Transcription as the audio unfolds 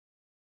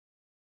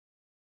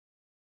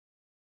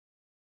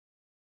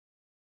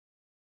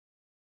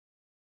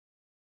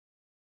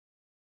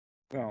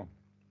Well,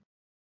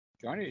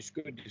 Johnny, it's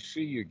good to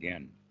see you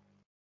again.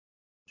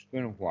 It's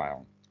been a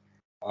while.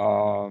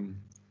 Um,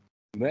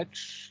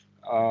 let's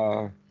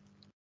uh,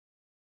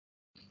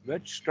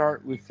 let's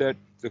start with the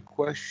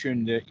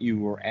question that you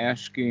were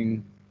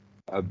asking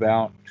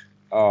about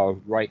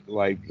right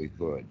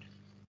livelihood,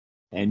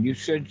 and you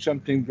said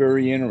something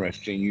very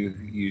interesting.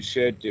 You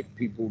said that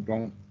people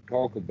don't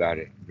talk about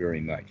it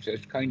very much.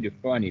 That's kind of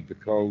funny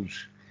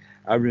because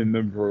I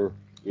remember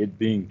it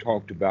being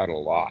talked about a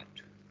lot.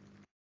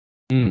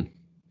 Mm.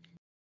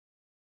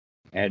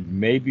 And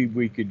maybe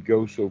we could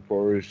go so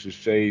far as to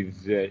say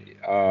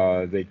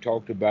that they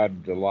talked about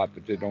it a lot,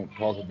 but they don't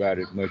talk about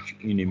it much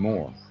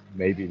anymore.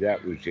 Maybe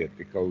that was it,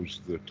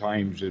 because the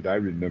times that I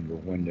remember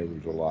when there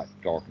was a lot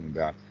talking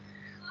about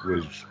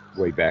was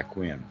way back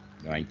when,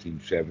 the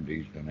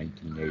 1970s, the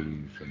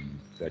 1980s, and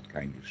that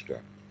kind of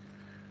stuff.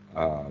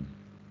 Um,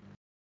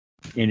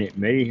 and it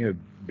may have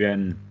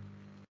been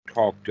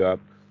talked up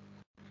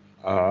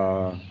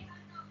uh,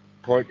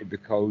 partly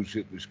because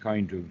it was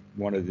kind of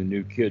one of the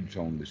new kids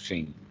on the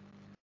scene.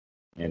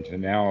 And so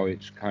now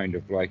it's kind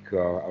of like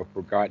a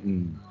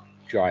forgotten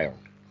child.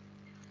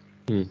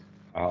 Mm.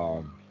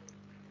 Um,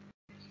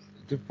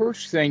 the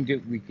first thing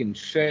that we can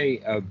say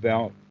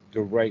about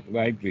the right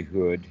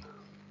livelihood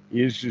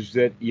is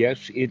that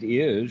yes, it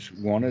is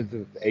one of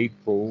the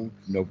Eightfold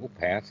Noble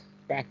Path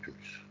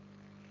factors.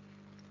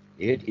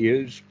 It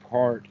is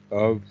part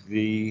of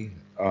the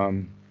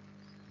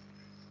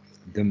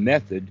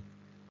method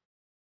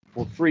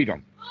for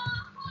freedom.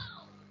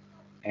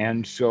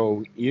 And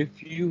so,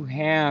 if you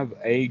have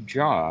a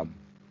job,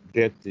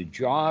 that the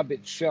job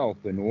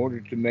itself, in order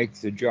to make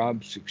the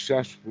job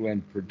successful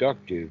and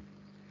productive,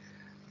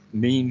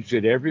 means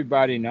that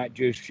everybody, not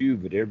just you,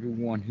 but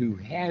everyone who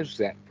has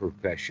that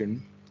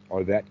profession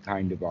or that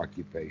kind of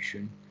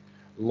occupation,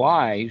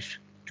 lies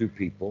to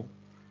people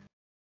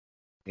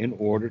in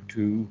order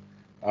to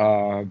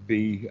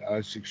be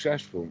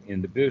successful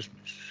in the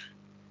business.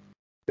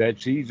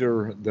 That's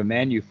either the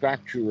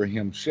manufacturer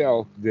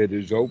himself that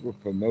is over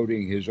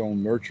promoting his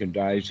own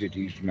merchandise that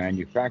he's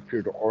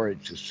manufactured, or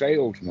it's a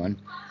salesman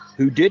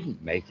who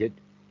didn't make it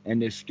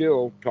and is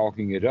still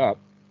talking it up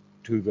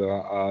to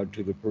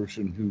the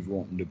person who's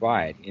wanting to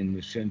buy it. In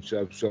the sense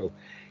of, so,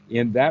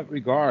 in that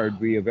regard,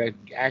 we have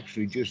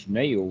actually just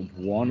nailed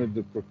one of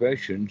the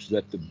professions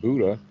that the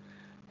Buddha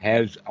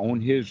has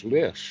on his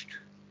list,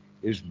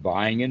 is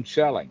buying and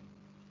selling.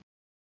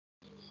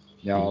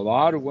 Now, a Mm.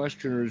 lot of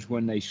Westerners,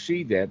 when they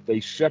see that, they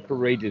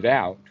separate it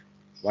out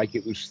like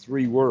it was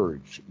three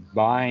words,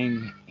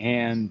 buying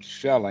and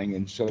selling.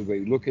 And so they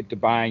look at the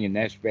buying, and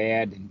that's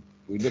bad. And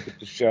we look at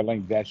the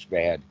selling, that's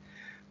bad.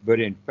 But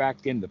in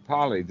fact, in the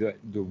Pali,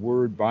 the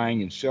word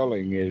buying and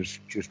selling is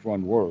just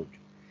one word.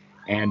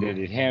 And that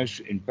it has,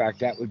 in fact,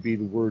 that would be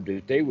the word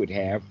that they would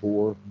have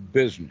for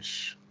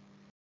business.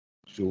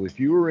 So if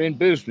you were in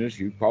business,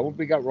 you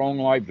probably got wrong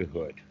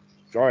livelihood.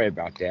 Sorry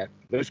about that.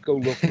 Let's go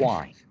look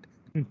why.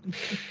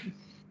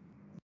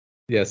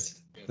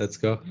 Yes, let's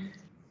go.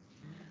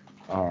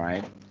 All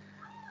right.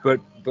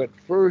 But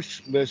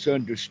first, let's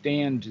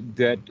understand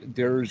that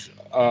there's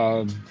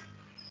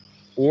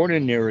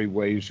ordinary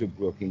ways of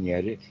looking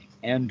at it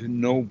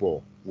and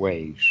noble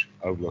ways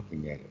of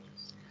looking at it.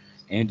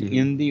 And Mm.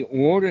 in the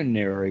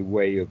ordinary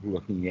way of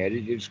looking at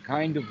it, it's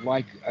kind of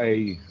like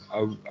a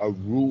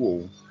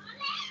rule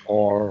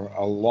or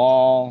a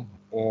law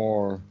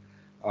or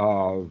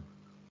uh,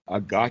 a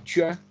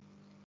gotcha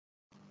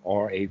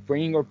or a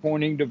finger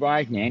pointing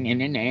device. Nah, nah,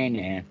 nah, nah,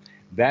 nah.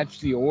 That's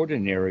the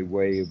ordinary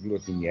way of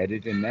looking at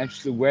it, and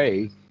that's the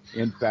way,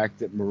 in fact,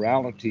 that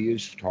morality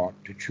is taught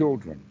to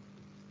children.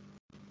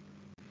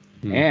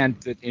 Mm. And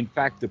that, in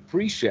fact, the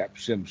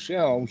precepts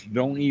themselves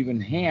don't even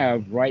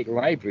have right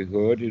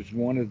livelihood as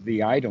one of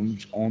the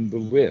items on the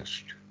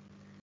list.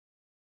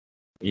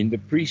 In the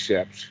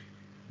precepts,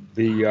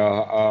 the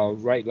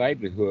right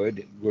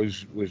livelihood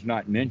was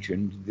not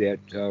mentioned. That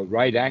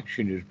right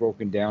action is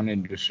broken down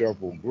into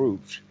several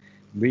groups,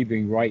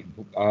 leaving right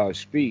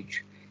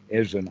speech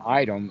as an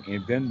item,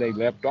 and then they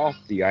left off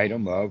the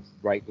item of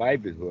right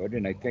livelihood.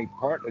 And I think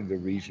part of the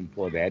reason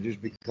for that is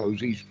because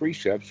these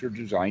precepts are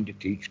designed to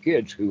teach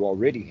kids who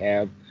already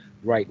have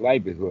right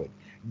livelihood.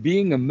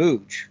 Being a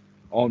mooch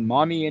on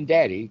mommy and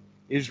daddy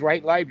is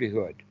right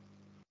livelihood,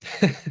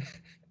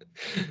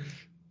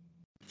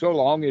 so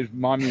long as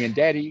mommy and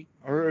daddy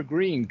are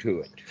agreeing to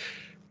it.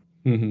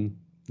 Mhm.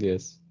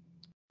 Yes.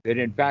 That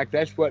in fact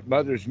that's what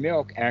mother's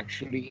milk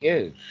actually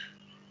is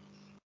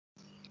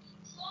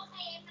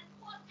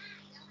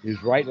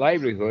right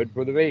livelihood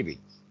for the baby.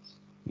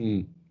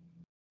 Mm.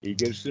 He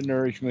gets the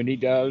nourishment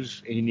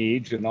he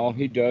needs, and all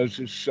he does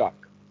is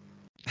suck.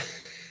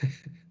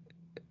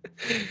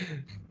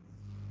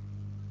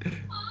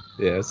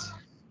 Yes.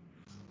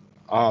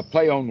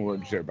 Play on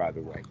words there, by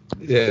the way.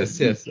 Yes,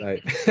 yes,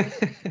 I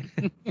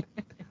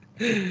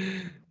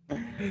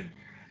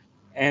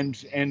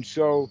And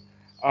so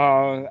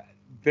uh,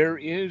 there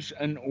is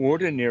an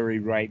ordinary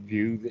right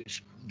view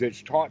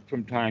that's taught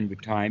from time to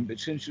time, but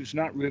since it's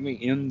not really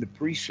in the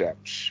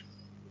precepts,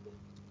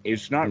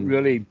 it's not Mm.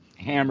 really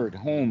hammered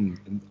home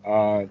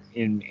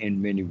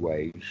in many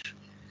ways,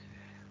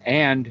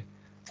 and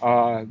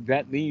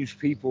that leaves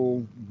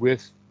people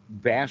with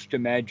vast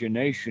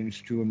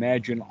imaginations to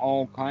imagine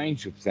all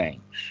kinds of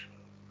things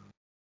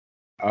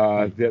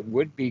Mm. that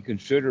would be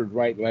considered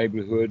right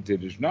livelihood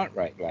that is not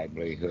right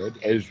livelihood,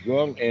 as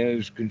well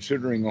as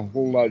considering a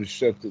whole lot of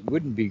stuff that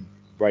wouldn't be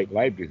right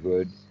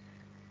livelihood,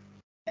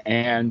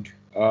 and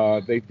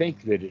they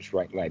think that it's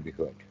right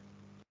livelihood.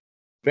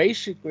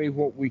 Basically,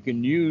 what we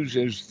can use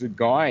as the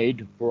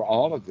guide for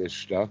all of this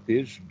stuff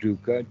is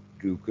dukkha,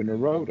 dukkha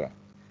nirodha.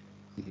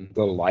 Mm.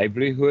 The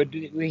livelihood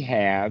that we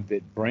have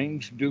that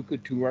brings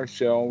dukkha to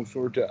ourselves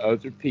or to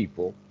other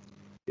people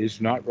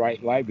is not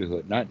right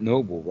livelihood, not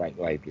noble right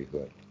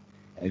livelihood.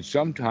 And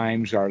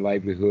sometimes our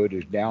livelihood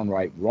is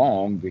downright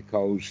wrong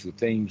because the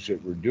things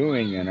that we're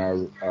doing in our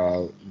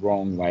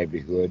wrong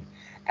livelihood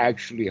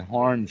actually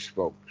harms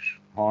folks,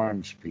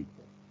 harms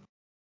people.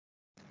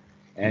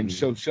 And Mm.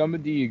 so some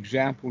of the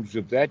examples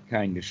of that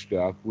kind of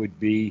stuff would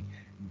be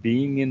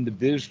being in the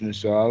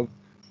business of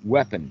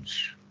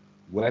weapons,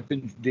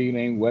 weapons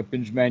dealing,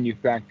 weapons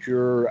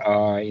manufacture.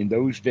 In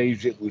those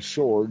days, it was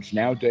swords.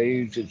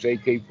 Nowadays, it's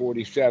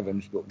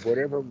AK-47s. But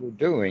whatever we're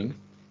doing,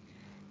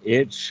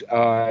 it's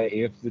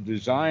if the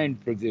design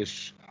for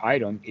this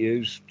item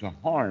is to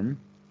harm,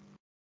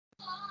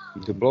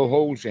 to Mm. blow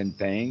holes in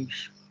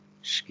things,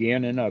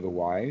 skin and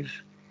otherwise,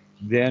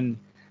 then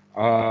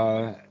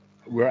uh,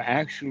 we're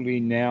actually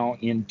now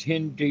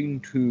intending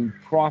to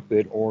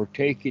profit or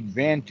take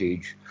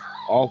advantage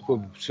off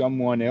of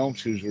someone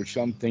else's or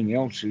something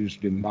else's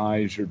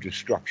demise or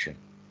destruction.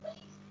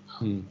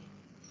 Mm.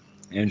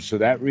 And so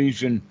that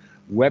reason,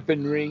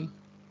 weaponry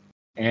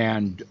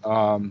and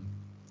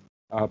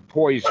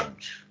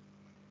poisons.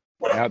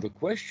 Now, the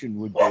question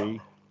would be,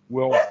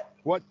 well,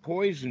 what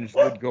poisons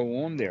would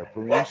go on there?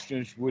 For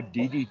instance, would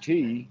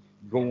DDT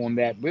go on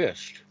that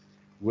list?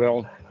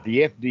 Well,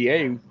 the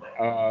FDA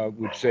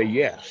would say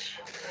yes,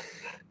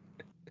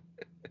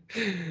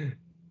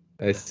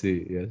 I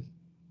see. Yes.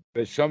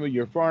 but some of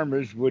your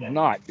farmers would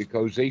not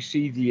because they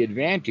see the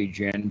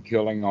advantage in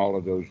killing all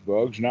of those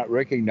bugs, not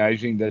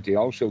recognizing that they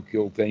also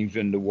kill things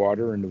in the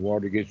water and the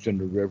water gets in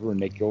the river and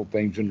they kill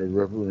things in the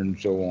river and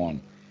so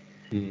on.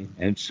 Mm.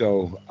 And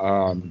so,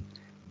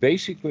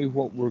 basically,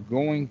 what we're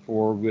going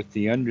for with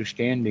the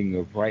understanding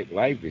of right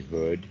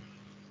livelihood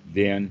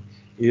then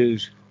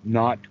is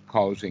not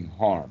causing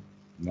harm,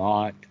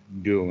 not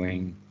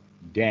doing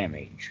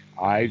damage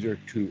either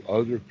to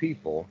other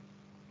people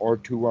or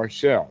to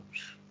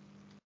ourselves.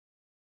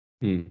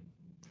 Mm.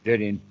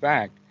 That in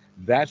fact,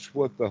 that's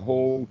what the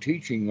whole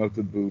teaching of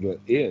the Buddha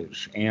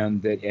is.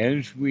 And that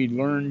as we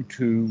learn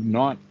to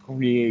not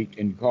create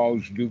and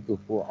cause dukkha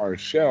for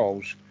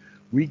ourselves,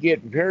 we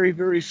get very,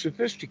 very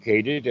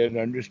sophisticated at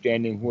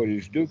understanding what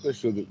is dukkha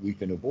so that we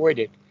can avoid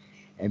it.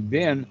 And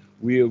then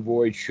we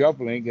avoid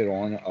shoveling it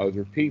on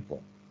other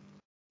people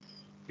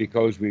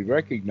because we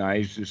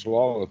recognize this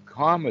law of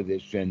karma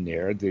that's in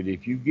there that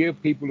if you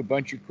give people a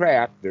bunch of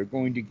crap, they're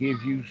going to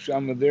give you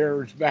some of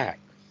theirs back.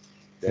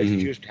 That's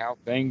Mm. just how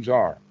things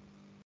are.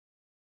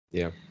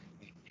 Yeah.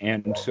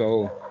 And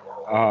so,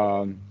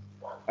 um,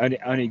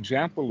 an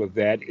example of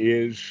that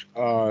is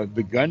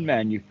the gun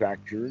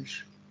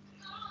manufacturers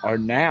are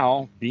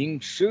now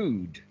being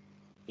sued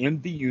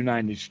in the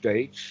United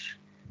States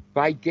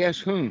by guess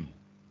whom?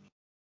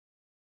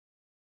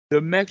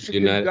 The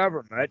Mexican United.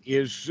 government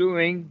is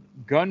suing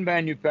gun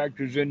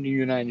manufacturers in the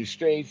United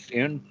States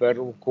in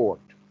federal court.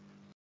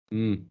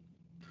 Mm.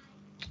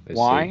 I see.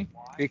 Why?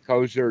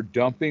 Because they're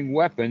dumping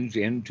weapons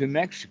into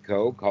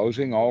Mexico,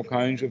 causing all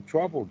kinds of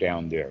trouble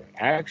down there.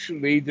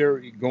 Actually, they're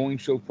going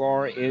so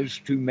far as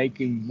to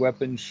making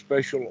weapons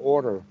special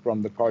order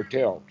from the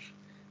cartels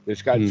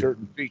that's got Mm.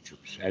 certain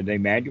features, and they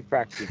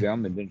manufacture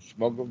them and then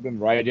smuggle them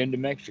right into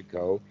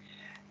Mexico.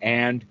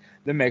 And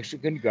the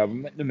Mexican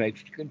government, the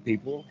Mexican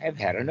people have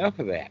had enough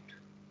of that.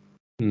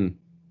 Mm.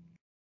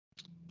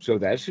 So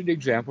that's an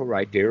example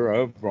right there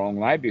of wrong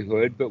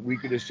livelihood. But we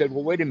could have said,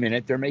 well, wait a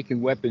minute, they're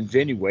making weapons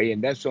anyway,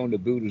 and that's on the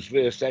Buddha's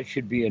list. That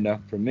should be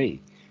enough for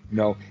me.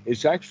 No,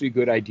 it's actually a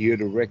good idea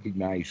to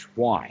recognize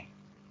why.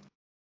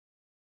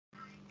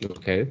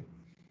 Okay.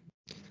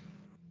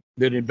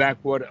 That in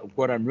fact,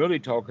 what I'm really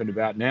talking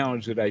about now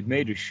is that I've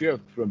made a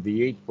shift from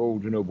the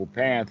Eightfold Noble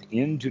Path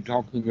into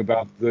talking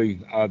about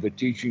the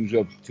teachings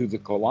of to the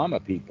Kalama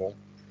people,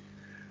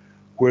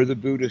 where the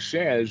Buddha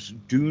says,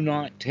 do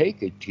not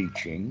take a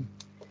teaching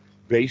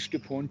based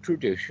upon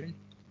tradition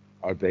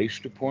are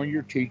based upon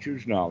your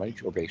teacher's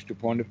knowledge or based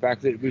upon the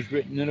fact that it was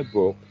written in a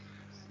book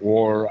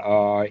or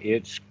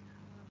it's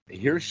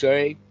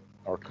hearsay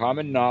or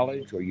common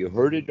knowledge or you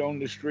heard it on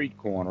the street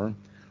corner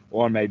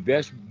or my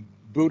best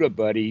Buddha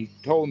buddy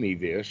told me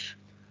this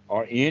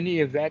or any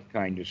of that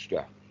kind of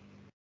stuff.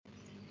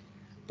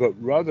 But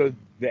rather,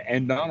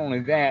 and not only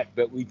that,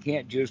 but we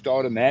can't just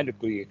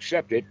automatically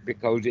accept it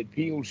because it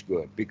feels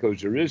good.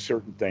 Because there is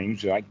certain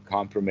things like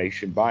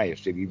confirmation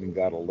bias. They've even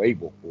got a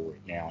label for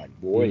it now,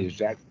 and boy, Mm. is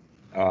that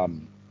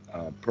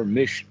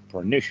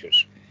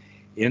pernicious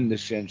in the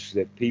sense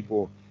that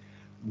people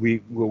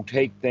we will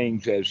take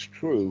things as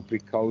true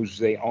because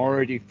they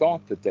already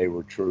thought that they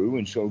were true.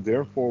 And so,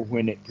 therefore,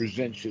 when it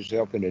presents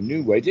itself in a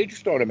new way, they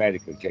just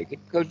automatically take it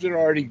because it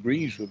already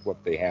agrees with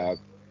what they have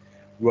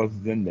rather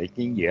than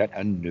making yet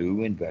a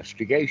new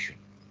investigation.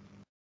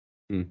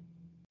 Hmm.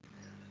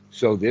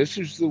 So, this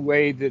is the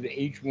way that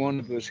each one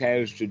of us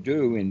has to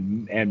do.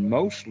 And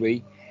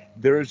mostly,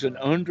 there's an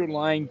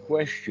underlying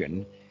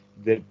question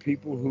that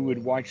people who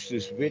would watch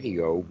this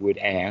video would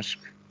ask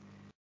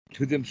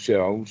to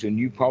themselves, and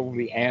you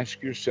probably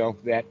ask yourself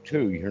that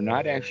too. You're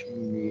not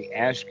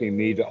asking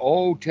me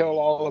to tell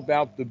all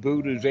about the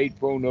Buddha's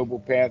Eightfold Noble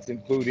Path,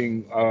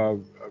 including uh,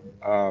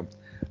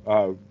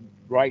 uh,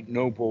 right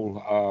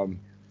noble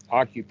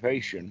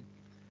occupation.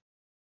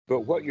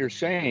 But what you're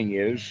saying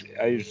is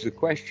the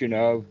question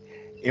of,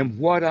 in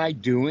what I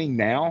doing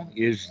now,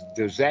 is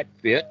does that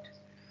fit?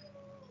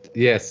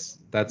 Yes,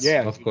 that's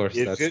Yeah, of course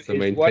is that's it the is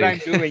main what thing. I'm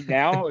doing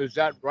now, is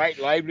that right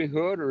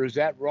livelihood or is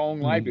that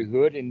wrong Hmm.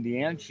 livelihood? And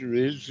the answer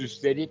is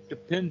that it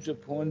depends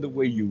upon the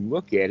way you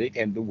look at it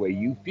and the way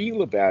you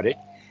feel about it,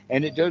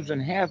 and it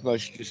doesn't have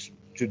much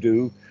to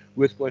do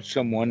with what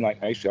someone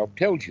like myself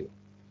tells you.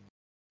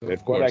 Of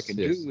But what I course, can yes,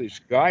 do is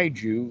guide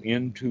you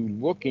into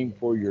looking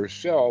for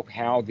yourself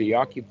how the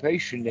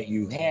occupation that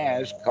you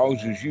has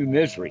causes you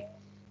misery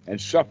and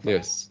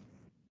suffering. yes,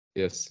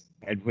 yes.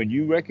 And when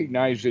you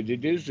recognize that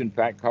it is, in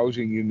fact,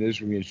 causing you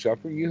misery and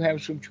suffering, you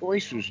have some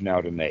choices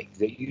now to make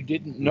that you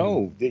didn't Hmm.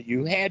 know that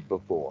you had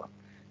before.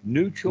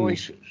 New Hmm.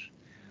 choices.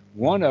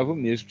 One of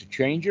them is to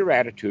change your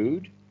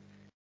attitude,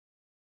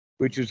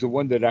 which is the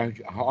one that I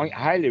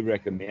highly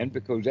recommend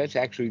because that's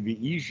actually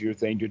the easier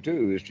thing to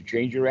do is to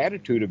change your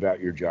attitude about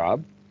your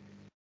job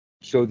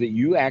so that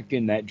you act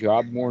in that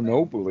job more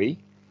nobly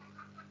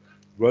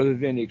rather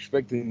than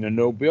expecting the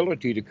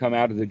nobility to come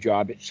out of the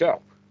job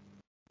itself.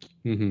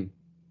 Hmm.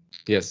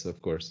 Yes,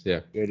 of course,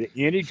 yeah. That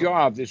any F-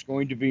 job that's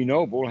going to be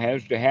noble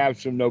has to have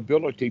some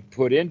nobility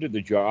put into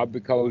the job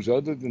because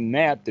other than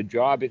that, the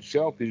job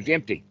itself is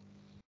empty.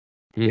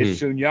 It's hmm.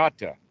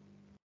 sunyata.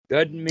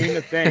 Doesn't mean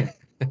a thing.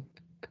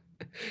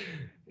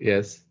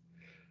 Yes.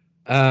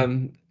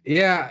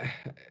 Yeah.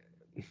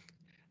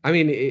 I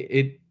mean,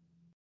 it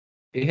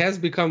has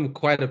become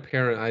quite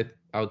apparent.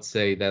 I would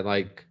say that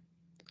like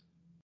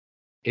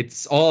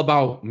it's all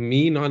about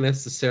me, not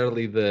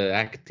necessarily the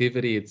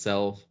activity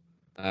itself.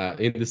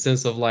 In the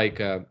sense of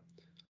like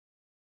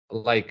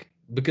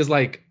because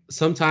like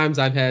sometimes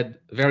I've had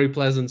very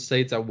pleasant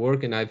states at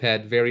work and I've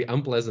had very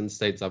unpleasant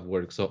states at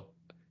work. So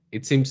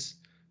it seems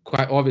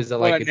quite obvious that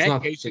Well, like in it's that not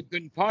case, it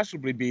couldn't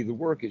possibly be the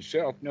work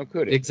itself, no,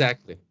 could it?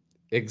 exactly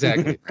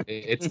exactly.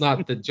 It's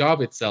not the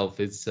job itself.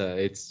 It's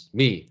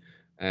me,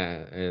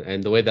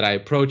 and the way that I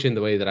approach it, and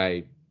the way that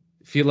I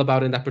feel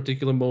about it in that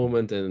particular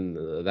moment,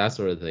 and that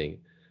sort of thing.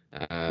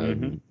 Hmm.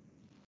 Um,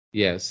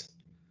 yes,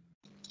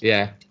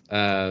 yeah,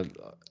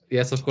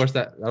 yes. Of course,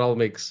 that all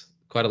makes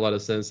quite a lot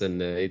of sense,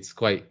 and it's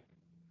quite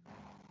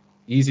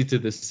easy to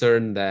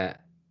discern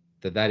that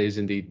is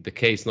indeed the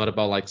case. Not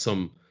about like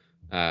some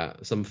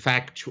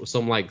factual,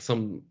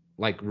 some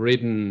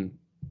written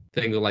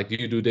thing of like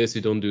you do this,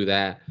 you don't do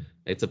that.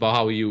 It's about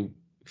how you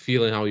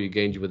feel and how you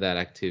engage with that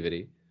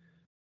activity,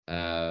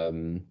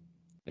 um,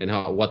 and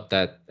how what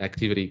that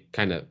activity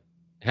kind of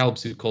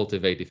helps you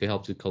cultivate. If it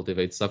helps you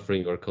cultivate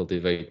suffering or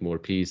cultivate more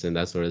peace and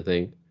that sort of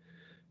thing.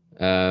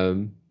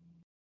 Um,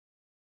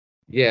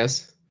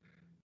 yes.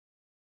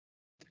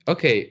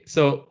 Okay.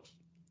 So,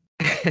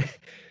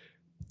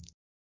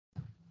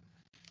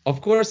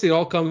 of course, it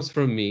all comes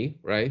from me,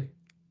 right?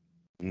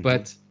 Hmm.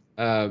 But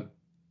uh,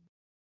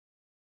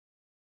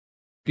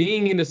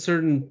 being in a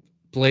certain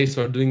place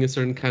or doing a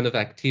certain kind of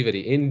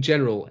activity in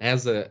general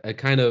has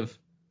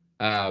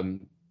um,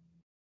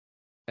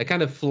 a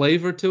kind of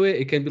flavor to it.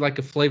 It can be like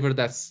a flavor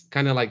that's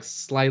kind of like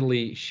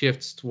slightly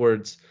shifts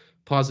towards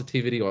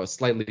positivity or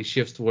slightly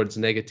shifts towards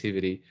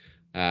negativity.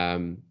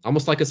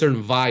 Almost like a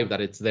certain vibe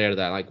that it's there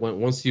that like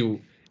once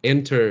you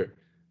enter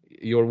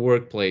your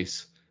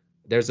workplace,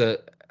 there's a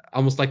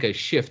almost like a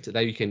shift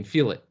that you can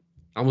feel it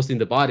almost in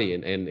the body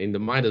and in the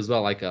mind as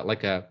well, like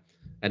a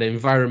an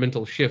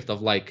environmental shift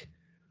of like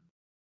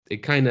it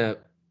kind of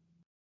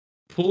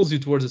pulls you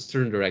towards a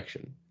certain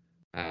direction.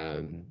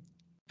 Um,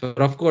 but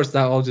of course,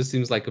 that all just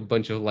seems like a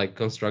bunch of like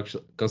constructs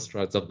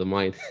of the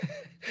mind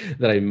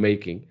that I'm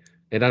making,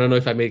 and I don't know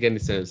if I make any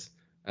sense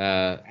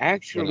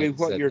when I Actually,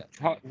 said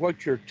that.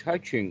 what you're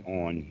touching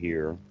on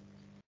here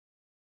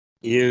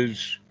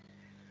is,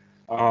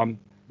 um,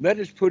 let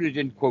us put it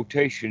in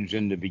quotations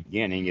in the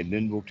beginning, and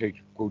then we'll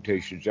take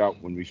quotations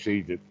out when we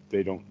see that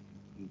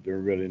they're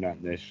really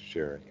not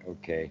necessary.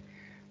 Okay,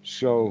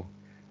 so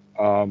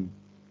um,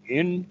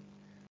 in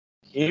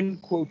in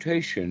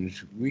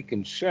quotations, we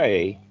can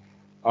say,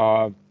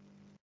 uh,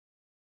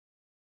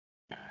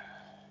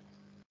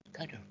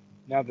 kind of,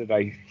 now that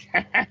I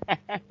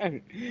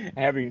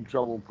having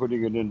trouble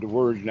putting it into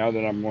words, now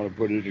that I'm going to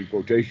put it in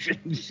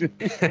quotations.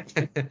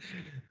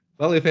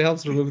 Well, if it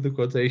helps remove the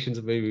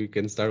quotations, maybe we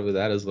can start with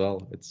that as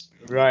well. It's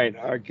Right.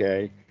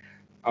 Okay.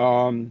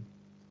 Um,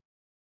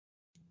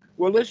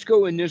 Well, let's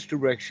go in this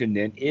direction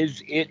then.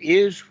 It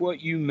is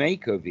what you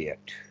make of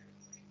it.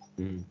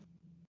 Mm,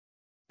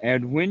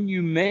 And when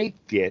you make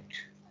it,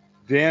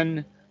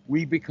 then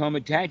we become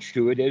attached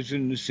to it as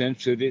in the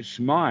sense that it's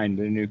mine.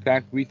 And in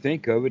fact, we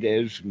think of it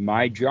as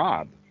my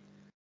job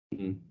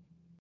mm,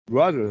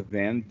 rather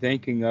than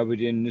thinking of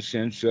it in the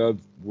sense of,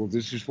 well,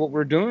 this is what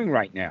we're doing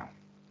right now.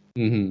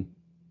 mm-hmm.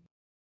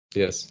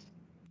 Yes.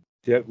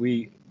 That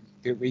we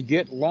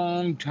get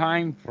long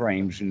time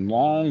frames and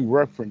long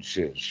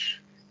references.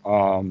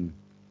 Um,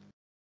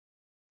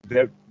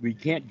 that we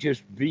can't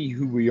just be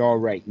who we are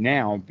right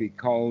now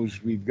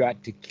because we've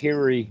got to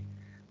carry,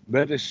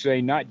 let us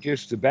say, not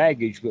just the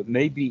baggage, but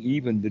maybe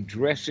even the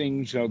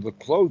dressings or the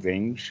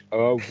clothings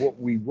of what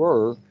we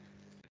were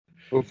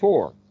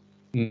before.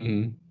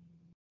 Mm-hmm.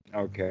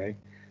 Okay.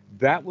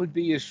 That would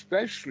be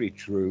especially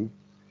true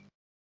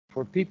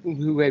for people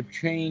who have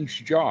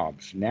changed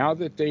jobs. Now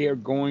that they are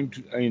going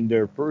to, in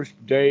their first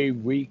day,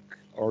 week,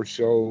 or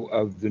so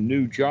of the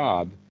new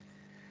job,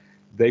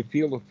 they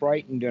feel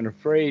frightened and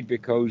afraid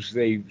because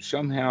they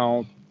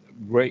somehow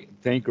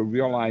think or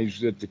realize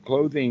that the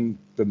clothing,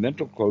 the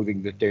mental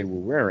clothing that they were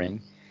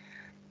wearing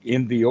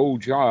in the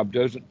old job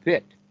doesn't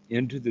fit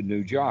into the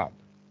new job.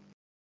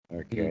 Mm,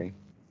 Okay.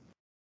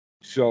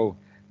 So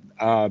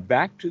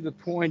back to the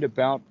point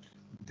about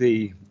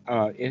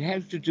it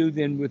has to do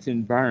then with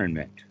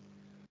environment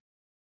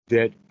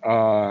that,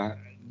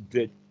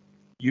 that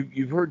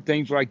you've heard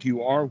things like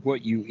you are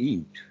what you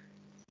eat.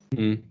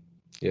 mm,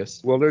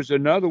 yes. Well, there's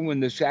another one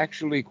that's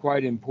actually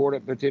quite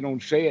important, but they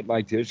don't say it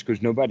like this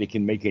because nobody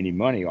can make any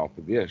money off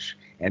of this.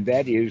 And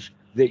that is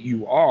that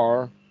you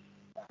are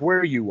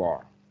where you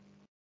are.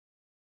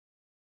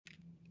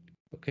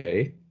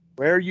 Okay.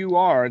 Where you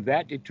are,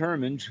 that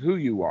determines who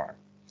you are.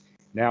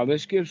 Now,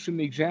 let's give some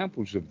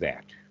examples of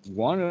that.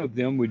 One of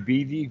them would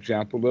be the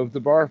example of the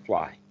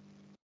barfly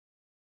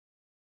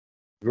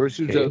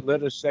versus, Okay.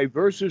 let us say,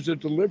 versus a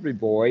delivery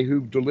boy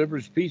who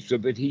delivers pizza,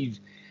 but he's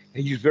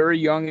very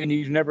young and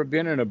he's never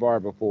been in a bar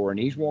before, and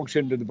he walks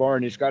into the bar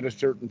and it's got a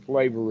certain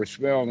flavor or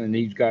smell, and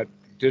he's got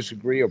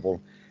disagreeable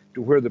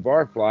to where the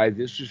barfly,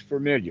 this is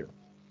familiar.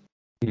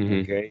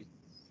 Mm-hmm. Okay.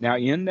 Now,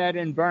 in that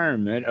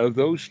environment of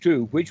those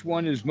two, which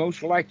one is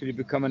most likely to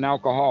become an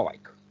alcoholic?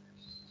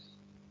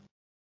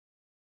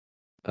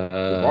 The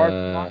Uh,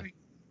 barfly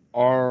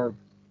or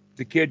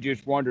the kid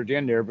just wandered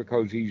in there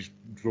because he's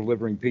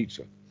delivering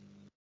pizza?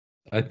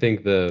 I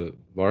think the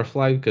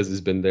barfly because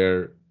he's been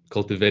there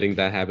cultivating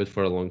that habit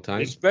for a long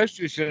time.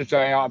 Especially since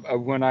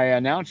when I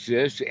announced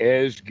this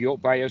as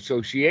guilt by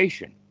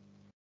association.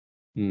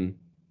 Mm,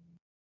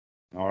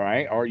 All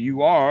right, or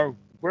you are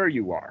where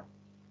you are.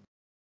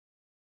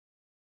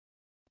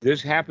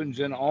 This happens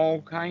in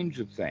all kinds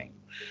of things.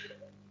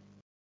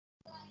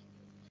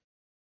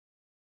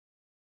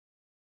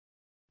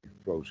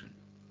 Frozen.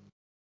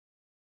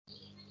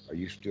 Are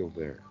you still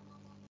there?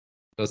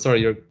 oh,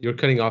 sorry, you're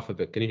cutting off a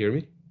bit. Can you hear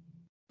me?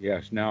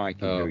 Yes, now I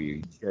can hear Oh, you.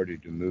 You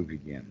started to move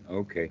again.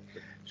 Okay.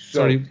 So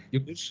sorry. You.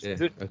 this Yeah.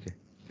 this, Okay.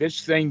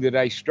 this thing that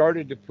I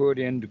started to put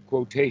into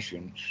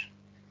quotations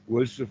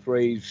was the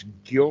phrase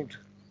guilt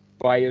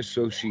by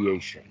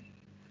association.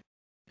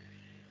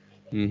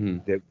 Mm-hmm.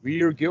 That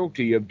we are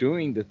guilty of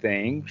doing the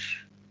things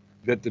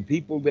that the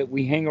people that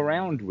we hang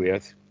around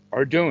with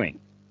are doing.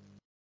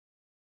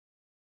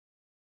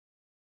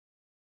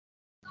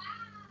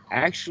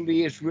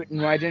 Actually, it's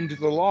written right into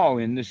the law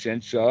in the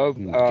sense of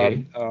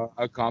Okay.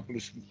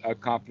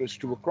 accomplice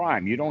to a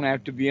crime. You don't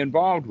have to be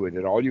involved with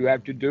it. All you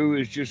have to do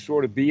is just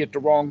sort of be at the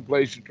wrong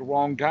place at the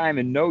wrong time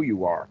and know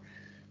you are.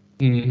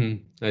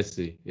 Mm-hmm. I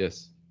see.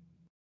 Yes.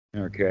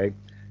 Okay.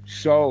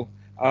 So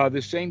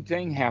the same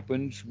thing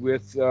happens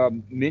with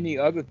many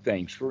other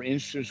things. For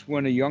instance,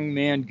 when a young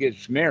man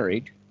gets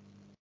married,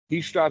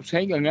 he stops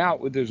hanging out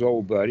with his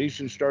old buddies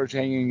and starts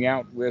hanging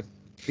out with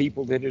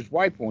people that his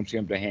wife wants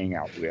him to hang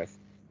out with,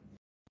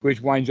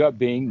 which winds up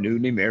being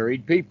newly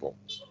married people.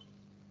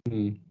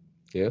 Mm,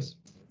 yes.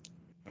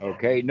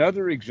 Okay,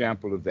 another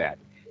example of that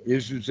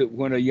is that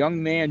when a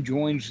young man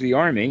joins the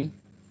army,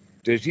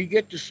 does he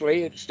get to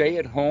stay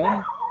at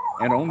home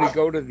and only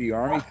go to the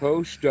army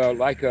post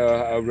like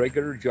a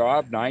regular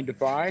job, 9 to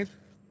 5?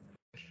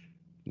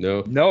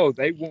 No. No,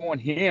 they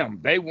want him.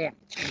 They want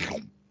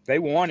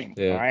him.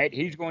 All Yeah. right,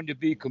 he's going to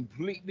be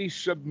completely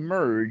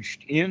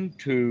submerged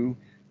into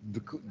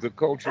the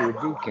culture of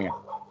boot camp.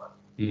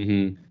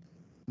 Mm-hmm.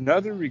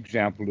 Another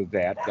example of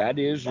that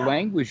is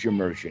language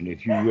immersion.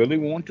 If you really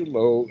want to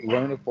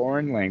learn a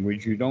foreign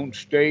language, you don't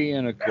stay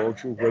in a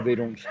culture where they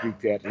don't speak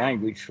that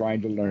language,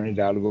 trying to learn it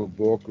out of a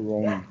book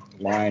or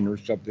online or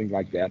something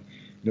like that.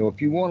 No,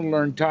 if you want to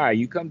learn Thai,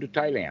 you come to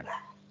Thailand.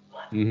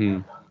 Mm-hmm.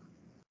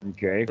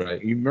 Okay,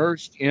 Right.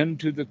 immersed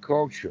into the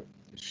culture.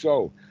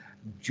 So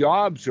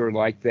jobs are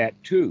like that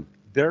too.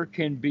 There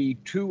can be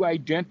two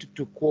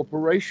identical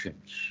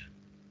corporations,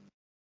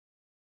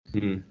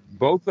 Mm-hmm.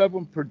 both of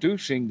them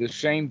producing the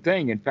same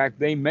thing. In fact,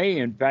 they may,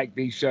 in fact,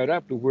 be set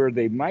up to where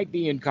they might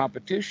be in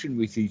competition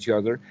with each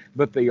other,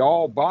 but they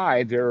all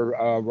buy their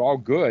raw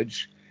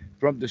goods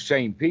from the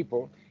same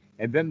people,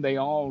 and then they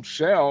all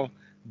sell.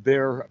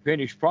 their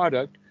finished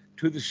product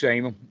to the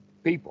same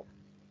people.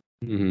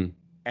 Mm-hmm.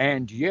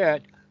 And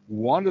yet,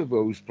 one of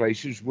those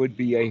places would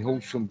be a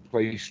wholesome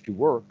place to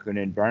work, an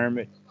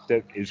environment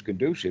that is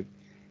conducive,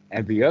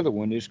 and the other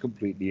one is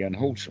completely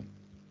unwholesome.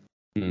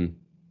 Mm.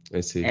 I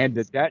see. And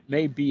that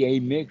may be a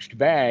mixed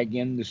bag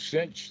in the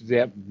sense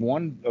that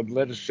one of,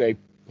 let us say,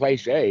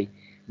 place A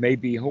may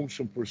be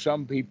wholesome for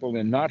some people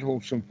and not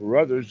wholesome for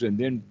others, and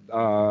then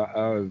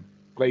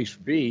place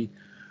B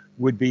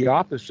would be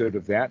opposite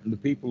of that, and the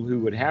people who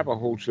would have a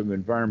wholesome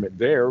environment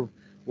there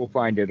will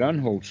find it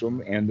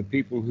unwholesome, and the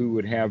people who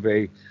would have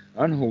a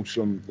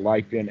unwholesome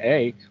life in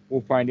A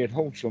will find it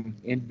wholesome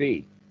in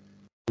B.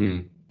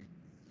 Mm.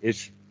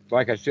 It's,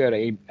 like I said,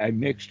 a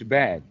mixed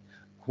bag.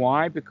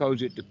 Why?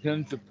 Because it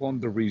depends upon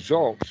the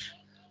results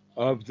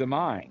of the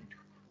mind.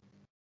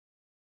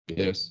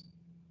 Yes.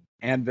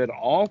 And that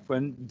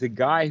often the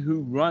guy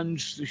who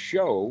runs the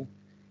show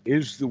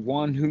is the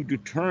one who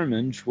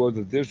determines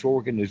whether this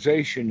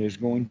organization is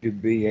going to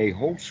be a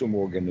wholesome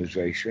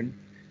organization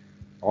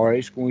or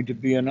it's going to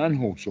be an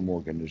unwholesome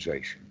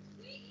organization.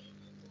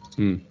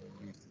 Mm.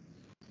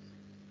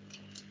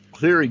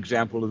 Clear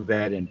example of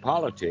that in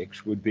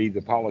politics would be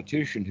the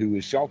politician who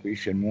is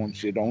selfish and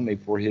wants it only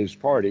for his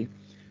party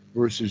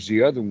versus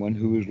the other one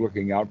who is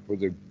looking out for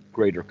the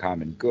greater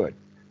common good.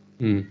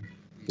 Mm.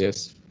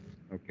 Yes.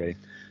 Okay,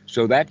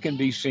 so that can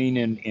be seen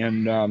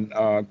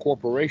in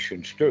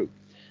corporations too.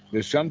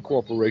 There's some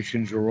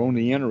corporations are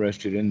only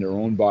interested in their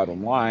own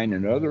bottom line,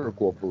 and other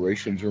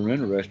corporations are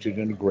interested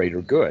in a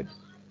greater good.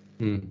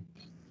 Mm.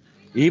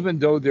 Even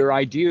though their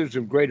ideas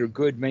of greater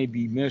good may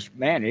be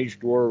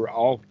mismanaged or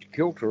off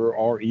kilter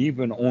or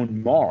even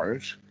on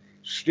Mars,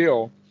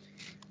 still,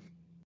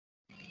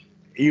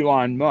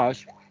 Elon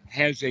Musk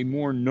has a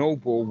more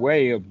noble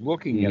way of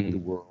looking at the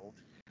Mm. world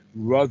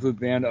rather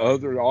than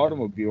other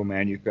automobile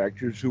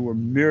manufacturers who are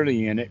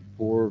merely in it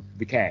for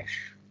the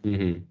cash.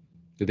 Mm-hmm.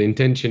 The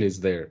intention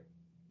is there.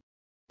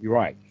 You're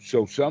right.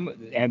 So some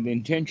and the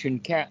intention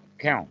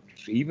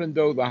counts. Even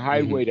though the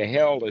highway Mm-hmm. to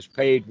hell is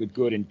paved with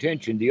good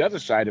intention, the other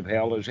side of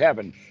hell is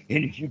heaven.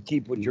 And if you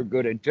keep with your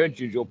good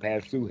intentions, you'll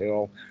pass through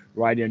hell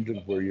right into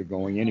where you're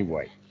going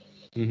anyway.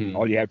 Mm-hmm.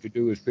 All you have to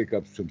do is pick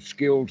up some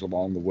skills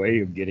along the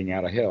way of getting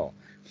out of hell.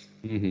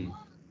 Mm-hmm.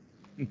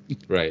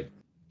 Right.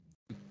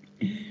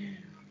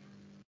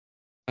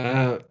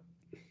 Uh,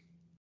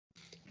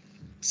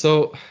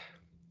 so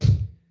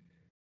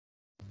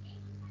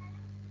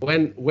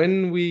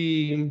when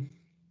we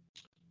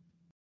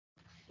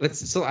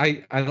let's so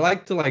I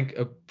like to like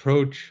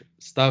approach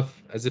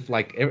stuff as if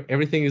like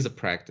everything is a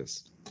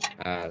practice,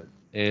 uh,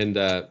 and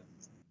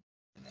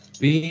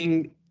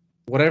being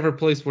whatever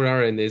place we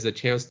are in is a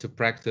chance to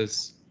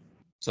practice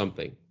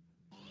something,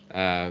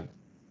 uh,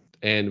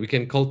 and we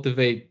can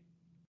cultivate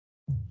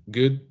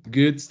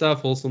good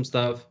stuff, wholesome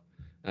stuff,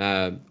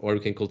 or we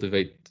can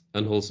cultivate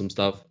unwholesome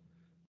stuff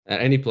at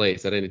any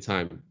place at any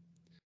time.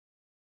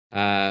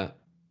 Uh,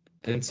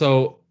 and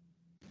so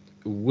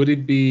would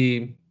it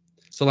be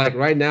so like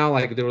right now,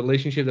 like the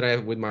relationship that I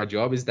have with my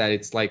job is that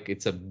it's like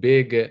it's a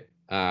big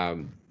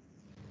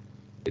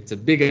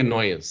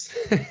annoyance.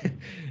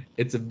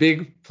 It's a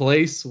big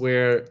place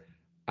where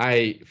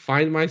I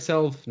find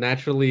myself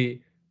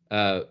naturally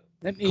uh,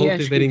 Let me ask you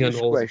cultivating this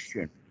unwholesome.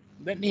 question.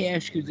 Let me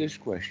ask you this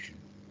question.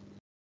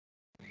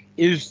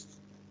 Is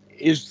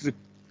is the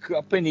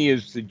company,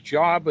 is the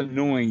job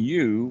annoying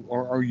you,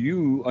 or are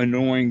you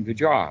annoying the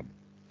job?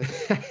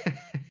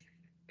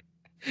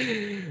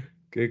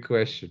 Good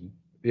question.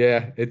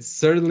 Yeah, it's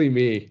certainly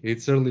me.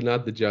 It's certainly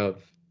not the job.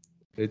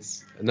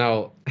 It's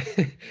now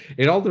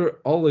it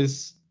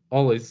always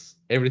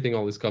everything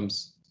always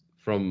comes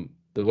from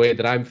the way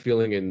that I'm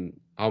feeling and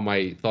how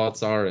my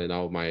thoughts are and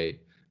how my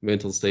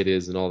mental state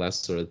is and all that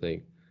sort of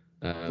thing.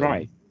 Um,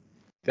 Right.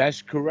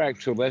 That's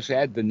correct. So let's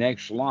add the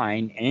next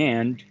line.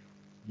 And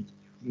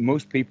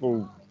most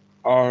people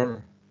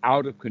are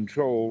out of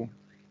control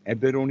and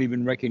they don't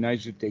even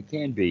recognize that they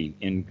can be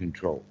in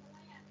control.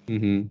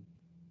 mhm.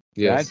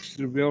 Yes. That's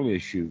the real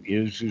issue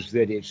is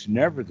that it's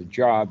never the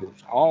job,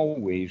 it's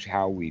always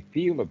how we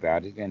feel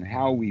about it, and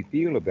how we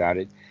feel about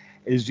it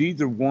is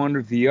either one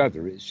or the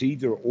other. It's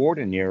either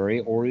ordinary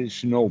or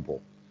it's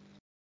noble.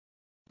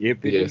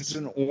 If it is Yes.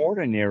 an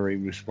ordinary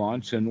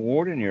response, an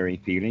ordinary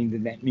feeling,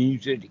 then that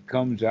means that it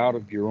comes out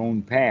of your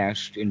own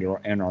past in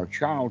our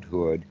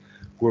childhood,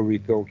 where we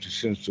felt a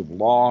sense of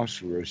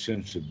loss or a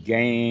sense of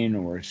gain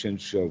or a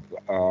sense of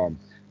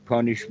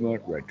punishment,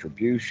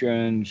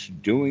 retributions,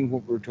 doing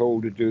what we're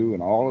told to do,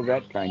 and all of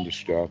that kind of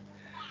stuff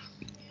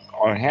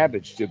are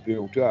habits that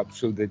built up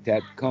so that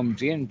that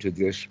comes into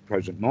this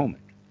present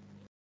moment.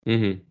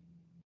 Mhm.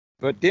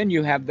 But then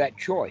you have that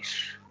choice.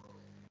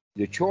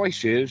 The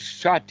choice is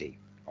sati.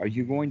 Are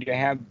you going to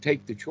have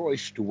take the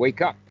choice to wake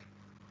up?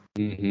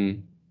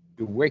 Mhm.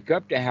 To wake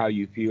up to how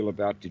you feel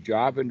about the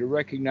job and to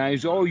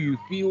recognize, oh, you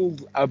feel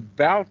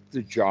about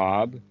the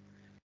job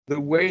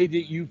the way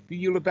that you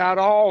feel about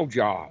all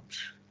jobs.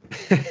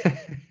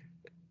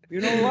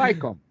 You don't like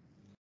them.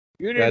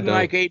 You I didn't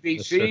like don't.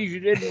 That's true. ABCs. You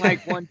didn't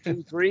like one,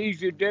 two,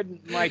 threes. You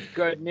didn't like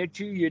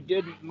Nietzsche. You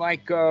didn't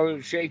like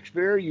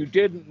Shakespeare. You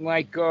didn't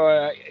like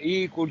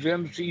E equals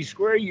MC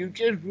squared. You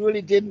just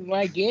really didn't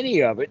like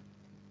any of it.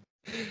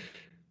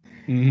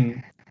 Hmm.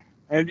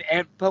 And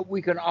but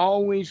we can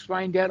always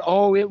find out.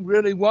 Oh, it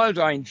really was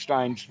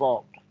Einstein's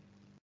fault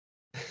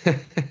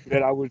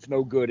that I was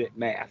no good at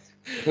math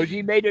because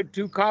he made it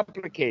too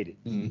complicated.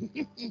 Mm.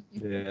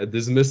 Yeah,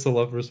 dismissal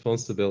of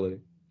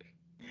responsibility.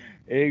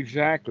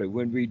 Exactly.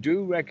 When we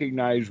do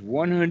recognize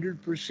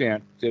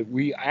 100% that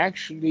we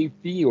actually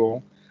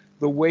feel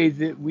the way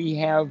that we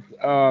have,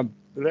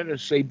 let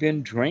us say,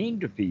 been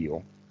trained to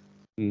feel,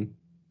 Mm.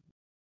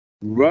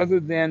 rather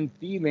than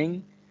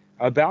feeling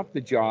about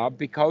the job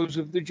because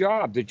of the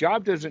job. The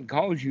job doesn't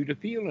cause you to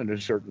feel in a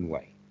certain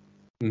way.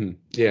 Mm.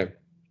 Yeah,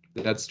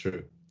 that's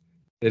true.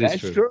 It is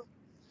That's true. true.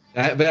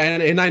 But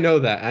and I know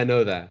that. I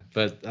know that.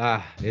 But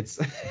it's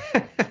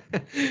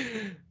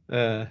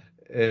yeah,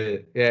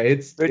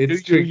 But do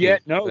it's you tricky.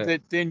 yet know But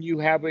that then you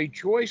have a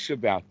choice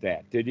about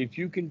that? That if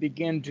you can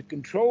begin to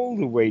control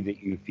the way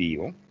that you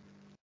feel,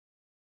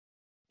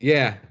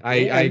 yeah, I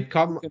then you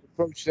come. can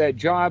approach that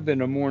job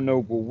in a more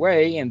noble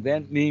way, and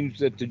that means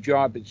that the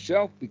job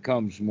itself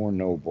becomes more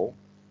noble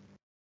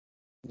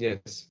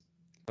Yes,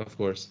 of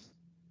course.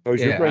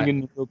 because you're Yeah,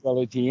 bringing the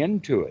nobility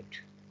into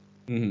it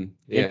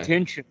yeah.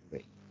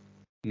 intentionally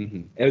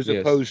as Yes.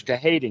 opposed to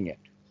hating it.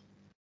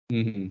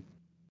 Hmm.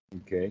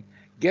 Okay.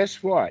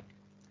 Guess what?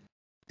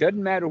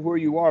 Doesn't matter where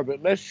you are,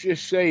 but let's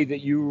just say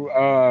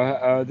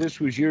that this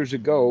was years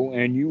ago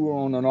and you were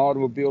on an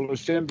automobile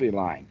assembly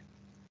line.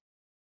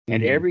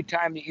 And Hmm. every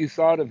time that you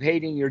thought of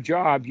hating your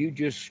job, you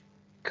just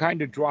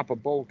kind of drop a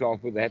bolt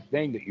off of that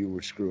thing that you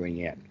were screwing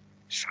in.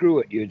 Screw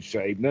it, you'd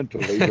say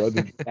mentally,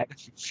 rather than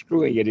actually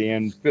screwing it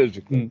in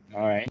physically. Mm,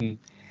 All right. mm,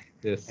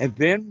 yes. And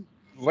then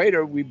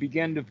later we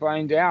begin to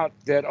find out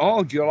that,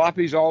 oh,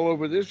 jalopies all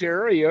over this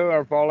area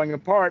are falling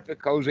apart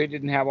because they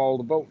didn't have all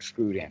the bolts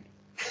screwed in.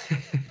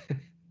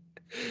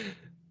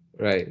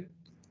 Right.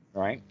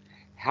 Right.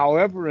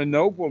 However, a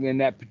noble in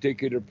that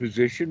particular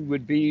position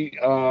would be,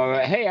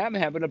 hey, I'm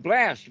having a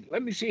blast.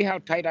 Let me see how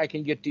tight I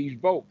can get these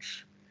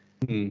bolts.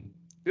 Mm,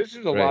 This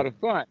is a lot right. of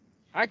fun.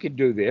 I could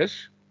do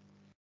this,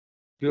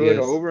 do it Yes.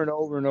 over and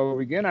over and over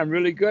again. I'm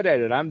really good at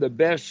it. I'm the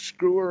best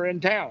screwer in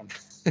town.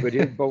 But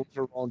his bolts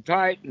are on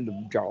tight and the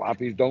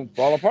jalopies don't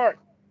fall apart.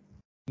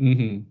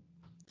 Hmm.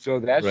 So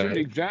that's an Right.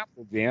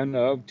 example then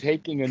of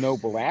taking a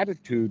noble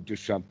attitude to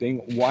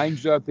something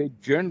winds up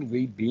it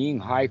generally being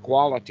high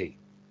quality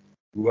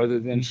rather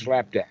than Mhm.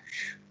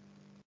 slapdash.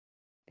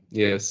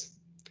 Yes.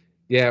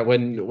 Yeah.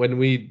 When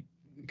we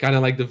kind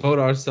of like devote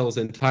ourselves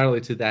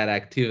entirely to that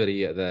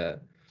activity,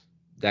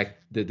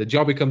 the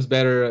job becomes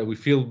better. We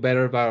feel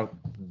better about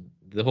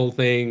the whole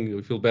thing.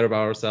 We feel better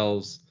about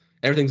ourselves.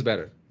 Everything's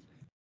better.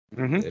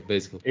 Hmm.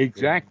 Basically. Yeah.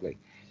 Exactly.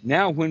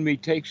 Now, when we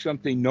take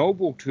something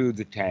noble to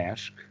the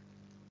task,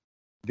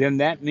 then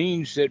that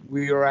means that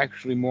we are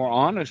actually more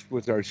honest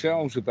with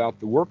ourselves about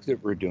the work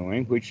that we're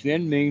doing, which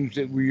then means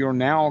that we are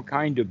now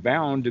kind of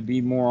bound to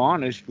be more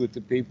honest with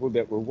the people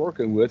that we're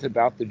working with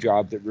about the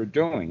job that we're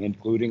doing,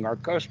 including our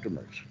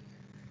customers.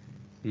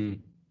 Mm,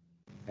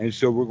 And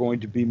so we're going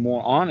to be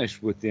more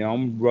honest with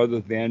them rather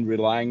than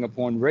relying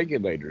upon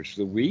regulators.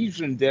 The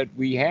reason that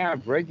we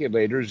have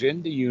regulators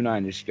in the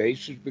United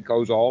States is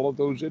because all of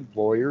those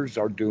employers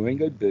are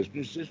doing a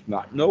business that's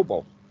not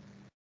noble.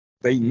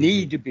 They hmm.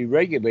 need to be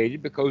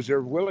regulated because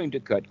they're willing to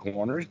cut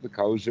corners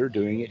because they're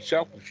doing it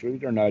selfishly.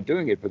 They're not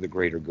doing it for the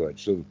greater good.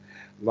 So,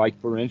 like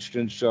for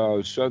instance,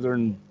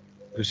 Southern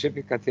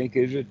Pacific, I think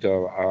is it,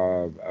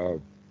 a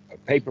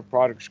paper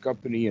products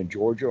company in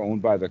Georgia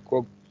owned by the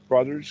Koch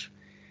brothers.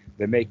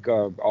 They make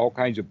all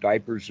kinds of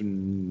diapers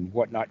and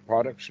whatnot,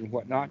 products and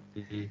whatnot.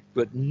 Hmm.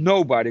 But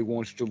nobody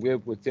wants to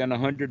live within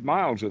 100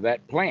 miles of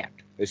that plant,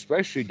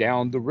 especially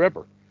down the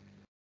river,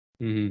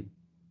 Hmm.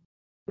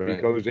 Right.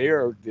 because they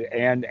are.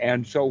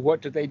 And so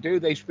what do?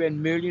 They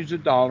spend millions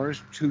of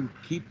dollars to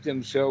keep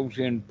themselves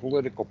in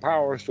political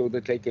power so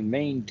that they can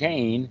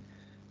maintain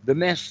the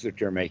mess that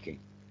they're making.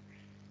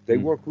 They Mm,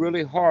 work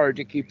really hard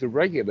to keep the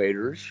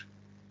regulators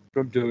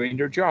from doing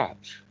their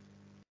jobs.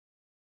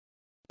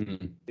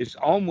 mm, It's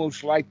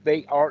almost like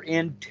they are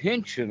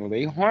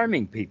intentionally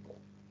harming people.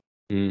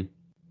 mm.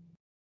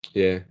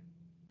 Yeah.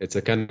 It's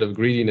a kind of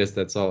greediness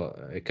that's all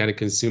kind of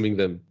consuming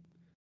them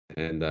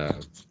and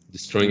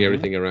destroying Mhm.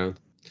 everything around.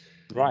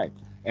 Right.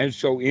 And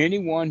so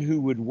anyone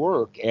who would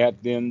work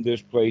at then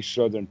this place,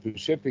 Southern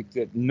Pacific,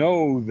 that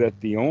know that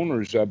the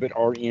owners of it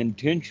are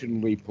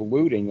intentionally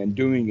polluting and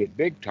doing it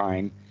big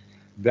time,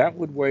 that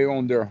would weigh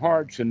on their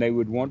hearts and they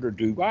would wonder,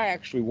 do I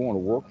actually want to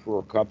work for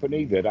a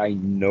company that I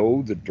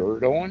know the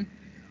dirt on?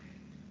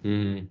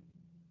 Mm,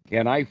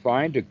 Can I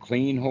find a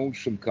clean,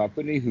 wholesome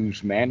company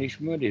whose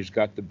management has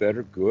got the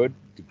better good,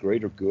 the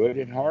greater good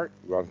at heart,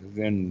 rather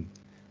than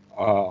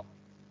uh,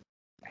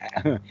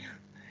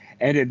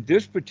 and in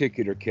this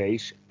particular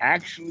case,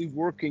 actually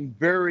working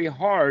very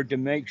hard to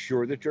make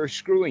sure that they're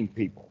screwing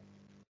people.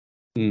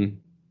 mm.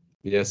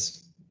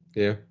 Yes.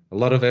 Yeah. A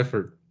lot of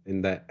effort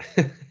in that.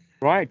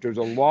 Right. There's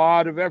a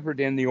lot of effort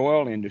in the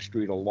oil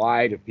industry to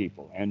lie to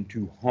people and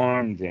to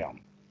harm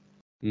them.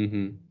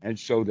 Mm-hmm. And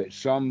so that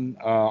some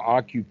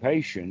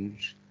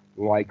occupations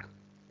like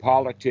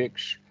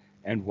politics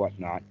and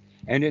whatnot,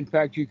 and in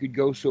fact, you could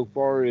go so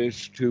far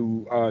as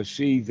to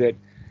see that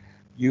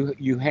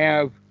you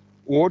have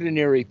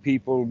ordinary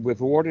people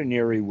with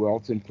ordinary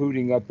wealth,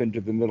 including up into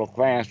the middle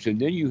class, and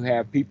then you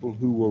have people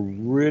who are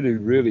really,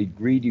 really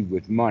greedy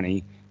with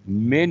money.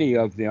 Many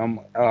of them,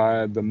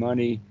 the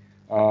money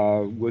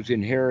was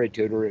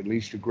inherited, or at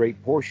least a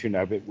great portion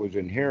of it was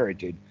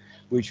inherited,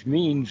 which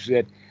means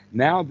that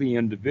now the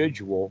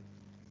individual,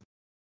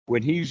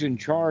 when he's in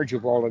charge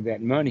of all of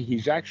that money,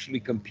 he's actually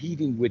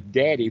competing with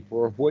daddy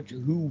for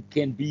who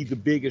can be the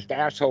biggest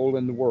asshole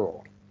in the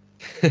world,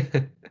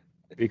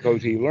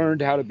 because he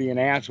learned how to be an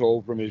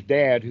asshole from his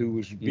dad, who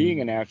was being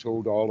Mm, an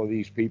asshole to all of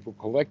these people,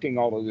 collecting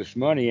all of this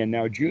money, and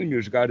now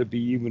Junior's got to be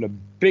even a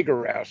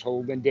bigger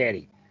asshole than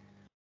Daddy.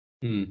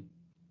 mm,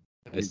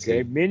 I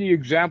Okay, see. many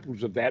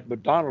examples of that,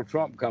 but Donald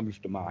Trump comes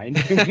to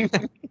mind.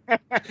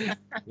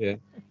 Yeah,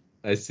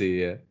 I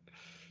see. Yeah.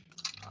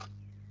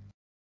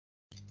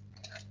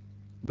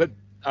 But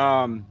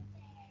um,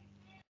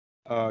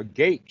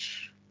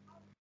 Gates,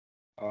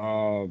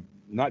 uh,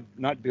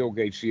 not Bill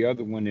Gates, the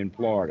other one in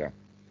Florida,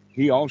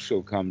 he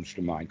also comes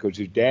to mind because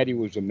his daddy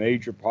was a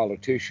major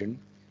politician,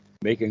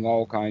 making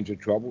all kinds of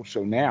trouble.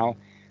 So now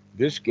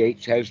this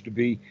Gates has to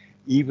be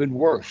even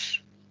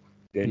worse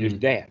than his Mm,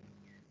 dad.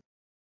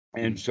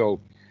 And mm, so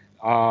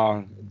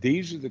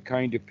these are the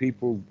kind of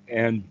people,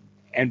 and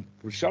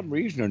for some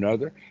reason or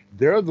another,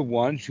 they're the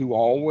ones who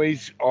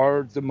always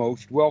are the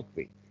most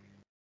wealthy.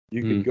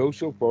 You could mm, go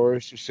so far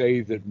as to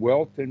say that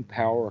wealth and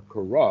power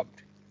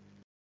corrupt.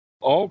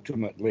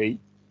 Ultimately,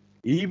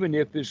 even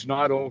if it's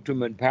not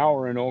ultimate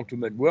power and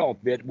ultimate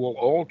wealth, it will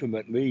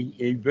ultimately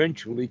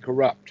eventually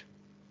corrupt,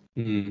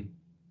 mm.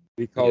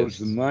 because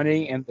the Yes.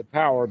 money and the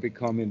power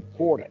become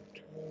important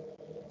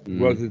Mm,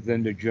 rather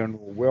than the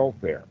general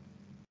welfare.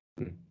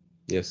 mm.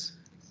 Yes.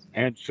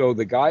 And so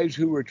the guys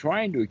who are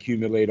trying to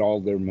accumulate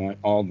all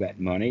that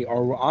money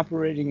are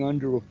operating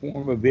under a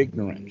form of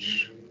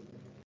ignorance.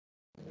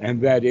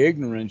 And that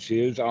ignorance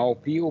is, I'll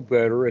feel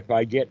better if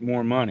I get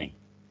more money.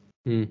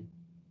 Mm.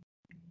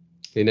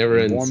 It never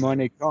And more ends.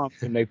 money comes,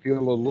 and they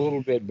feel a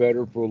little bit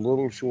better for a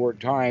little short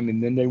time,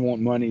 and then they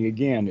want money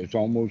again. It's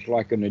almost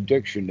like an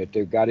addiction that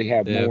they've got to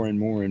have Yeah. more and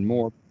more and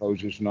more,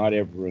 because it's not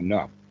ever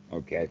enough.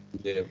 Okay.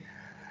 Yeah.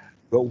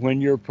 But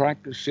when you're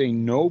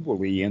practicing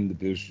nobly in the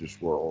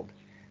business world,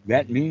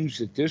 that means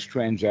that this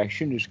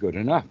transaction is good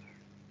enough.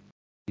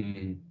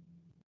 Mm,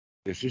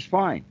 This is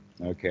fine.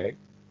 Okay.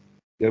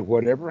 That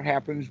whatever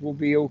happens will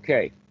be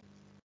okay.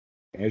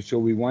 And so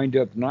we wind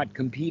up not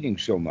competing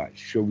so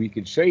much. So we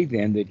could say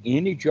then that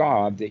any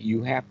job that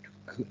you have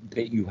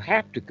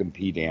to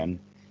compete in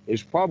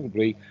is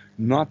probably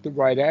not the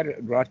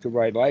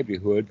right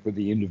livelihood for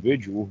the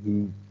individual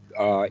who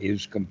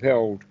is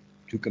compelled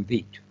to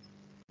compete.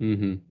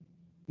 mm-hmm.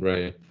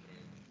 Right.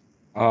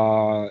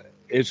 Uh,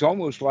 it's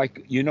almost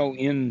like,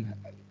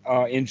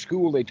 in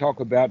school they talk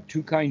about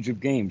two kinds of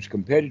games: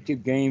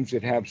 competitive games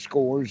that have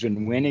scores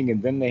and winning,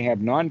 and then they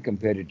have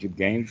non-competitive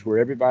games where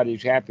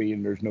everybody's happy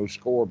and there's no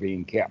score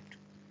being kept.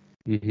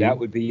 That Mm-hmm.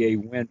 would be a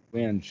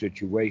win-win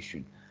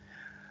situation.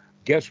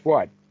 Guess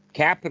what?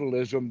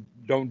 Capitalism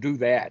don't do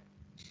that.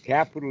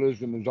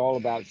 Capitalism is all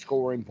about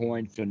scoring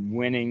points and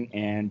winning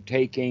and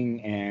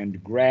taking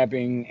and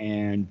grabbing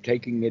and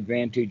taking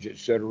advantage,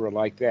 etc.,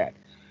 like that.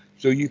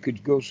 So you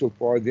could go so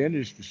far then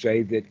as to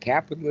say that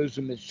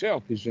capitalism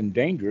itself is in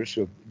danger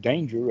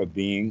of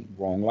being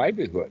wrong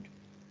livelihood.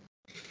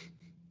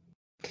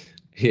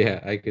 Yeah,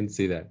 I can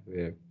see that.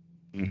 Yeah.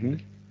 Hmm.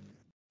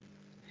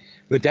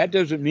 But that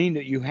doesn't mean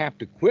that you have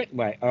to quit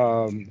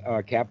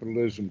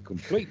capitalism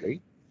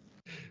completely.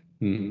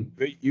 Mm-hmm.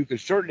 But you could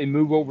certainly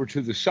move over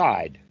to the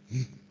side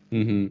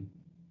Mm-hmm.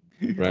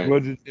 Right.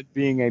 rather than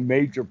being a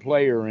major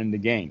player in the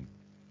game.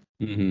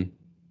 Mm-hmm.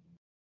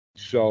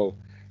 So,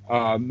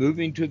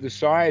 moving to the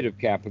side of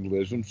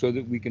capitalism so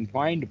that we can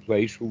find a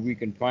place where we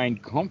can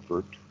find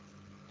comfort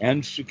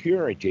and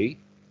security,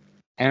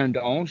 and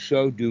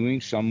also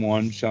doing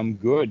someone some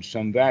good,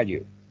 some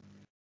value.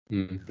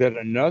 Mm, That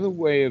another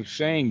way of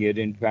saying it,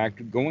 in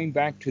fact, going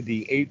back to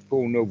the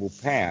Eightfold Noble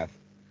Path,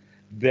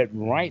 that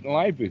right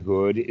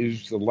livelihood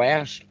is the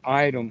last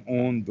item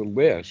on the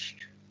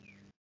list,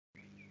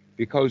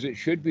 because it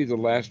should be the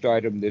last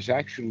item that's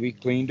actually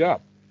cleaned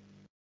up.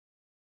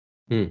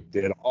 mm,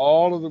 That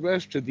all of the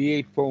rest of the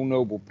Eightfold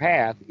Noble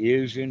Path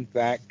is, in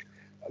fact,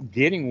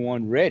 getting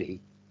one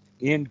ready,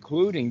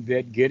 including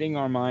that getting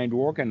our mind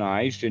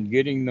organized and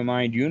getting the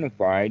mind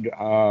unified,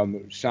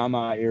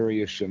 sama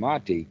area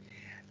samadhi.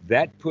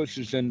 That puts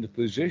us in the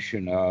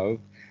position of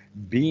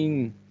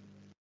being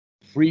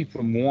free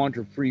from want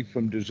or free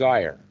from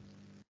desire.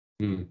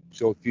 mm,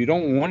 So if you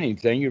don't want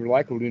anything, you're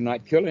likely to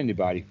not kill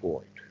anybody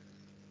for it.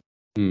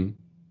 mm,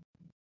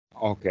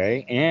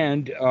 Okay,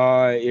 and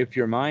if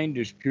your mind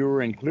is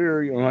pure and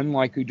clear, you're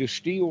unlikely to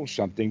steal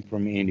something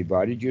from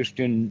anybody, just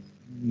in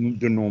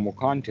the normal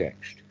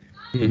context.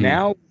 mm-hmm.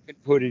 Now we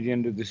can put it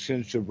into the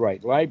sense of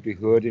right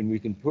livelihood, and we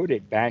can put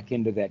it back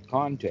into that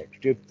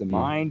context. If the Mm.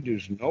 mind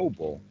is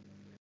noble,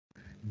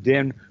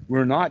 then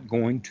we're not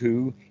going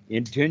to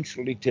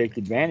intentionally take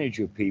advantage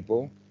of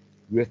people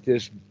with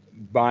this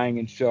buying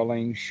and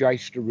selling,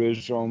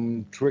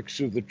 shysterism, tricks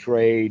of the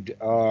trade,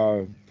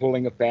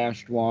 pulling a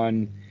fast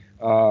one,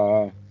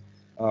 uh,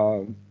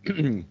 uh,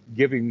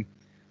 giving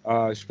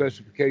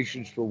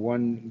specifications for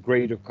one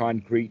grade of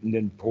concrete and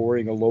then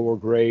pouring a lower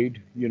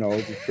grade. You know,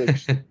 the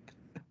tricks.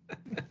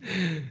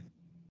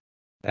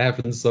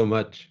 Happens so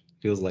much,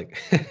 feels like.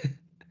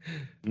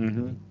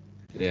 Hmm.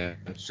 Yeah.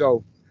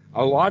 So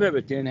a lot of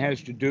it then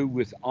has to do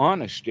with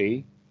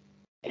honesty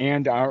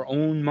and our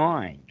own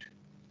mind.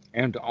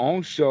 And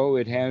also,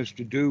 it has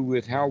to do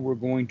with how we're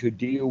going to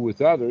deal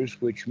with others,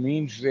 which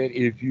means that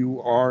if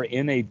you are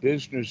in a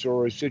business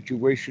or a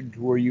situation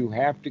where you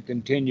have to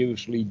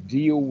continuously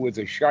deal with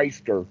a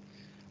shyster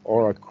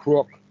or a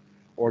crook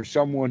or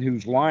someone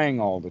who's lying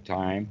all the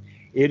time,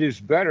 it is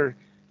better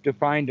to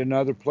find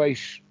another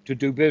place to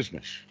do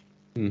business.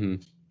 Hmm.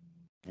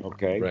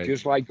 Okay, Right.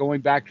 just like going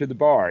back to the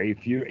bar.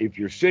 If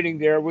you're sitting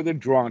there with a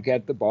drunk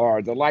at the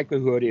bar, the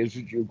likelihood is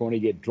that you're going to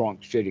get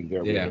drunk sitting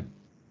there with Yeah. him.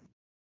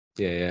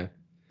 Yeah. Yeah.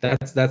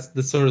 That's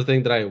the sort of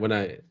thing that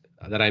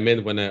I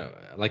meant when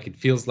like it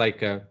feels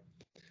like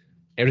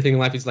everything in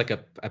life is like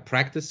a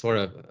practice or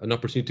an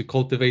opportunity to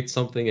cultivate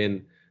something,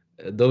 and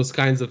those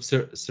kinds of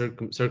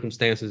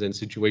circumstances and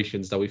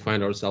situations that we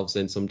find ourselves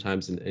in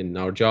sometimes in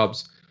our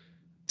jobs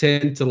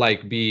tend to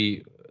like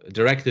be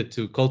directed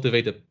to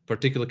cultivate a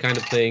particular kind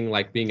of thing,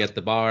 like being at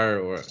the bar,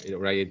 or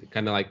right, it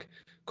kind of like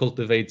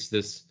cultivates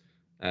this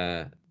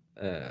uh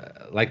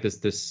like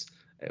this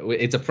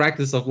it's a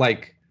practice of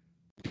like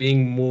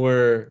being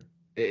more,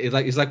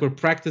 it's like we're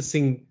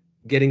practicing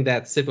getting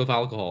that sip of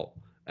alcohol,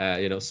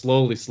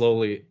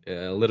 slowly,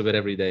 a little bit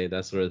every day,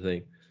 that sort of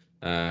thing.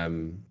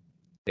 And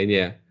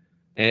yeah,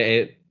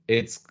 and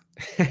it's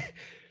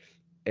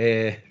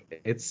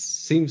it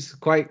seems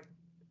quite,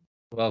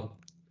 well,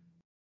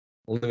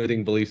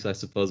 limiting beliefs, I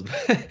suppose,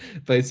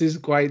 but it seems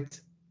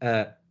quite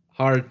uh,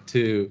 hard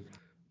to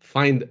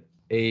find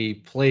a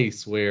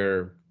place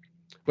where,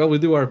 well, we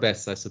do our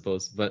best, I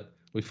suppose, but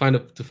we find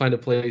a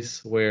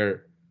place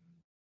where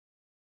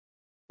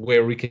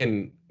we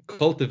can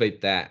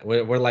cultivate that,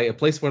 where like a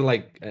place where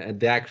like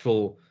the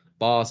actual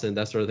boss and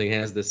that sort of thing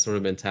has this sort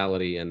of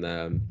mentality and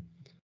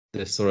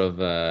this sort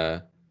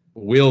of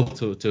will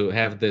to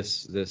have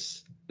this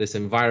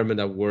environment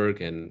at work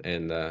and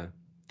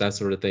that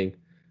sort of thing.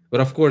 But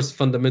of course,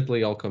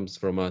 fundamentally, all comes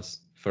from us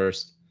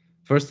first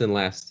and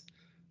last.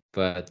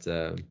 But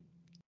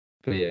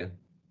yeah.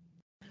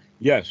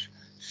 Yes.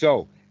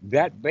 So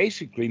that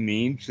basically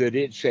means that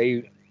it's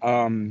a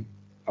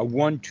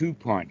 1-2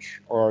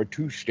 punch or a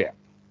two-step.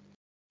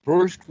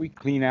 First, we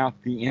clean out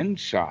the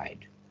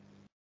inside,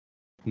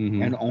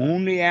 and Hmm.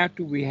 only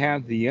after we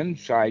have the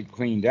inside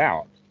cleaned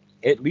out,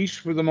 at least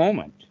for the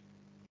moment,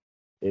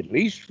 at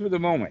least for the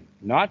moment,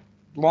 not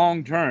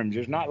long term.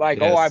 Just not like,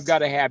 oh, I've Yes. got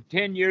to have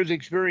 10 years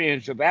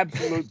experience of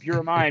absolute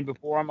pure mind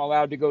before I'm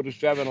allowed to go to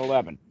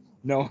 7-Eleven.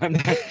 No, I'm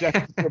not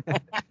saying.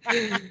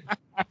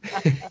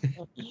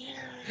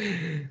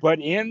 But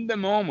in the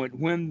moment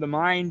when the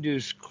mind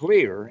is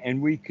clear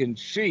and we can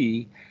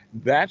see,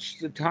 that's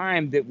the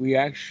time that we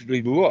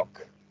actually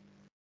look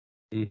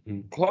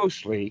Hmm.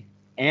 closely.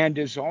 And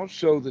it's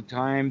also the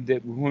time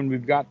that when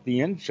we've got the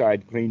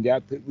inside cleaned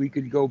out, that we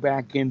could go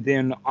back and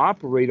then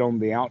operate on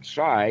the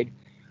outside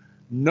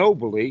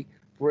nobly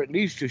for at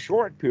least a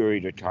short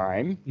period of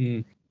time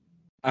Mm.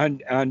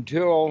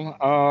 until,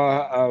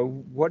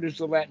 what is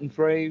the Latin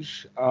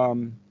phrase?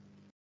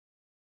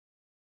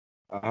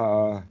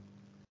 Uh,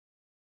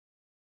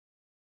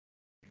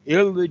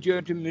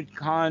 illegitimate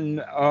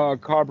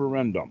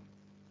carborundum.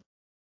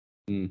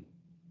 Mm.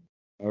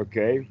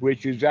 Okay,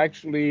 which is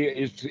actually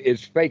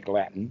it's fake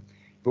Latin,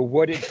 but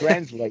what it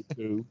translates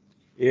to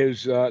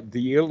is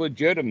the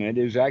illegitimate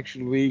is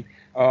actually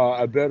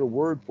a better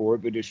word for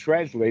it, but it's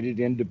translated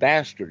into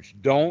bastards.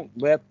 Don't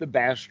let the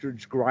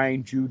bastards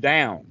grind you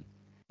down.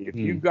 If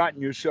you've Mm.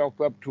 gotten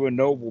yourself up to a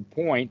noble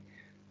point,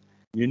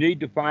 you need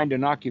to find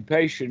an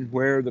occupation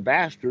where the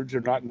bastards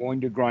are not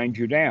going to grind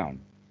you down.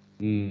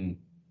 Mm.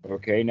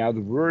 Okay, now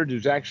the word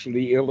is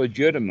actually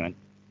illegitimate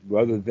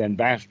rather than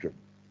bastard.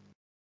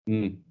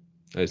 Mm.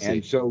 I And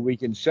see. so we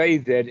can say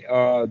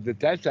that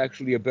that's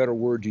actually a better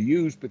word to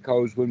use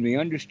because when we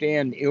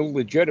understand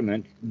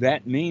illegitimate,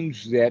 that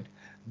means that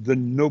the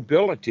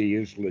nobility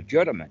is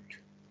legitimate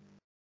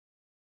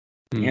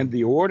Mm. and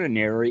the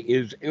ordinary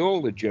is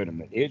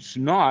illegitimate. It's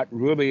not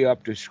really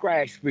up to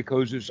scratch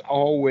because it's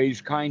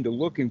always kind of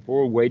looking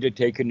for a way to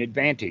take an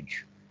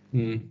advantage.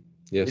 Mm.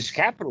 It's Yes.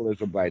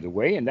 capitalism, by the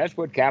way, and that's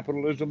what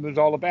capitalism is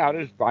all about: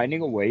 is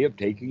finding a way of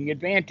taking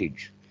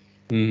advantage.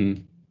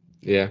 Mm.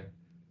 Yeah.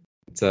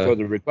 It's So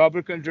the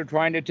Republicans are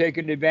trying to take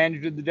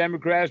advantage of the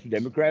Democrats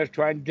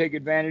trying to take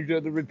advantage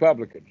of the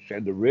Republicans,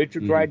 and the rich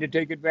are mm. trying to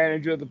take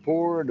advantage of the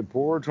poor, and the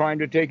poor are trying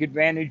to take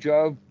advantage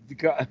of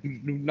the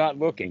not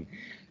looking.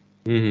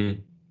 Mm.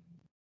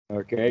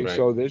 Okay, Right.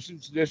 so this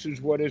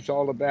is what it's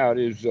all about.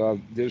 Is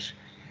this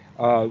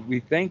we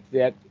think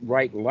that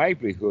right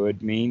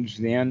livelihood means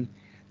then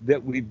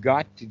that we've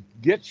got to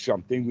get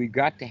something, we've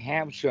got to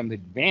have some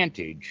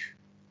advantage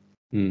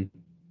Mm.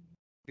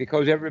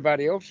 because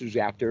everybody else is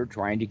out there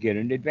trying to get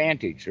an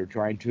advantage. They're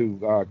trying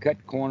to cut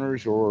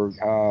corners or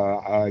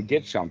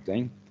get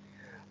something.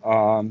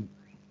 Um,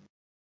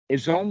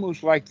 it's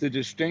almost like the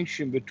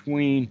distinction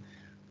between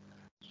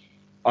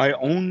I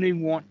only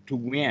want to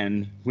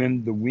win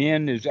when the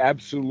win is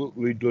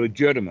absolutely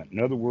legitimate. In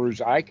other words,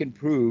 I can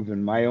prove,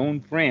 and my own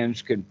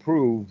friends can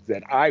prove,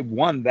 that I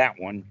won that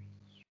one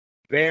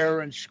fair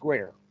and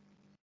square.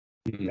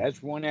 Mm.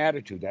 That's one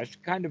attitude. That's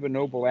kind of a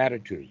noble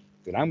attitude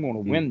that I'm going to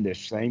Mm. win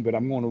this thing, but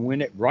I'm going to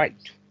win it right.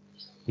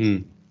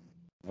 Mm.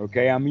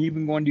 Okay, I'm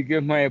even going to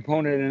give my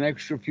opponent an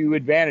extra few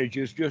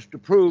advantages just to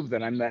prove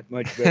that I'm that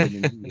much better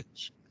than he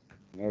is.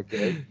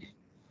 Okay,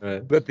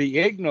 Right. but the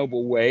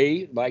ignoble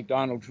way, like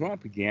Donald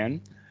Trump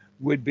again,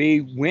 would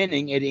be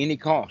winning at any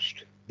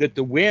cost. That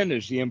the win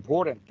is the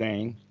important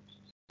thing,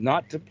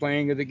 not the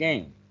playing of the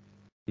game.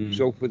 Mm.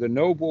 So for the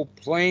noble,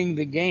 playing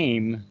the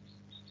game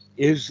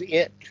is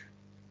it.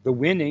 The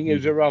winning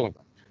is Mm.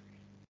 irrelevant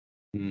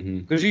Mm-hmm.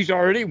 because he's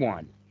already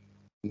won.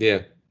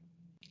 Yeah.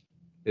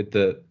 It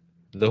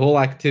the whole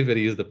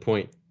activity is the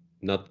point,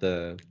 not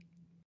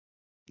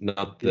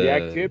not The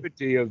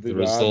activity of the the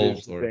job is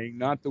result the or. thing,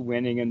 not the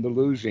winning and the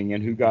losing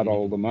and who got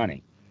all Mm-hmm. the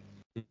money.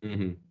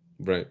 Mm-hmm.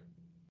 Right.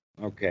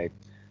 Okay.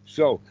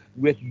 So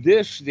with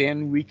this,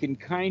 then we can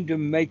kind of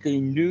make a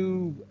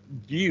new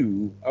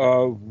view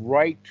of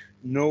right,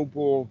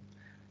 noble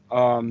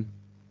um,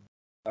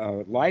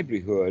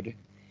 livelihood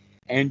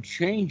and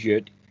change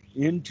it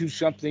into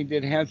something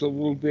that has a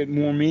little bit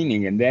more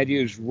meaning, and that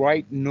is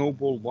right,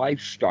 noble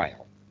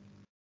lifestyle.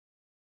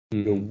 The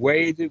Mm-hmm.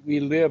 way that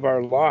we live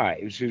our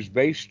lives is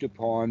based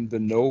upon the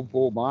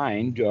noble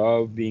mind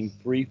of being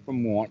free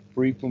from want,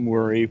 free from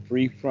worry,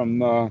 free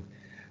from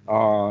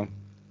uh,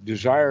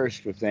 desires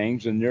for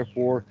things, and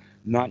therefore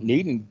not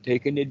needing to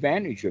take an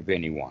advantage of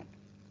anyone.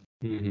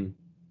 Mm-hmm.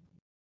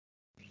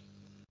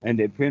 And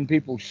that when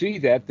people see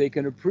that, they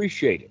can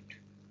appreciate it.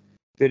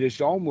 That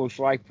it's almost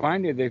like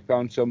finally they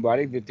found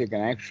somebody that they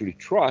can actually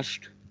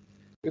trust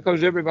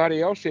because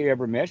everybody else they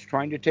ever met is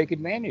trying to take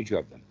advantage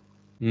of them.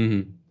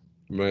 Mm-hmm.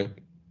 Right.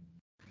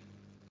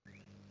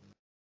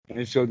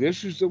 And so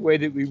this is the way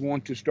that we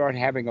want to start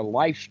having a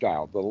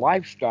lifestyle. The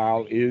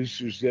lifestyle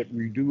is that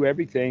we do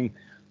everything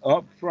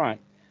up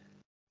front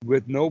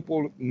with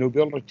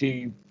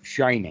nobility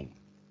shining.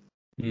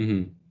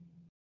 Mm-hmm.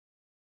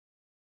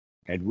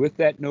 And with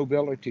that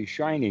nobility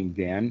shining,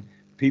 then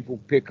people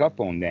pick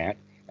up on that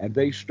and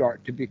they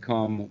start to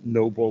become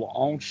noble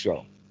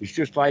also. It's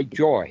just like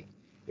joy.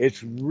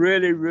 It's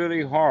really,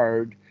 really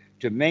hard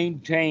to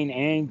maintain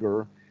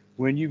anger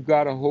when you've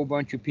got a whole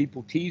bunch of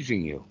people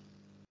teasing you.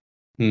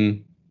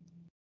 Mm.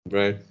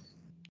 Right.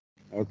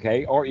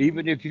 Okay, or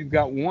even if you've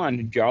got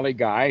one jolly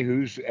guy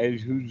who's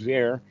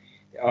there,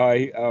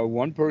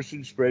 one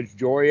person spreads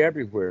joy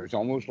everywhere. It's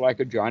almost like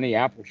a Johnny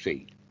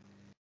Appleseed.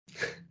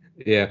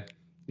 Yeah.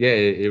 Yeah,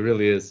 it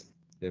really is.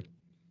 Yeah.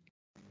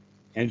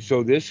 And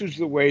so this is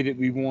the way that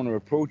we want to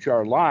approach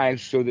our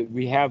lives so that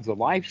we have the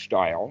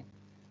lifestyle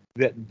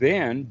that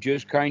then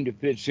just kind of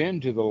fits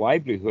into the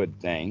livelihood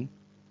thing.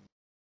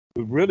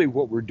 But really,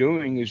 what we're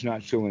doing is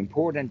not so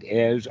important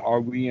as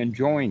are we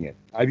enjoying it.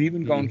 I've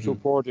even gone so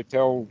Mm-hmm. far to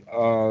tell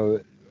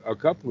a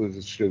couple of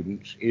the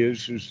students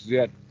is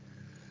that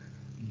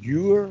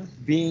you're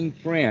being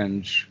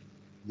friends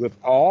with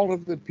all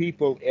of the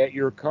people at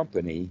your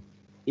company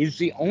is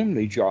the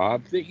only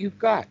job that you've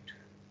got.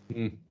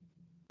 Mm.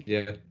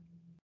 Yeah.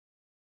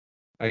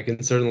 I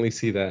can certainly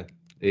see that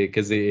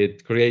because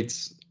it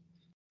creates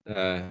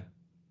uh,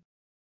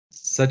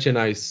 such a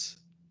nice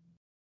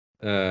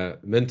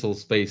mental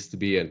space to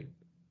be in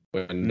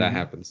when that Mhm.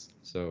 happens.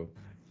 So.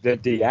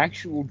 That the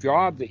actual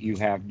job that you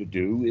have to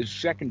do is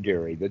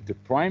secondary, that the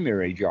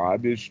primary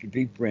job is to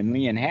be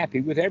friendly and happy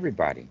with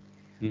everybody.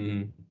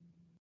 Mm-hmm.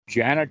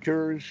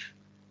 Janitors,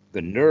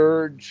 the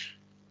nerds,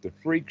 the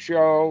freak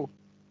show,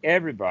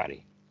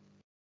 everybody.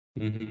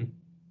 Mm-hmm.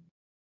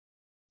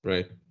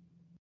 Right.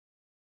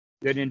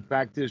 That in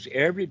fact this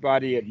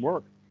everybody at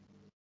work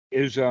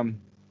is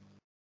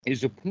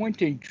is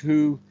pointing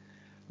to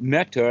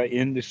meta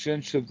in the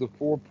sense of the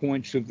 4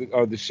 points of the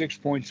or the 6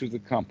 points of the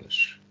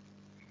compass.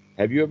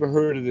 Have you ever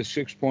heard of the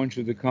 6 points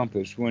of the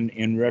compass when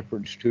in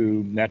reference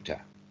to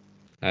meta?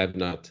 I have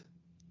not.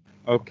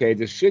 Okay,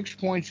 the 6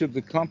 points of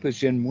the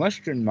compass in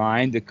Western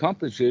mind, the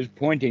compass is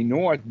pointing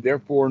north,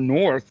 therefore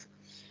north,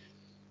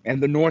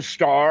 and the North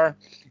Star,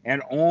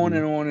 and on Mm.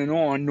 and on and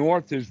on.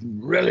 North is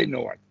really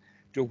north,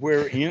 to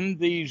where in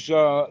these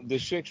the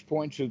 6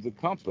 points of the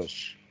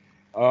compass,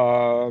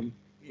 uh,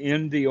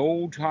 in the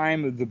old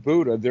time of the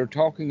Buddha, they're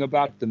talking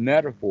about the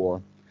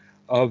metaphor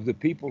of the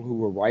people who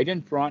were right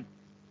in front.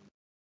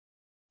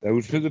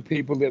 Those are the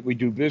people that we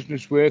do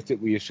business with, that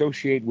we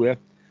associate with.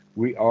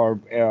 We are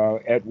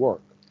at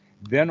work.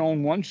 Then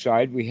on one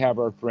side, we have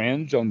our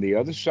friends. On the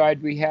other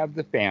side, we have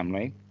the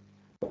family.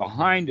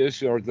 Behind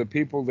us are the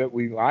people that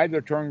we've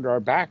either turned our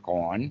back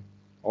on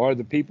or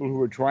the people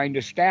who are trying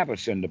to stab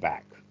us in the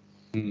back.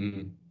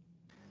 Mm-hmm.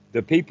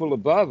 The people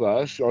above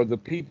us are the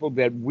people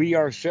that we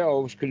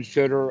ourselves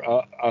consider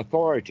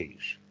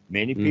authorities.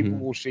 Many people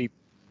Mm-hmm. will see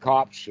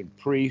cops and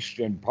priests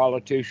and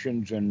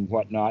politicians and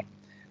whatnot,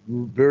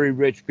 very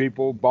rich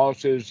people,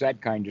 bosses,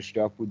 that kind of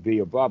stuff would be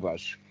above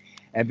us.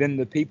 And then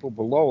the people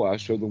below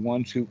us are the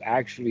ones who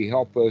actually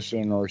help us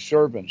and are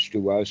servants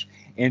to us,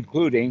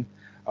 including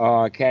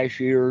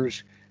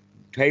cashiers,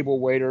 table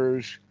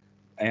waiters,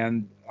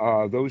 and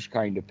those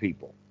kind of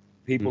people.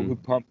 People who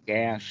Mm-hmm. pump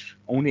gas.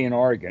 Only in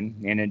Oregon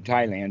and in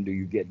Thailand do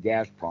you get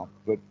gas pumped,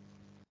 but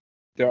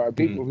there are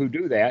people who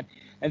do that,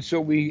 and so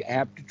we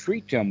have to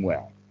treat them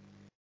well.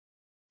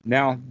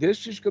 Now,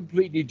 this is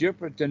completely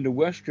different than the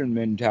Western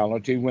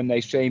mentality when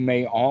they say,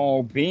 may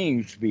all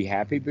beings be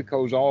happy,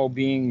 because all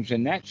beings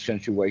in that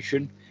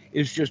situation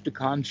is just a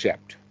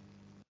concept.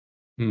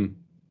 Mm-hmm.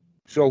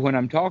 So when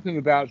I'm talking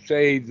about,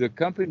 say, the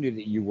company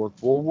that you work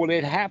for, well,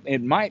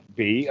 it might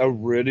be a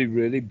really,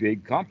 really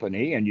big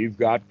company, and you've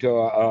got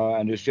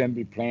an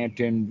assembly plant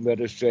in,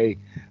 let us say,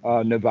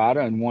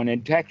 Nevada and one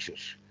in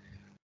Texas.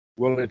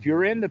 Well, if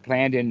you're in the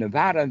plant in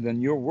Nevada,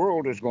 then your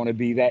world is going to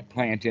be that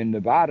plant in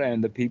Nevada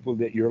and the people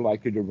that you're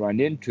likely to run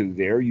into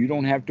there. You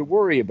don't have to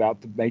worry about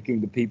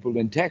making the people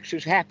in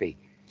Texas happy.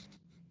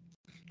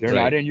 They're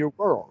not Right. in your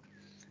world.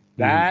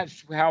 Mm-hmm.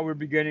 That's how we're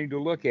beginning to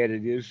look at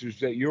it is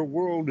that your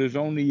world is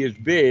only as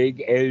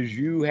big as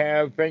you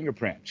have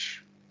fingerprints.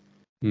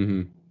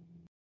 Mm-hmm.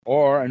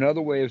 Or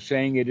another way of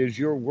saying it is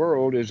your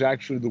world is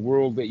actually the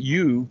world that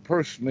you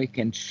personally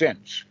can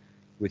sense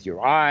with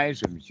your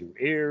eyes and with your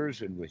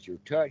ears and with your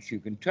touch. You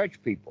can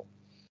touch people.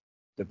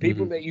 The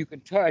people Mm-hmm. that you can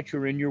touch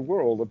are in your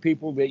world. The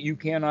people that you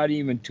cannot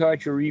even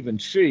touch or even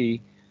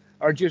see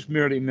are just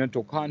merely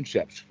mental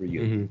concepts for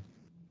you. Mm-hmm.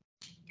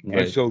 And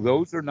Right. so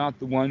those are not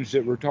the ones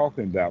that we're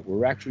talking about.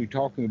 We're actually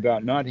talking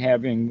about not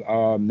having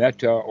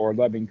metta or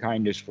loving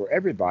kindness for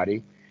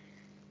everybody,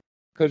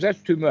 because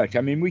that's too much.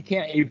 I mean, we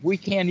can't if we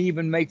can't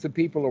even make the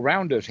people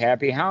around us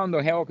happy. How in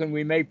the hell can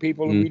we make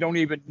people who we Mm. don't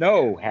even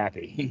know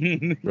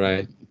happy?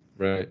 Right.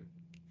 Right.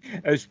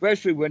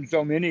 Especially when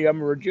so many of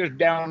them are just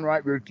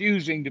downright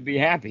refusing to be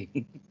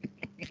happy.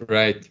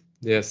 Right.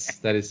 Yes,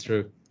 that is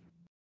true.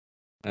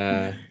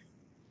 Uh,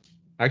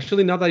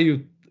 Actually, now that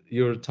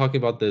you're talking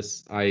about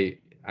this, I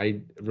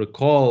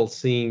recall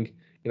seeing,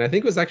 and I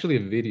think it was actually a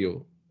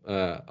video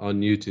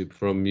on YouTube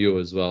from you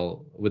as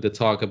well, with the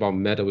talk about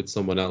meta with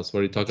someone else,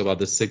 where you talk about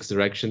the six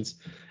directions,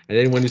 and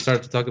then when you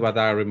start to talk about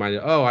that, I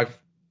reminded, oh,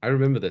 I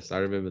remember this. I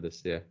remember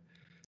this. Yeah.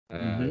 Hmm.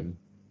 Um,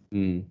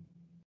 mm,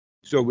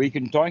 So we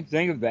can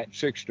think of that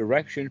six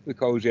directions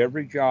because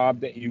every job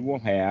that you will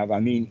have, I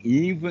mean,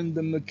 even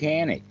the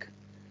mechanic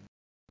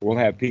will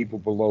have people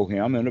below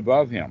him and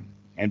above him,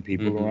 and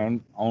people mm-hmm,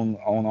 on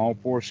all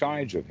four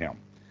sides of him.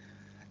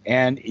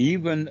 And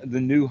even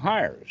the new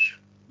hires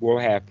will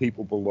have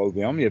people below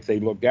them if they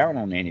look down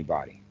on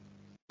anybody.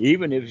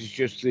 Even if it's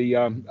just the,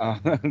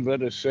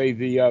 let us say,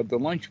 the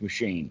lunch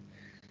machine,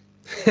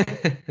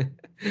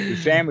 the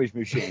sandwich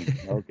machine,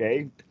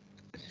 okay?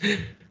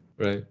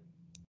 right.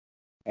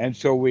 And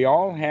so we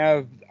all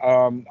have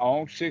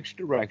all six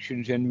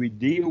directions, and we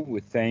deal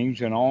with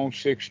things in all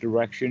six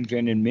directions.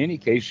 And in many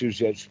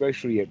cases,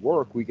 especially at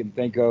work, we can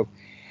think of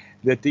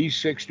that these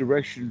six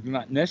directions are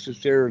not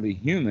necessarily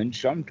human.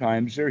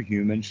 Sometimes they're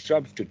human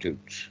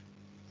substitutes.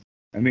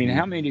 I mean,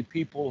 how Mm. many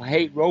people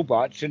hate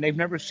robots and they've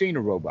never seen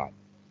a robot?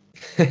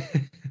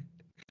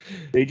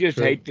 They just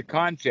True. hate the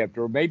concept,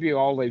 or maybe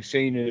all they've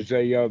seen is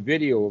a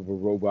video of a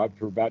robot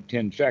for about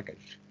 10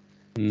 seconds,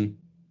 Mm,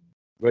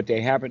 but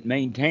they haven't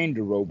maintained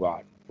a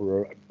robot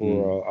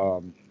mm,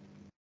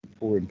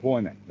 for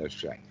employment, let's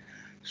say.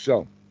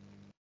 So,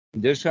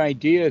 this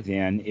idea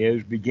then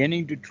is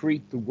beginning to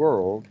treat the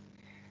world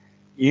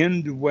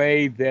in the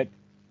way that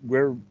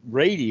we're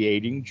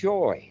radiating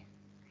joy.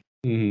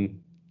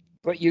 mm,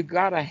 But you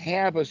got to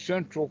have a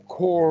central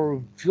core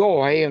of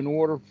joy in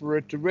order for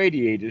it to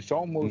radiate. It's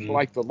almost mm,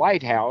 like the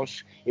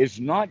lighthouse is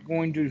not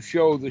going to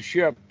show the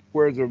ship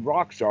where the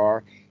rocks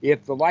are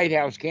if the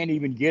lighthouse can't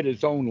even get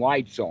its own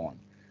lights on.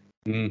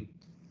 mm.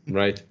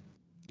 Right.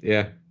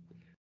 Yeah.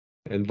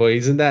 And boy,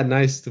 isn't that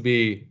nice to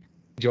be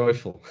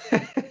joyful?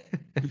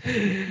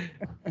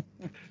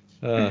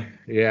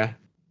 Yeah.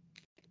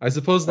 I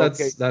suppose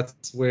Okay.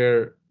 that's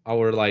where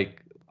our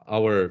like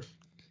our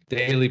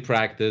daily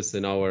practice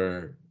and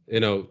our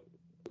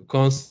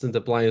constant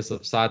appliance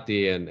of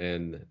sati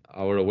and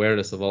our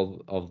awareness of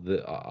all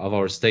of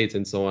our states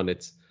and so on.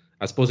 It's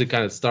I suppose it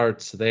kind of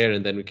starts there,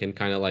 and then we can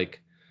kind of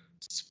like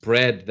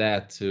spread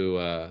that to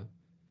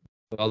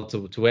well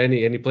to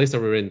any place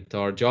that we're in, to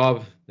our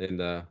job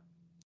and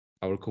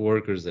our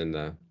coworkers and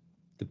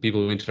the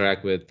people we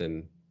interact with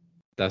and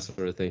that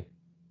sort of thing.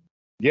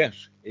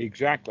 Yes,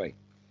 exactly.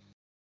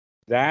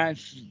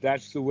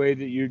 That's the way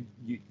that you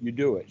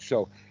do it.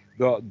 So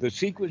the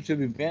sequence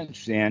of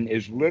events then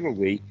is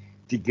literally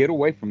to get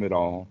away from it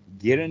all,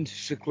 get into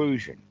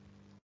seclusion,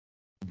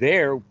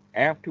 there,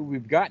 after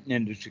we've gotten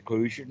into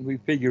seclusion, we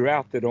figure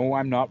out that, oh,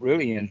 I'm not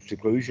really in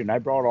seclusion. I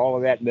brought all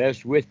of that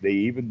mess with me,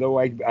 even though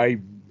I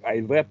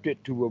left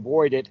it to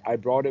avoid it. I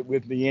brought it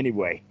with me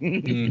anyway.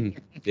 Hmm.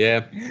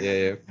 Yeah,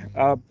 yeah,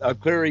 yeah. A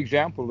clear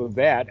example of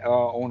that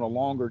on a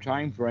longer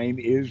time frame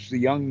is the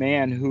young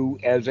man who,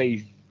 as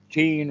a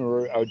teen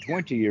or a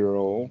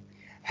 20-year-old,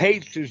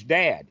 hates his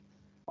dad.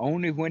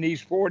 Only when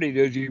he's 40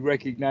 does he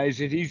recognize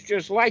that he's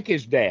just like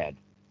his dad.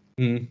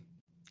 Mm,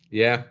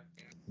 yeah,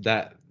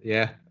 that,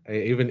 yeah.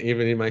 Even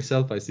in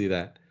myself, I see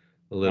that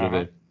a little Uh-huh.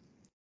 bit.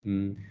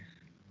 Mm,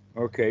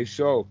 Okay,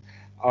 so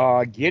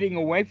getting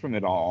away from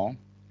it all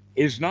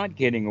is not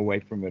getting away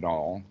from it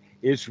all.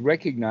 It's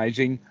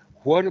recognizing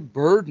what a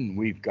burden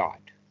we've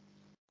got.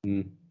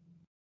 mm,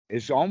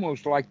 It's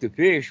almost like the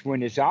fish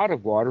when it's out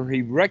of water,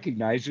 he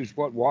recognizes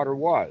what water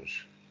was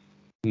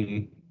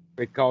mm,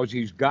 because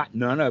he's got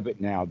none of it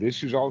now.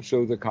 This is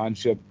also the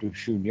concept of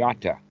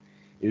shunyata,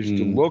 is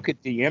to mm, look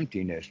at the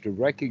emptiness, to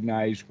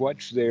recognize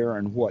what's there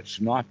and what's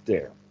not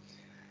there.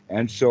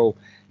 And so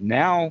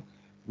now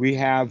we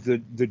have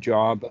the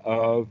job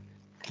of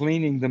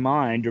cleaning the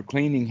mind or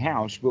cleaning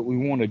house, but we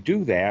want to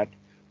do that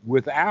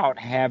without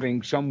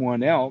having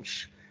someone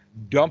else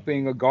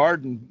dumping a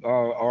garden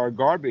or a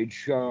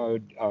garbage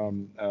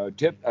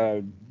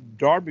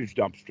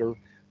dumpster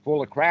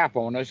full of crap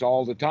on us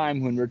all the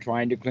time when we're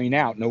trying to clean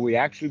out. No, we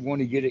actually want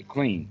to get it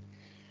clean.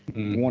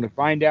 We mm, want to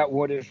find out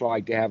what it's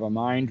like to have a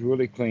mind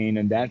really clean,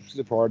 and that's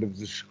the part of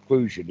the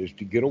seclusion, is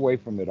to get away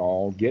from it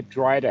all, get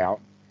dried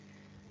out,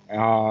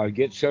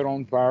 get set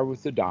on fire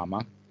with the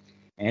Dhamma,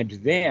 and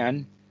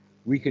then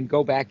we can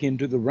go back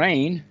into the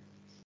rain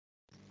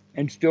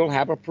and still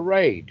have a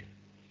parade.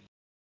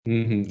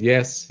 hmm.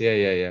 Yes, yeah,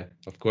 yeah, yeah.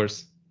 Of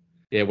course.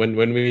 Yeah, when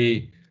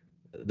we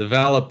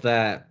develop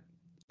that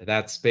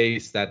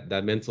space,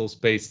 that mental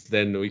space,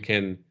 then we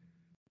can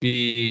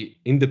be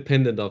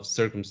independent of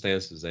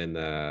circumstances and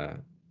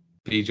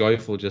be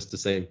joyful just the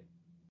same.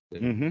 Yeah.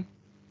 Hmm.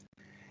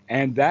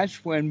 And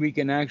that's when we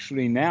can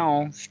actually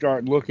now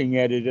start looking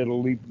at it at a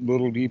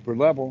little deeper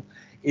level.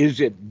 Is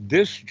it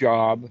this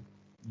job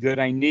that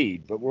I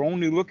need? But we're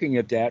only looking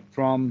at that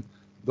from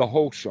the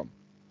wholesome.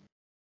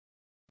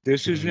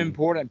 This is an Mhm.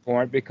 important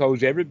point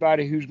because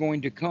everybody who's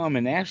going to come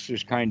and ask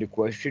this kind of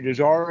question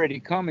is already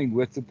coming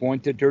with the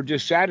point that they're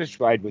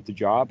dissatisfied with the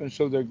job, and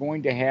so they're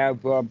going to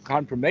have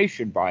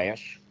confirmation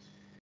bias.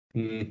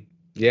 Mhm.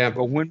 Yeah.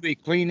 But when we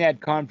clean that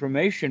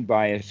confirmation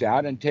bias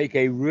out and take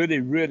a really,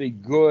 really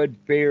good,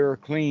 fair,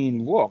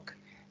 clean look,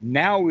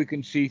 now we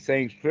can see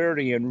things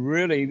clearly and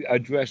really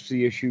address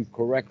the issue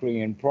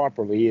correctly and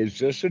properly. Is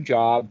this a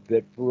job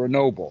fit for a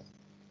noble?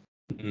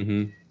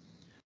 Hmm.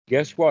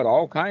 Guess what?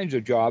 All kinds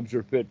of jobs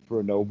are fit for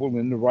a noble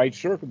in the right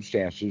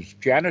circumstances.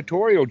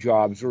 Janitorial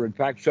jobs are, in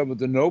fact, some of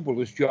the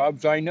noblest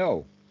jobs I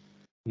know.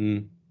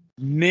 Mm.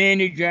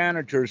 Many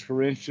janitors,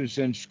 for instance,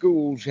 in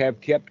schools have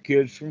kept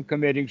kids from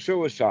committing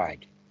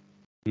suicide.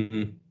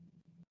 Hmm.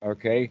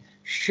 Okay?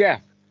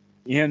 Chef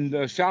in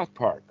the South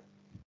Park.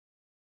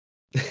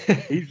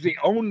 He's the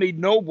only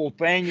noble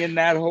thing in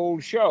that whole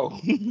show.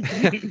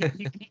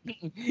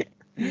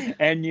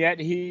 And yet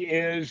he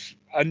is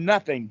a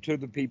nothing to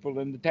the people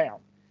in the town.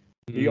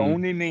 He Hmm.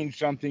 only means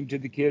something to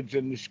the kids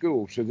in the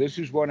school. So this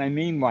is what I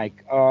mean,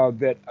 like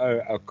that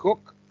a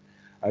cook,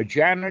 a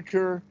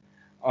janitor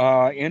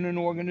in an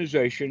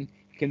organization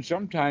can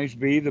sometimes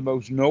be the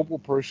most noble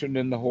person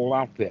in the whole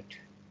outfit.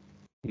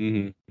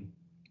 Hmm.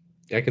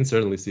 I can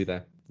certainly see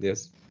that.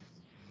 Yes.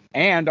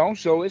 And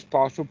also, it's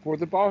possible for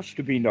the boss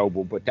to be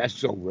noble, but that's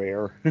so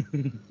rare.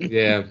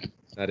 Yeah,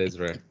 that is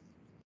rare.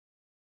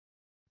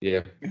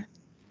 Yeah.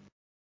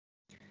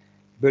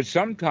 But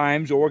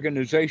sometimes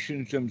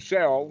organizations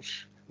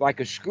themselves, like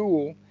a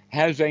school,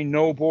 has a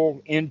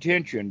noble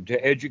intention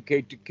to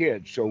educate the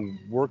kids. So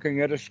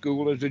working at a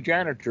school as a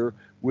janitor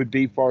would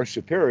be far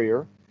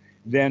superior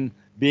than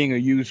being a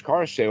used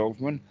car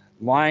salesman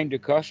lying to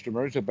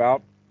customers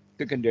about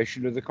the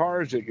condition of the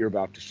cars that you're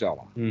about to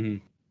sell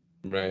them.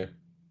 Hmm. Right.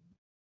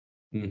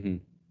 Hmm.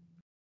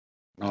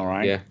 All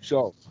right. Yeah.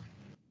 So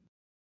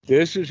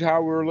this is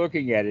how we're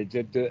looking at it,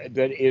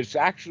 that it's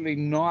actually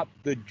not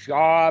the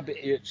job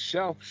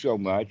itself so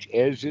much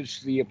as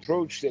it's the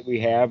approach that we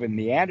have and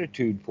the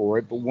attitude for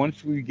it. But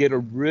once we get a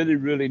really,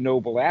 really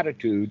noble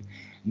attitude,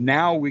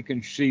 now we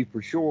can see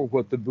for sure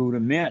what the Buddha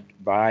meant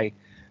by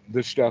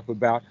the stuff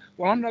about,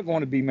 well, I'm not going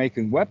to be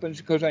making weapons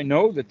because I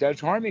know that that's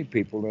harming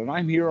people, and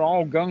I'm here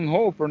all gung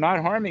ho for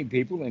not harming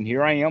people, and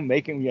here I am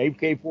making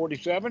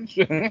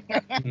AK-47s.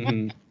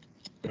 Hmm.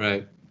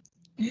 Right.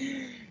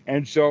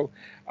 And so,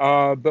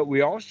 but we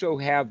also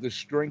have the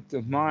strength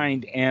of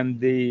mind and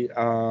the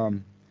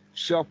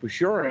self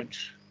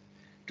assurance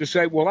to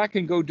say, well, I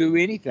can go do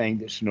anything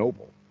that's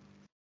noble.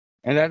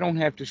 And I don't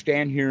have to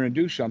stand here and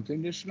do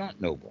something that's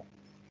not noble.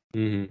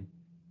 Hmm.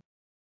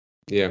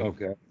 Yeah.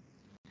 Okay.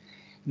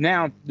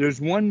 Now,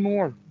 there's one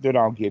more that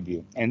I'll give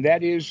you, and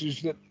that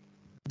is that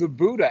the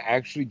Buddha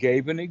actually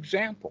gave an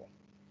example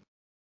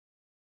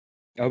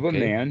of a Okay.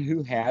 man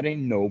who had a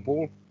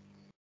noble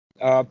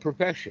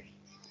profession.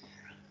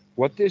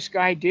 what this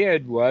guy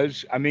did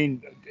was, I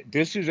mean,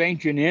 this is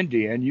ancient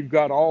India, and you've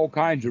got all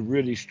kinds of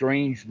really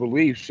strange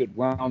beliefs that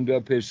wound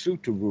up as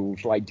sutra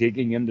rules, like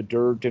digging in the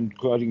dirt and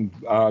cutting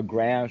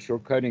grass or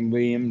cutting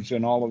limbs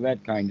and all of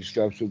that kind of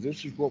stuff. So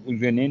this is what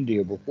was in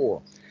India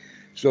before.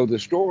 So the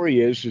story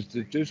is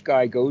that this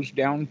guy goes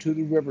down to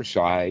the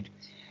riverside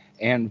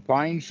and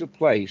finds a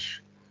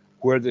place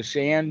where the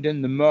sand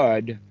and the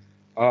mud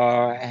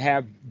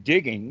have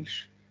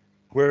diggings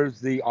where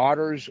the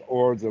otters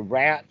or the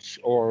rats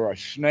or a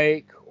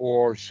snake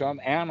or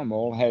some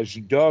animal has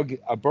dug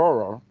a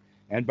burrow,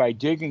 and by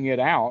digging it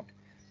out,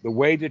 the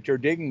way that they're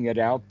digging it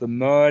out, the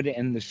mud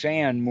and the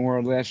sand more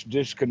or less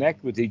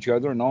disconnect with each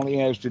other, and all he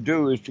has to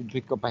do is to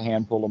pick up a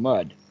handful of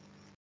mud.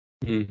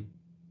 Mm.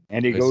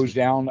 And he I goes see.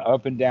 down,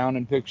 up and down,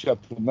 and picks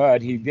up the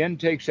mud. He then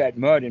takes that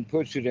mud and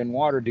puts it in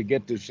water to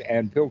get this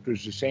and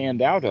filters the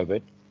sand out of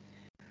it.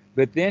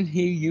 But then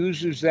he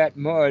uses that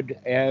mud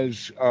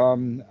as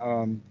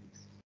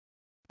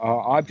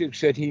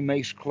objects that he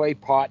makes clay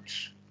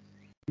pots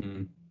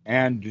Mm.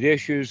 and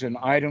dishes and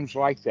items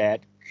like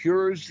that,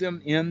 cures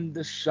them in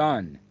the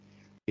sun.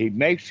 He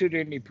makes it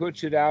and he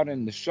puts it out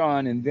in the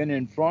sun, and then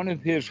in front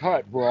of his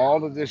hut, where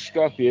all of this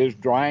stuff is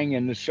drying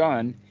in the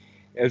sun,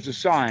 is a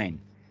sign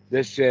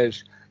that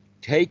says,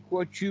 "Take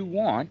what you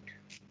want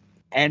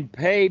and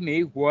pay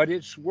me what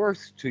it's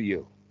worth to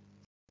you."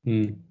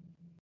 Mm.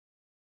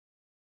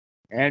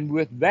 And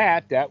with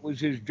that, that was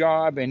his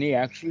job, and he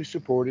actually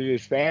supported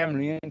his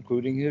family,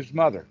 including his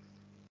mother.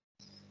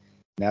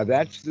 Now,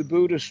 that's the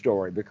Buddha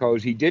story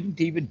because he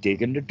didn't even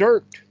dig in the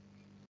dirt.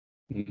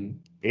 Mm.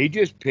 He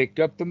just picked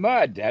up the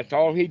mud. That's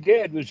all he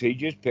did was he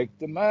just picked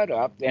the mud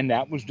up, and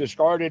that was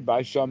discarded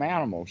by some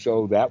animal.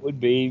 So that would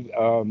be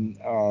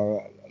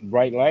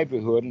right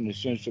livelihood in the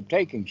sense of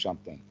taking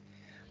something.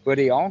 But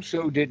he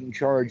also didn't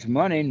charge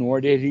money,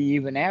 nor did he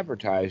even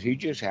advertise. He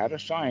just had a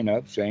sign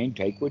up saying,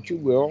 "Take what you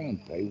will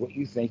and pay what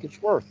you think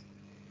it's worth."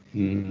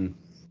 Mm.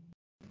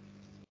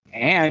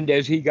 And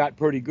as he got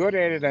pretty good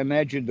at it, I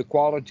imagine the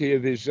quality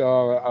of his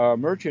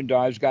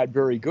merchandise got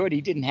very good.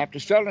 He didn't have to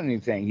sell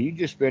anything. He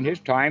just spent his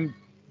time,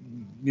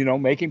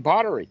 making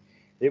pottery.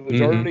 It was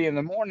Mm. early in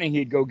the morning.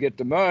 He'd go get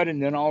the mud,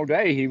 and then all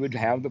day he would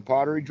have the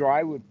pottery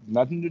dry with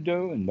nothing to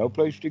do and no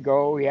place to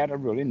go. He had a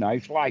really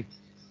nice life.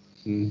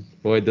 Mm.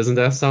 Boy, doesn't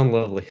that sound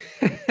lovely?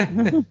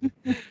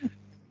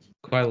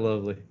 Quite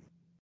lovely.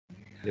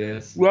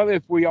 Yes. Well,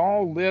 if we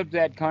all lived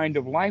that kind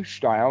of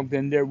lifestyle,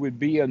 then there would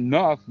be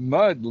enough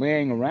mud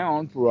laying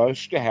around for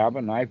us to have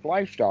a nice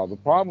lifestyle. The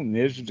problem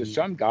is that Mm.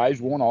 some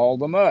guys want all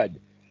the mud.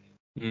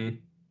 Mm.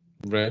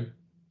 Right.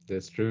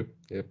 That's true.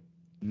 Yep.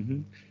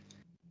 Hmm.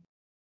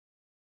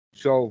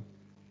 So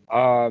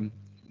um,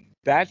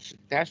 that's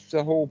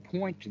the whole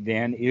point.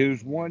 Then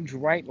is one's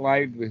right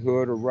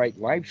livelihood or right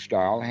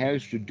lifestyle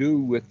has to do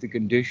with the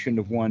condition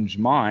of one's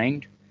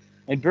mind,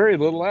 and very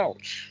little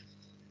else.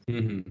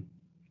 Hmm.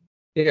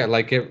 Yeah,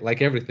 like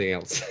everything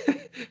else.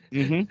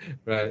 Hmm.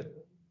 Right.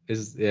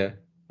 Is yeah.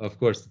 Of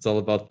course, it's all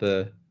about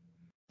the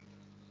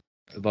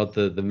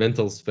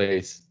mental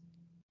space.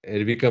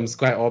 It becomes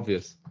quite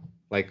obvious.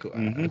 Like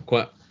Hmm.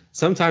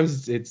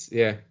 sometimes it's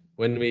yeah.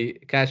 When we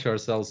catch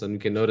ourselves and we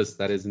can notice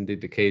that is indeed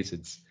the case,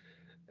 it's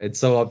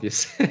so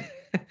obvious.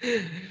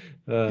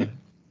 uh,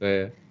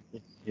 yeah.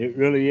 It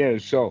really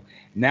is. So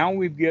now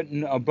we've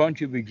gotten a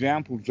bunch of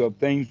examples of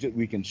things that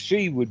we can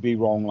see would be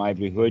wrong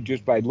livelihood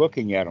just by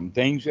looking at them.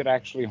 Things that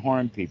actually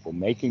harm people,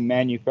 making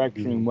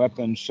manufacturing Mm.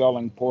 weapons,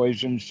 selling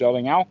poison,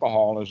 selling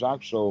alcohol is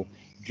also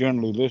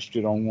generally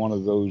listed on one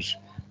of those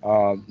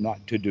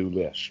not to do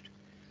list.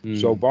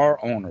 So Mm. bar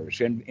owners,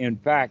 and in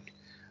fact,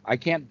 I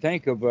can't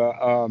think of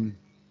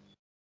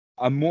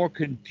a more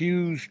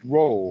confused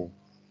role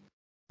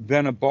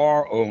than a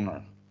bar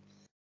owner.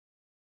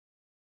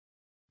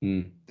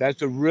 Mm.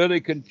 That's a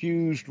really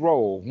confused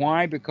role.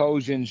 Why?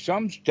 Because in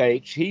some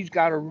states, he's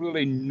got a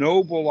really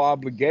noble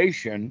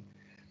obligation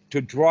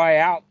to dry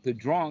out the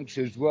drunks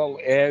as well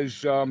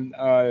as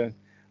moan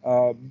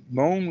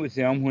with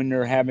them when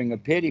they're having a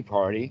pity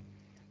party,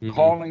 Hmm.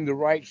 calling the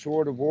right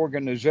sort of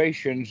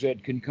organizations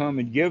that can come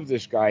and give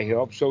this guy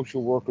help,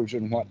 social workers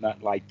and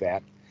whatnot like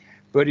that.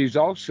 But he's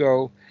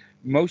also,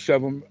 most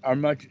of them are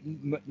not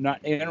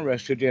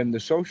interested in the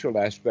social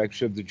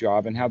aspects of the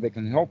job and how they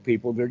can help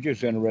people. They're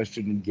just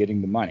interested in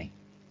getting the money.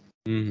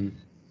 Hmm.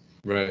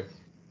 Right.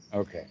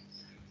 Okay,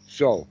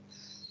 so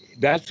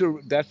that's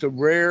a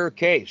rare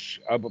case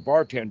of a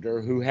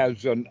bartender who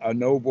has a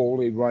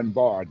nobly run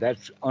bar.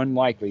 That's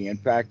unlikely. In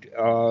fact,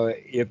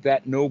 if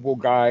that noble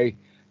guy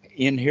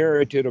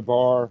inherited a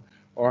bar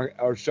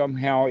or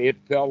somehow it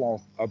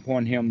fell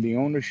upon him the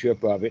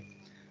ownership of it,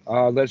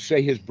 let's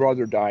say his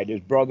brother died.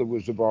 His brother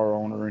was the bar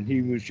owner, and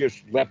he was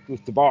just left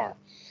with the bar.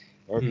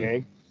 Mm.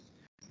 Okay,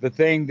 the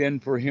thing then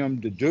for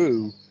him to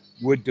do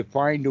would to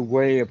find a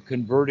way of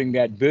converting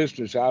that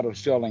business out of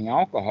selling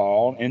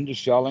alcohol into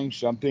selling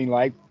something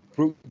like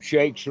fruit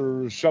shakes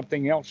or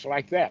something else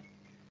like that.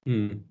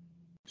 Mm.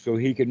 So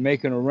he could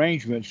make an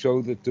arrangement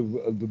so that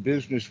the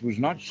business was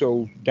not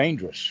so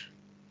dangerous,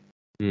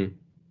 Mm.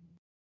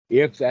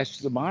 if that's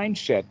the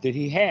mindset that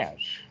he has.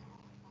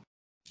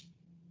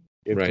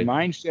 If the Right.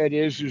 mindset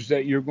is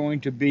that you're going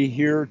to be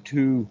here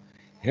to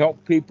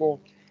help people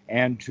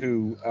and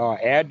to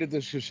add to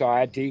the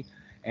society,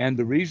 and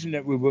the reason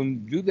that we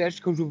wouldn't do that is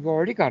because we've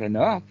already got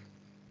enough.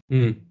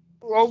 Mm.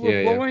 We're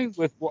Yeah, yeah, overflowing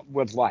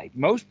with life.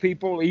 Most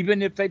people,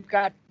 even if they've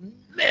got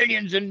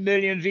millions and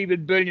millions,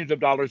 even billions of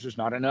dollars, is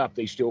not enough.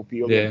 They still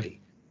feel yeah, empty.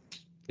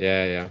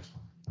 yeah, yeah.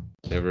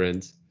 Never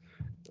ends.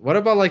 What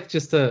about like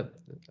just a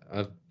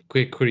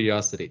quick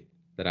curiosity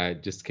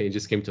that just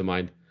came to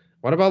mind?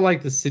 What about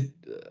like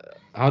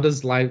how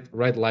does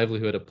right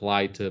livelihood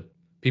apply to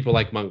people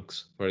like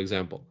monks, for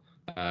example?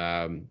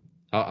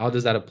 How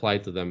does that apply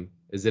to them?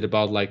 Is it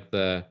about like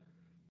I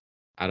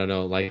don't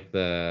know, like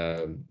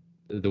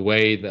the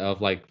way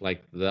of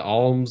like the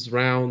alms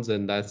rounds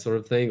and that sort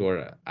of thing,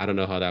 or I don't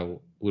know how that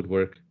would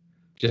work.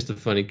 Just a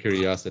funny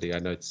curiosity. I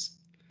know it's.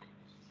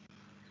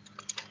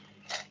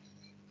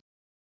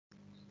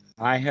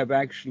 I have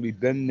actually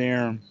been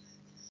there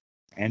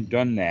and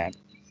done that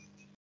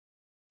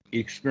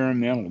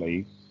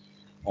experimentally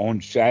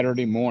on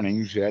Saturday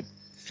mornings at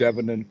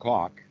 7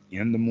 o'clock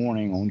in the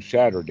morning on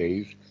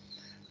Saturdays,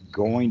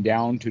 going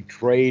down to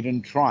Trade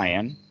and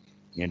Tryon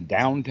in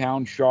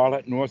downtown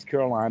Charlotte, North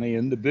Carolina,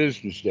 in the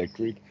business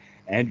district,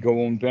 and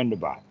go on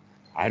Bendabat.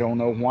 I don't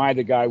know why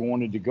the guy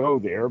wanted to go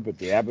there, but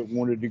the abbot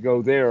wanted to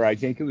go there. I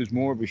think it was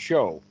more of a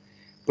show.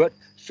 But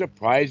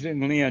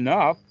surprisingly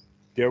enough,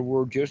 there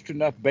were just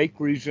enough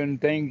bakeries and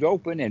things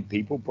open, and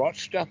people brought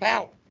stuff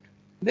out.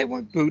 They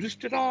weren't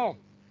Buddhist at all,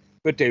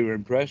 but they were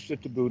impressed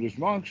that the Buddhist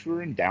monks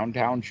were in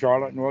downtown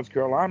Charlotte, North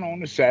Carolina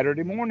on a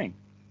Saturday morning.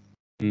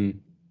 Mm,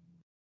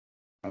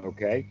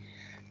 Okay?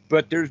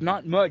 But there's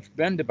not much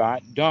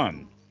Bendabat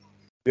done.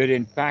 That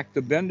in fact,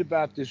 the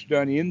Bendabat that's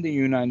done in the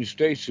United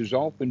States is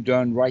often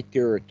done right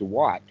there at the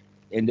Wat,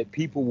 and that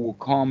people will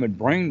come and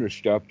bring their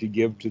stuff to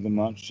give to the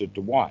monks at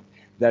the Wat.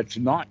 That's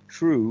not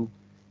true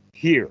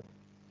here.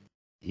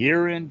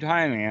 Here in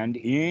Thailand,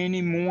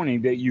 any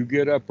morning that you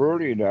get up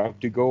early enough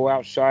to go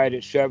outside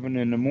at 7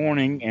 in the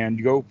morning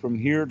and go from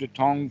here to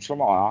Tong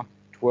Sala,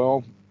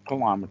 12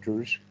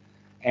 kilometers,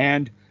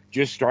 and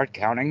just start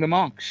counting the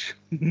monks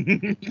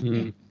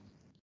mm,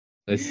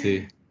 I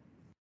see.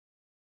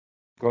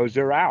 because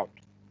they're out.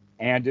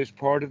 And it's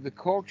part of the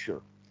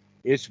culture.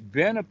 It's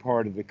been a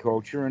part of the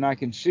culture, and I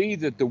can see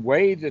that the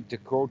way that the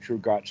culture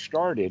got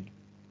started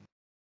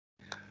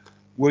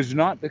was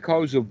not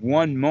because of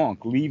one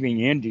monk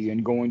leaving India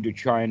and going to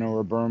China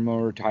or Burma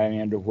or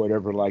Thailand or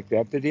whatever like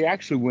that, that they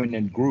actually went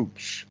in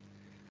groups.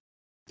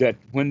 That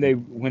when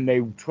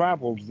they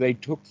traveled, they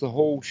took the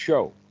whole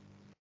show.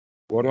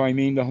 What do I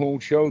mean the whole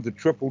show? The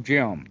triple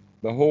gem,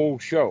 the whole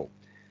show.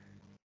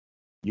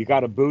 You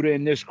got a Buddha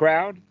in this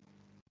crowd,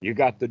 you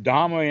got the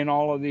Dhamma in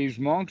all of these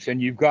monks,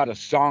 and you've got a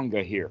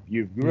Sangha here.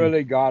 You've Mm,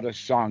 really got a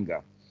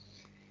Sangha.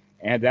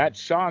 And that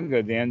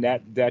Sangha, then,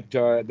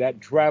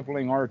 that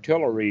traveling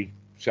artillery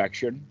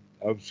section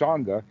of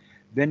Sangha,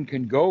 then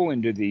can go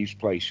into these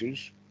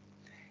places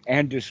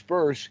and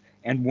disperse,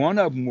 and one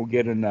of them will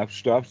get enough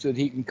stuff so that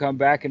he can come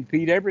back and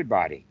feed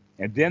everybody.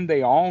 And then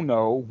they all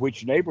know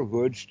which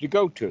neighborhoods to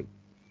go to.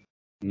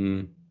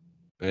 mm,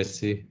 I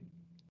see.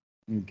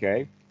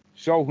 Okay.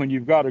 So when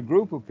you've got a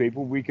group of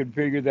people, we can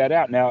figure that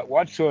out. Now,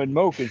 Watso and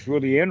Moke is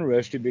really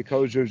interesting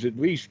because there's at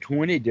least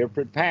 20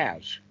 different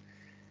paths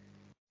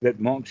that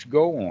monks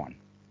go on,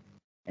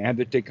 and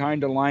that they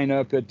kind of line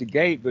up at the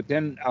gate. But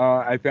then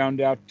I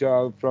found out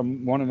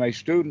from one of my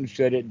students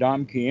that at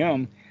Dom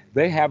Kiem,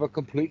 they have a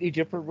completely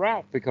different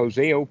route because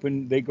they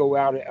go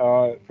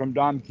out from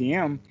Dom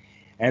Kiem,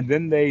 and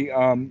then they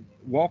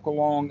walk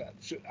along.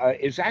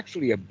 It's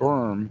actually a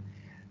berm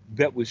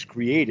that was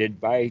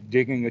created by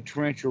digging a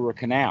trench or a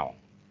canal.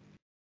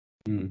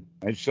 Mm,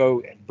 And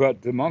so,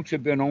 but the monks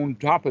have been on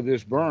top of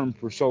this berm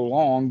for so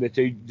long that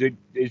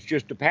it's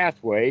just a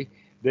pathway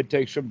that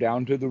takes them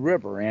down to the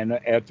river. And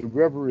at the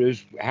river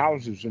is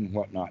houses and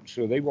whatnot.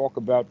 So they walk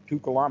about 2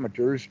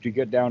 kilometers to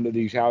get down to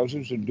these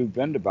houses and do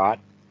Bendabat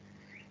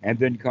and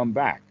then come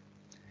back.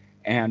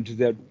 And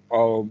that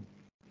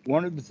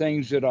one of the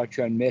things that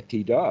Achan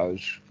Meti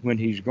does when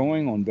he's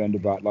going on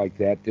Bendabat like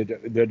that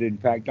in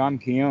fact Dam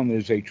Kiem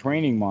is a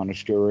training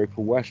monastery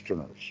for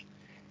Westerners.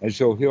 And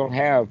so he'll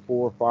have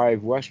 4 or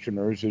 5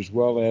 Westerners as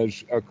well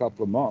as a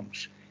couple of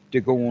monks to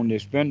go on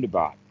this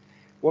Bendabat.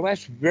 Well,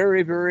 that's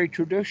very, very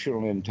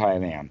traditional in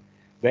Thailand.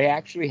 They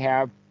actually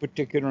have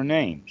particular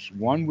names.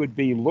 One would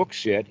be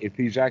Luksit if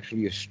he's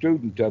actually a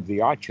student of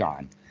the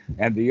Achan.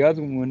 And the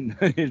other one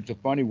is a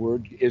funny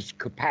word, is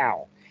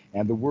Kapow.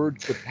 And the word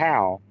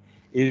Kapow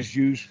is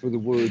used for the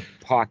word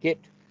pocket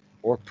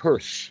or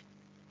purse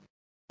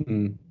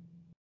mm,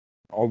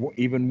 or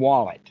even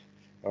wallet.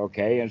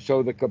 Okay, and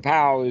so the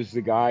kapow is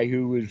the guy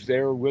who is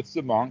there with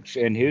the monks,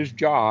 and his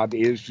job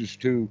is just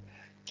to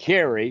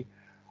carry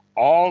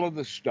all of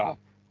the stuff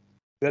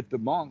that the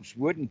monks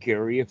wouldn't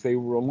carry if they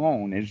were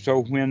alone. And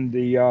so when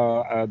the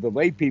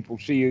lay people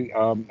see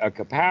a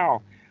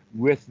kapow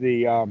with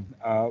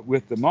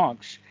the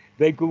monks,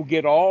 they go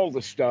get all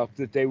the stuff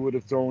that they would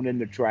have thrown in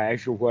the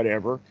trash or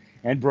whatever,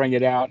 and bring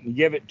it out and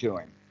give it to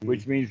him, mm.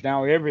 which means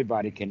now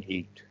everybody can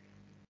eat.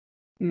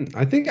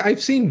 I think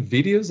I've seen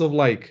videos of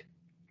like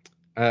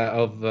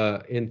of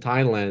in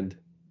Thailand,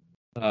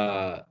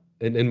 uh,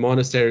 in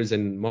monasteries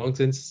and monks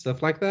and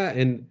stuff like that.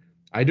 And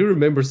I do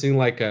remember seeing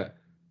like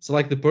so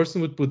like the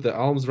person would put the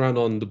alms round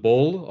on the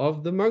bowl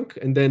of the monk,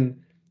 and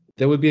then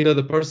there would be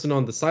another person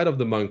on the side of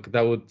the monk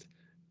that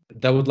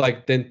would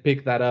like then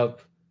pick that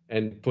up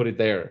and put it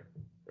there,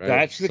 right?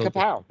 That's the Something.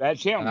 kapow.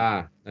 That's him.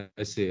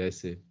 I see, I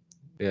see.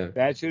 Yeah.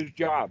 That's his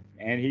job,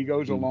 and he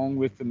goes Mm, along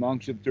with the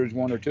monks if there's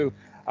one or two.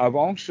 I've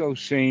also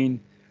seen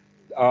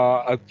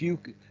a few,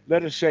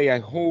 let us say, a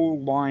whole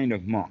line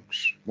of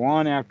monks,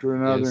 one after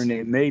another, and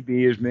yes. it may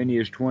be as many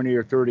as 20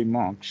 or 30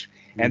 monks,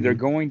 and they're Mm-hmm.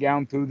 going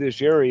down through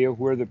this area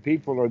where the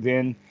people are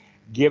then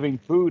giving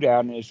food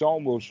out, and it's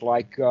almost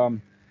like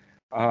um,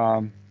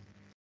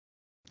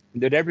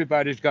 that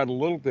everybody's got a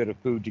little bit of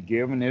food to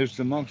give, and as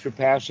the monks are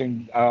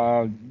passing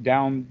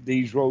down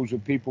these rows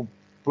of people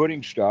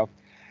putting stuff,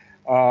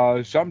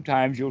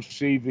 sometimes you'll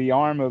see the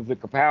arm of the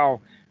kapow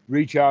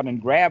reach out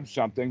and grab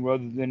something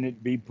rather than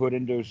it be put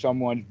into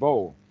someone's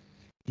bowl.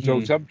 So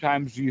Mm,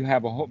 sometimes you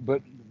have a whole,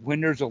 but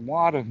when there's a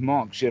lot of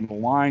monks in a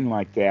line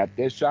like that,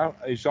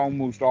 it's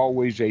almost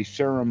always a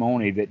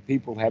ceremony that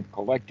people have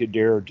collected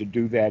there to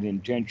do that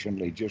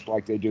intentionally, just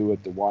like they do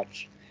at the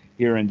Watts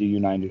here in the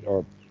United,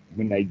 or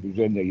when they was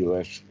in the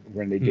U.S.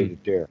 when they did mm,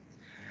 it there.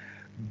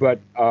 But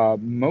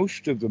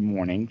most of the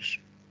mornings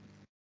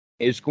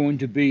is going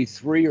to be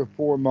three or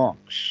four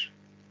monks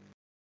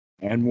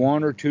and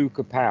one or two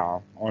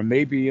kapow, or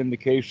maybe in the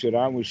case that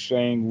I was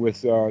saying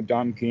with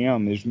Dom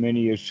Kiem, as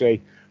many as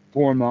say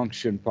four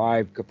monks and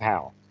five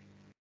kapow.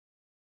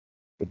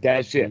 But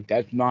that's mm, it.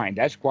 That's nine.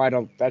 That's quite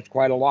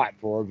a lot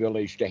for a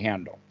village to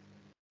handle.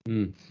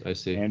 I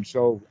see. And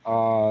so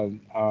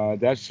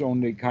that's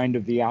only kind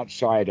of the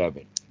outside of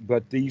it.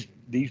 But these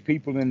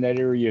people in that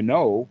area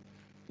know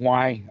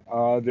why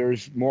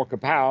there's more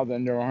kapow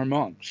than there are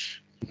monks.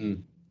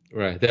 Mm,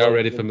 right. They're So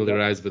already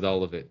familiarized with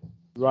all of it.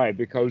 right,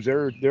 because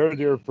they're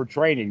there for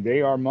training.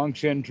 They are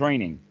monks in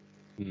training.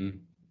 Mm,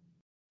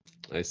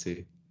 I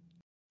see.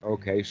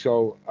 Okay,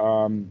 so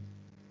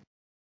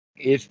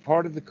it's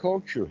part of the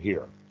culture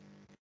here.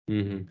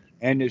 Mm-hmm.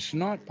 And it's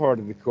not part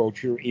of the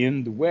culture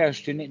in the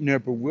West, and it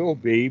never will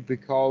be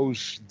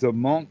because the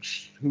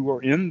monks who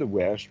are in the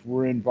West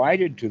were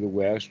invited to the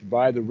West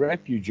by the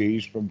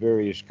refugees from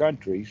various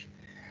countries.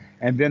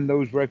 And then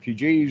those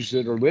refugees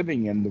that are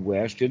living in the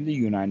West, in the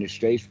United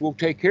States, will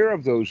take care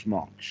of those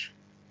monks.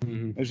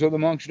 Mm-hmm. And so the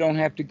monks don't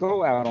have to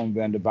go out on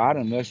Vendabat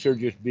unless they're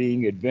just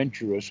being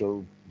adventurous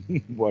or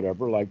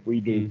whatever, like we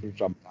do Mm, for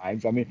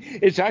sometimes. I mean,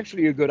 it's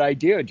actually a good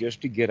idea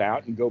just to get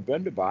out and go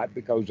Vendabat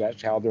because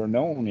that's how they're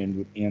known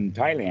in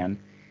Thailand,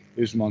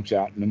 is monks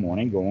out in the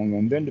morning going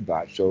on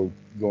Vendabat. So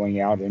going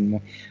out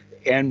and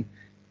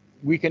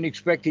we can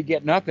expect to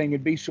get nothing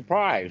and be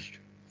surprised.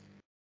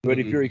 But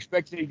if you're mm-hmm.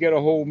 expecting to get a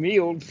whole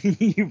meal,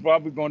 you're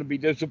probably going to be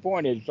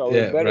disappointed. So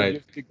it's Yeah, better right.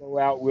 just to go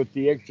out with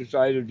the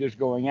exercise of just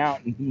going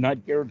out and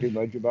not care too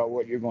much about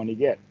what you're going to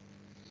get.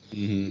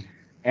 Mm-hmm.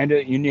 And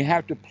you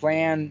have to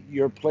plan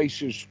your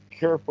places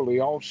carefully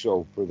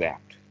also for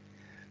that.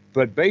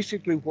 But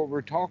basically, what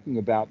we're talking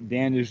about,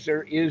 Dan, is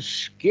there is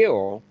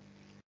skill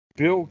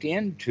built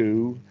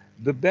into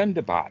the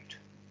Bendabat.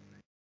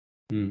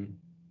 Mm,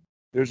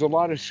 There's a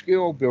lot of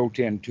skill built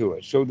into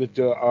it, so that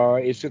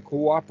it's a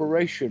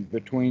cooperation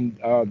between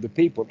the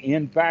people.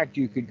 In fact,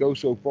 you could go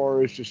so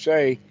far as to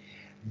say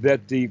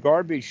that the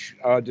garbage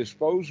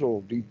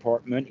disposal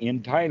department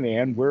in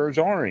Thailand wears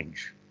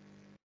orange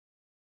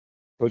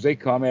because they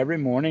come every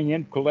morning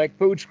and collect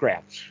food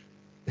scraps.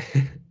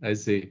 I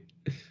see.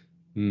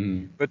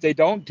 Mm, But they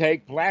don't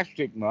take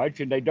plastic much,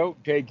 and they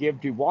don't take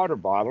empty water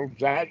bottles.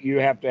 That you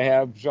have to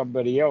have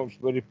somebody else.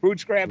 But if food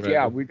scraps,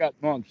 yeah, right. we got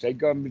monks. They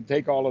come and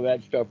take all of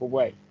that stuff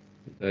away.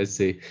 I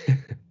see.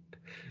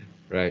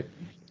 Right.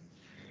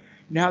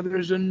 Now,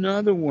 there's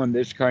another one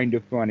that's kind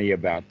of funny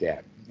about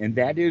that, and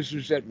that is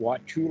that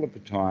Wat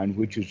Chulapatan,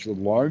 which is the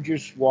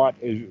largest Wat,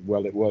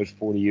 well, it was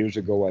 40 years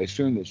ago. I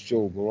assume it's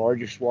still the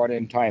largest Wat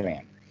in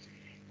Thailand.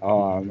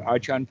 Mm,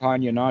 Achan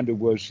Panyananda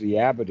was the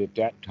abbot at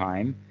that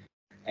time,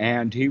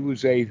 and he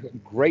was a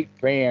great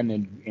fan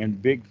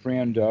and big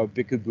friend of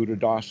Bhikkhu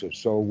Buddhadasa.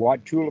 So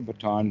Wat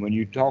Chulapatan, when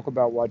you talk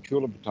about Wat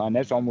Chulapatan,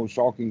 that's almost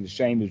talking the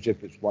same as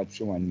if it's Wat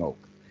Suan Mok,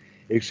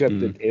 except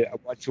mm, that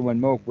Wat Suan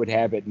Mok would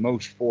have at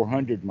most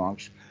 400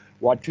 monks.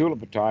 Wat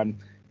Chulapatan,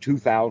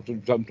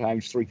 2,000,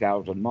 sometimes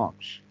 3,000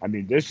 monks. I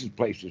mean, this is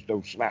places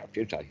don't slouch.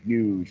 It's a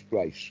huge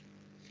place.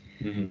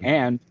 mm,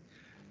 And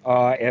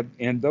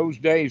in those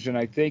days, and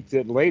I think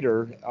that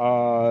later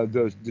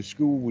the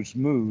school was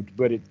moved,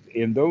 but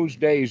in those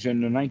days,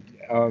 in the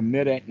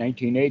mid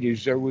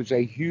 1980s, there was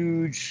a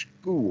huge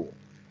school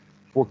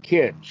for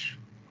kids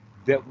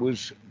that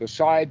was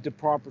beside the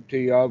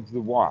property of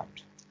the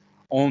Watt.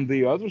 On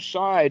the other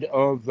side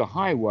of the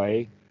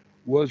highway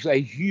was a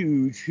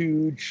huge,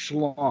 huge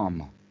slum,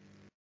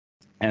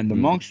 and the mm,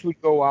 monks would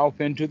go off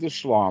into the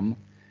slum.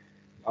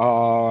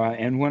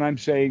 And when I'm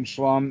saying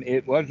slum,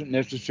 it wasn't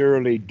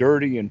necessarily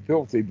dirty and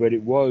filthy, but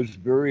it was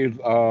very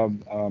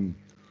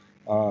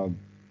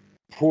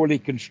poorly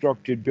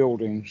constructed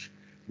buildings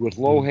with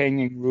low Mm.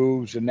 hanging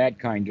roofs and that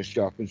kind of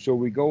stuff. And so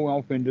we go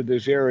off into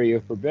this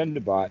area for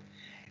Bendabot,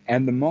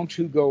 and the monks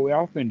who go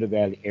off into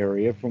that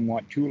area from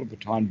Wat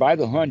Chulapatan by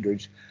the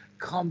hundreds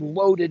come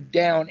loaded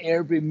down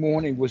every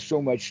morning with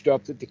so much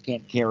stuff that they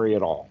can't carry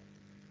it all.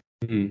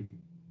 Mm.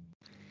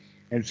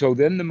 And so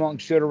then the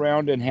monks sit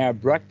around and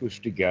have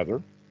breakfast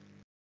together,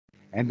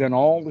 and then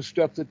all the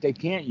stuff that they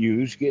can't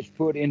use gets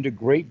put into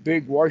great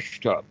big wash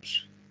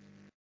tubs.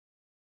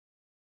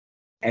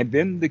 And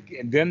then the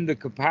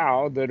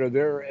kapow that are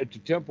there at the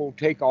temple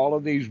take all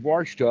of these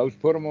wash tubs,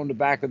 put them on the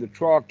back of the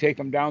truck, take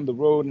them down the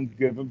road, and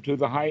give them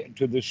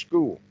to the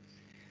school.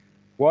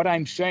 What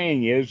I'm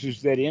saying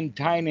is that in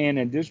Thailand,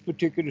 in this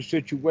particular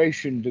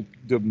situation,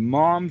 the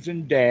moms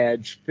and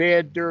dads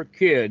fed their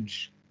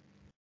kids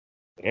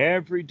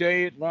every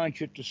day at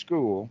lunch at the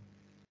school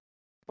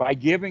by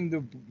giving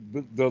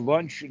the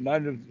lunch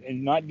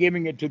and not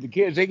giving it to the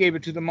kids. They gave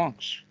it to the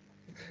monks,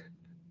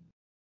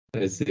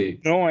 I see.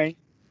 knowing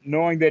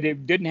knowing that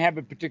it didn't have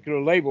a particular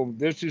label.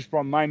 This is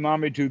from my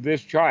mommy to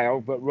this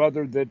child, but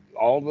rather that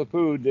all the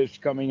food that's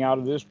coming out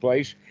of this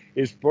place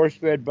is first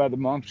fed by the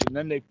monks, and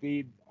then they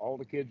feed all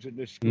the kids in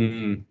this school.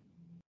 Mm.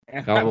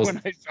 And when Almost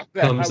I saw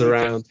that, I comes was just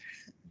around.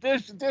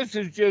 this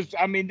is just,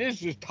 I mean,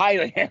 this is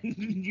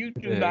Thailand. You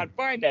do Yeah. not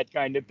find that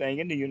kind of thing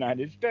in the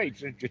United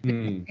States.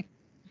 Mm.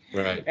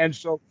 Right. And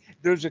so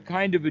there's a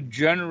kind of a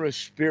generous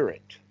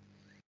spirit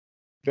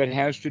that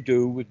has to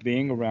do with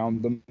being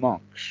around the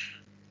monks.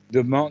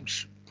 The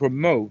monks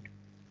promote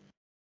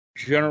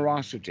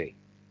generosity.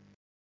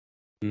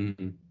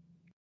 Mm.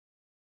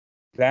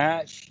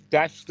 That's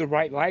the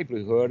right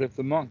livelihood of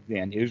the monk.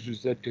 Then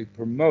is that to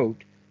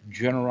promote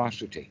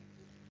generosity.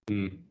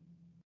 Mm.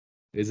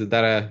 Isn't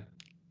that a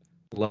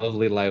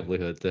lovely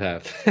livelihood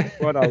to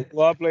What a have?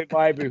 lovely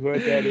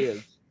livelihood that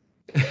is.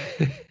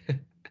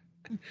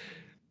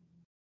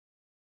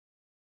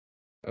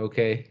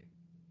 Okay.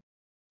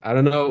 I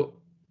don't know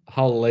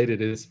how late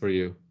it is for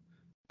you,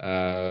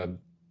 uh,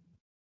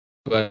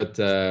 but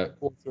It's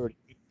 4:30,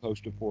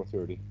 close to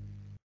 4:30.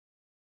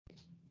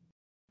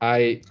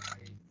 I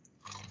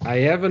I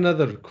have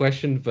another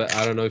question, but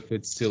I don't know if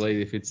it's too late,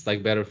 if it's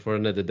like better for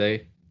another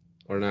day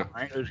or All not.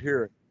 right, let's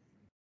hear it.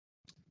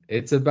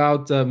 It's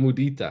about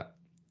mudita,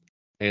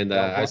 and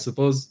About I what?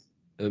 suppose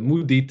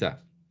mudita,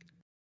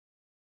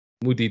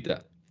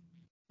 mudita.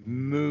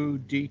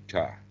 Mudita.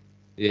 Okay.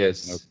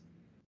 Yes,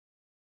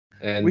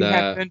 and We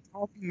have been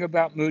talking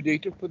about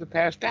mudita for the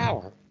past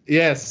hour.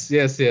 yes,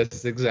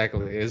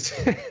 exactly. Yes.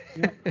 Yeah.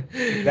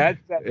 Yeah.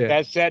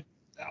 That's that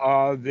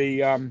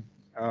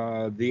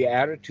the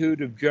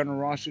attitude of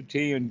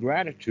generosity and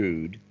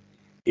gratitude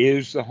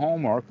is the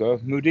hallmark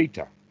of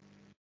mudita.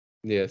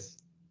 Yes.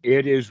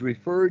 It is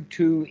referred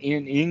to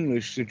in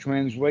English, the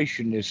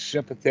translation is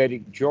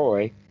sympathetic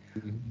joy,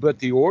 Mhm. but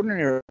the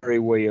ordinary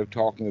way of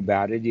talking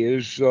about it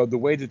is the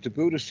way that the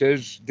Buddha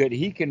says that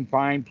he can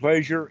find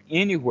pleasure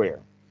anywhere.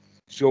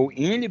 So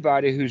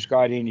anybody who's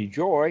got any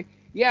joy,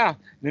 yeah,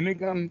 let me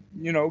come,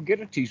 get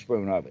a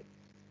teaspoon of it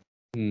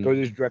Mm. because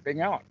it's dripping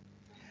out.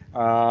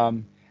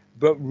 Um,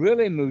 but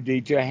really,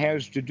 mudita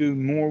has to do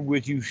more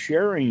with you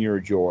sharing your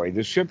joy.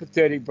 The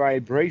sympathetic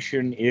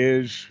vibration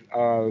is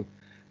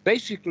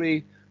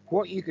basically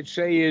what you could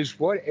say is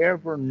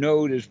whatever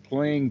note is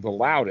playing the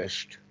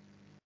loudest.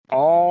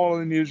 All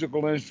the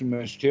musical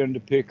instruments tend to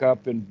pick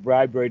up and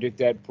vibrate at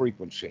that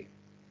frequency.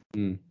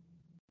 Mm.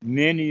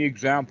 Many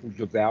examples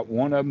of that.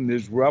 One of them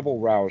is rebel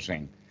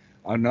rousing.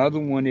 Another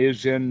one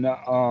is in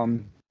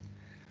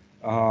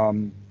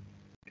um,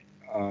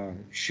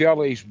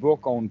 Shelley's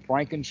book on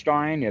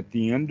Frankenstein. At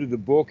the end of the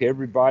book,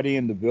 everybody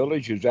in the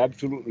village is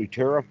absolutely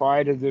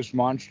terrified of this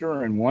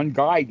monster, and one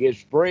guy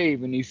gets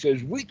brave and he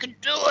says, "We can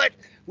do it.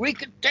 We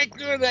can take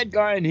care of that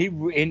guy." And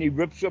he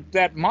rips up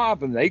that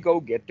mob, and they go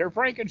get their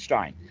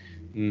Frankenstein.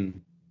 Mm.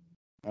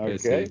 I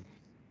Okay, see.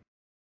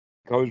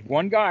 because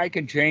one guy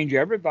can change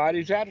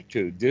everybody's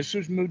attitude. This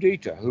is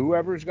mudita.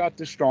 Whoever's got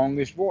the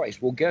strongest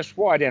voice. Well, guess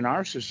what? In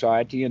our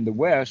society in the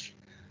West,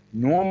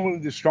 normally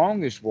the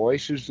strongest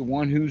voice is the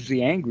one who's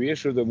the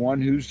angriest or the one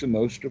who's the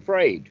most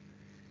afraid.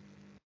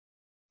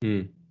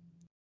 Mm.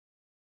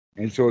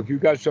 And so if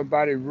you've got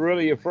somebody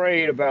really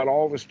afraid about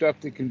all the stuff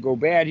that can go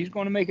bad, he's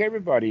going to make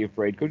everybody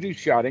afraid because he's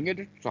shouting it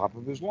at the top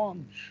of his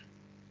lungs.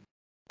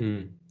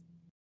 Mm.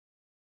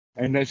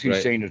 Unless he's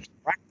Right. saying it's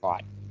a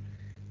crackpot.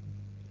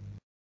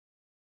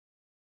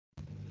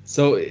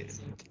 So,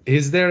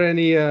 is there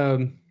any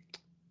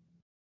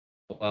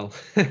well,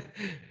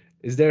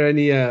 is there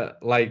any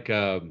like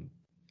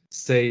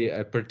say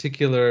a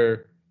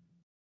particular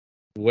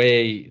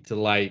way to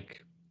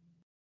like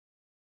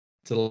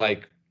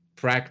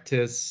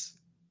practice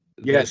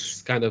Yes.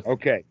 this kind of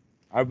Okay.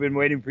 I've been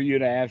waiting for you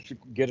to ask to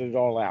get it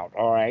all out.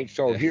 All right.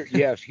 So here's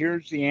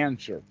the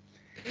answer.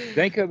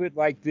 Think of it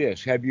like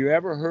this. Have you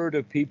ever heard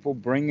of people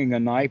bringing a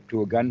knife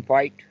to a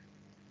gunfight?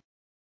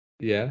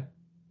 yeah,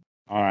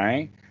 All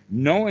right.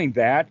 Knowing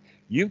that,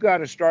 you've got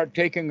to start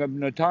taking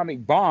an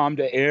atomic bomb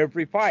to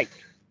every fight.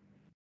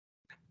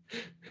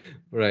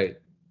 right.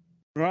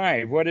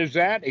 Right. What is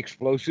that?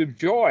 Explosive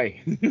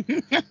joy.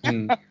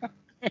 Mm,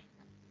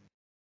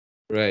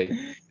 right.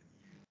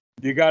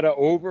 You got to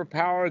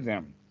overpower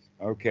them.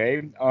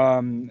 Okay.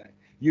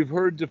 You've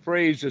heard the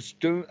phrase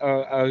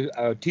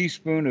a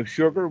teaspoon of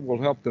sugar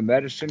will help the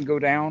medicine go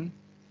down.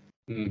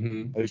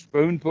 Mm-hmm. A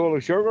spoonful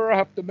of sugar will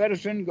help the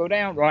medicine go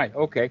down. Right.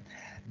 Okay.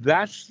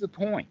 That's the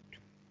point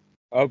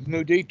of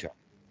mudita.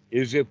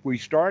 Is if we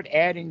start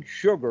adding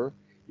sugar,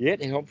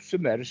 it helps the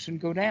medicine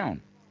go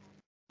down.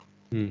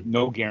 Mm,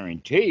 No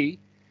guarantee,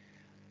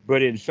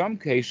 but in some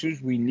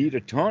cases we need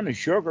a ton of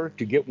sugar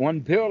to get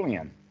one pill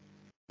in,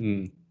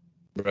 mm,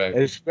 right.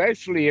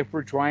 especially if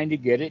we're trying to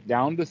get it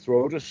down the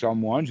throat of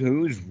someone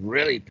who's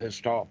really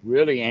pissed off,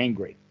 really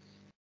angry.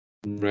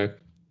 Right.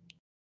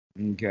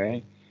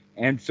 Okay.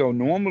 And so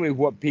normally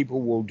what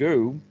people will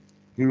do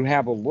who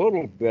have a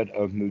little bit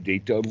of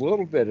mudita, a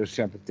little bit of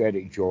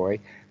sympathetic joy,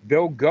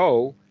 they'll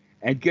go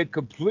and get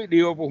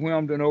completely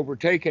overwhelmed and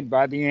overtaken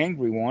by the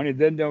angry one, and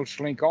then they'll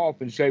slink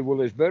off and say,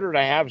 well, it's better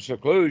to have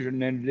seclusion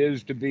than it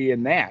is to be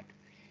in that.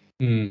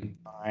 Mm,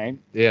 Right?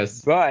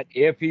 yes. But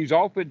if he's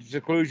off in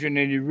seclusion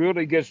and he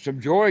really gets some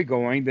joy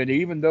going, then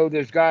even though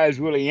this guy is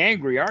really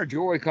angry, our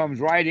joy comes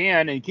right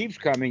in and keeps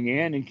coming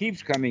in and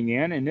keeps coming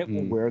in, and it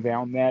will Mm, wear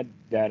down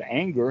that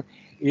anger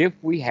if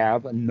we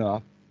have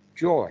enough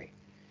joy.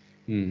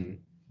 mm,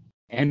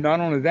 And not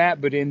only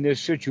that, but in this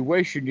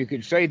situation, you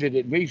could say that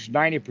at least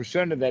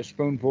 90% of that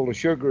spoonful of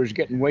sugar is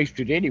getting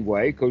wasted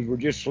anyway because we're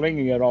just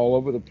slinging it all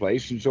over the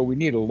place. And so we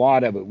need a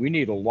lot of it. We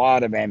need a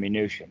lot of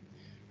ammunition.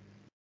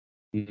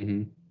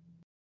 mm-hmm.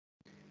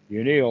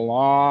 You need a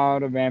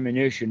lot of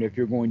ammunition if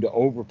you're going to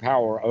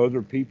overpower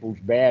other people's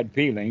bad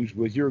feelings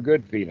with your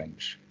good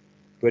feelings.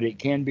 But it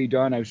can be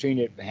done. I've seen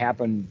it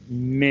happen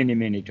many,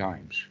 many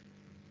times.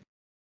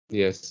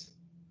 Yes.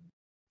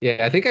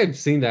 Yeah, I think I've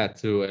seen that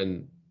too.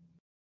 And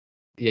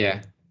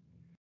yeah,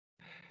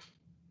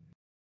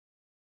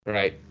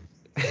 right.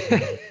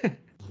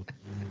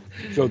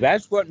 So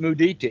that's what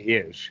mudita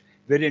is.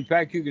 That in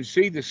fact you can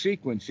see the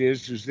sequence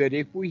is that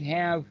if we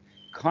have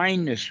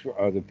kindness for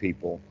other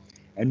people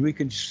and we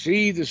can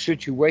see the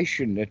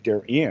situation that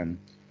they're in,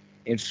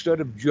 instead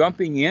of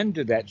jumping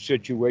into that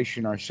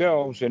situation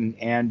ourselves, and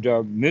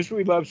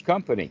misery loves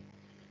company.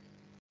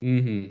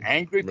 Mm-hmm.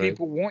 Angry Right.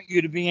 people want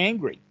you to be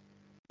angry.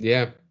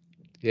 Yeah.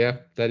 Yeah,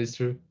 that is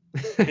true.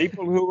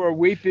 People who are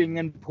weeping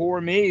and poor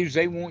me's,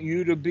 they want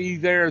you to be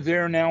there.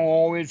 They're now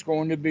always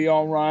going to be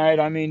all right.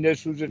 I mean,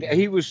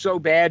 he was so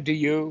bad to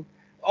you.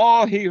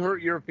 Oh, he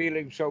hurt your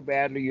feelings so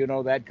badly,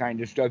 that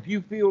kind of stuff.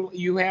 You feel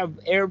you have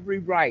every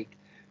right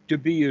to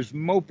be as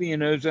mopey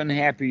and as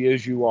unhappy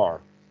as you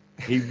are.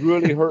 He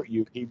really hurt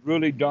you. He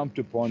really dumped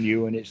upon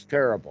you, and it's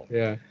terrible.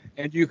 Yeah.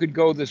 And you could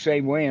go the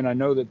same way, and I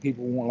know that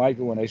people won't like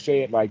it when I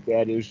say it like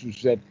that, is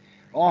that,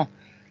 oh,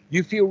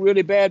 you feel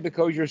really bad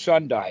because your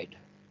son died.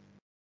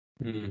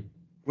 Mm,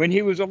 When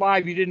he was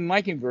alive, you didn't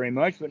like him very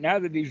much, but now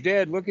that he's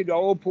dead, look at,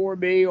 oh, poor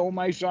me, oh,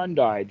 my son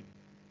died.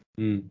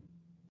 mm,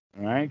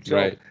 All right. So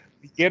right.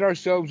 we get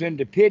ourselves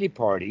into pity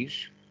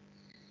parties,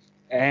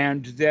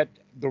 and that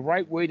the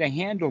right way to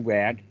handle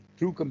that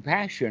through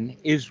compassion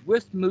is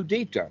with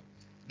mudita,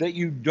 that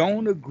you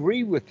don't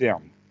agree with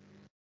them.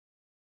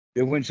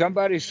 That when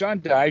somebody's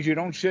son dies, you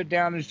don't sit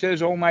down and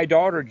says, oh, my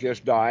daughter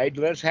just died.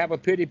 Let's have a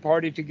pity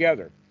party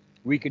together.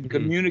 We can Mm,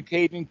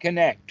 communicate and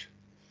connect.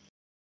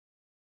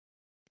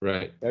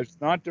 right. That's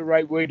not the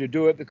right way to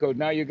do it because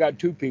now you got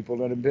two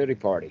people in a pity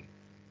party.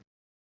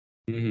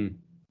 Mm-hmm.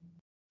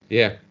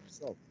 Yeah.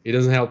 So It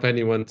doesn't help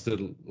anyone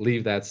to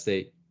leave that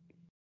state.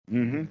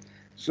 hmm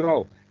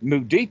So,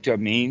 mudita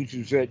means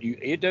is that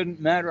it doesn't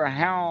matter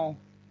how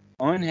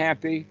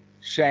unhappy,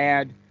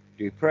 sad,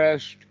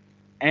 depressed,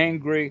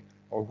 angry,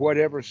 or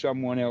whatever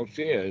someone else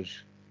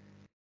is.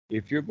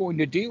 If you're going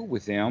to deal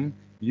with them,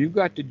 you've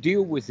got to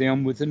deal with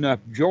them with enough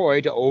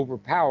joy to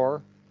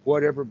overpower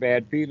whatever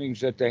bad feelings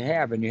that they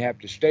have. And you have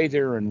to stay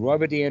there and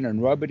rub it in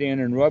and rub it in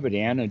and rub it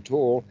in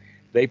until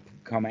they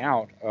come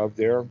out of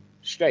their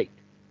state.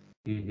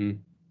 Mm-hmm.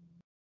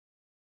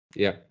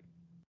 Yeah.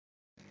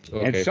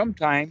 And Okay.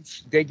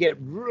 sometimes they get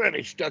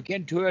really stuck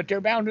into it.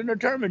 They're bound and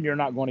determined you're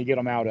not going to get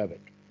them out of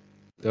it.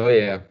 Oh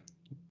yeah.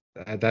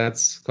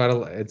 That's quite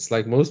a. It's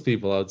like most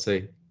people, I would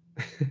say.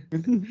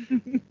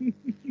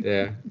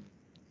 Yeah.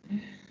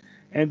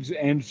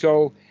 and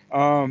so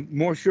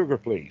more sugar,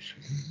 please.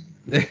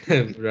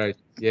 Right.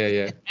 Yeah.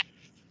 Yeah.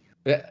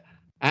 But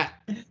I,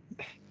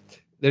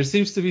 there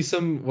seems to be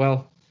some.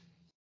 Well,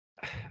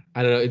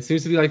 I don't know. It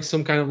seems to be like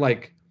some kind of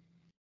like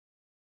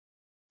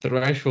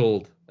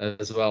threshold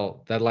as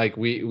well that like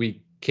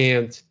we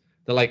can't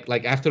that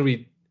like after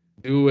we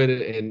do it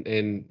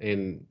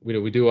and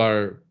we do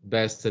our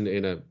best and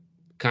in a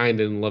kind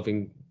and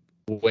loving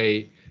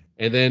way,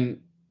 and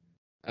then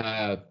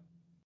uh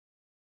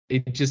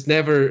it just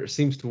never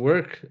seems to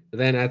work,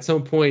 then at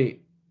some point,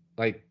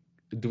 like,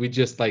 do we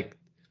just like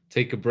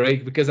take a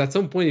break? Because at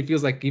some point it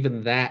feels like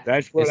even that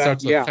That's it what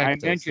starts to I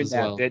affect us mentioned as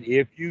that well.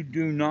 if you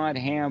do not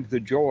have the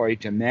joy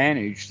to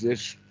manage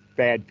this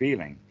bad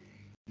feeling,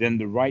 then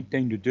the right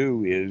thing to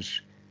do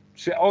is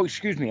say, "Oh,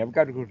 excuse me, I've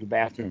got to go to the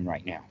bathroom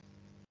right now."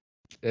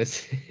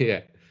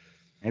 Yeah.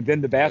 And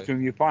then the Uh,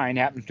 bathroom you find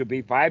happens to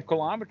be 5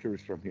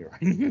 kilometers from here.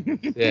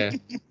 yeah.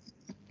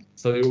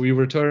 So we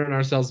return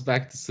ourselves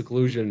back to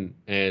seclusion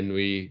and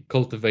we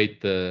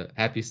cultivate the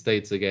happy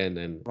states again,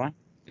 Right.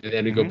 and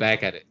then we go Hmm.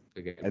 back at it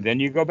again. And then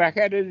you go back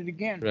at it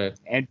again Right.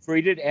 and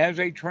treat it as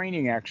a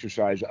training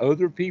exercise.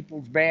 Other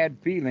people's bad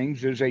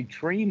feelings is a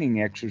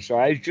training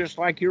exercise, just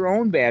like your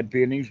own bad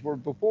feelings were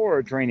before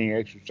a training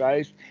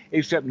exercise,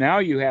 except now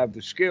you have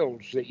the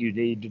skills that you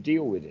need to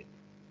deal with it.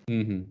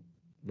 Mm-hmm.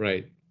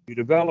 Right. You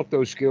develop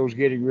those skills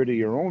getting rid of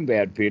your own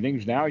bad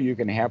feelings. Now you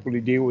can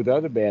happily deal with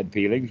other bad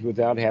feelings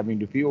without having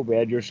to feel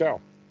bad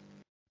yourself.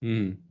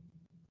 Mm-hmm.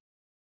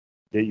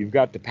 That you've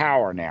got the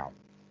power now.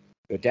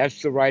 But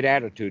that's the right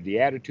attitude. The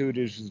attitude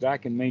is that I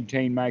can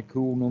maintain my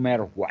cool no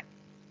matter what.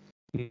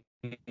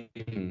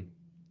 Mm-hmm.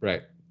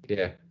 Right.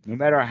 Yeah. No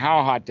matter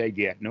how hot they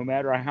get, no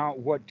matter how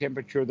what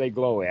temperature they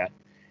glow at,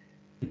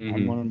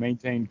 I'm Mm-hmm. going to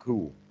maintain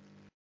cool.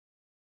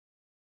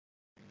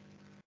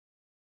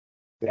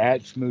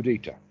 That's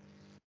mudita.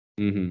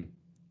 Mm-hmm.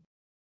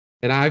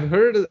 And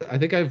I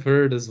think I've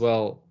heard as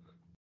well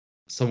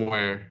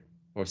somewhere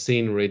or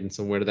seen written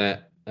somewhere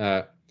that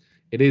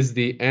it is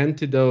the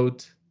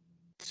antidote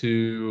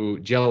to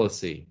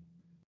jealousy.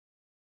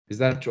 Is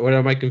that true? Or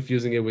am I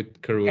confusing it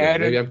with Karuna?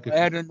 At Maybe an I'm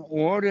confusing. at an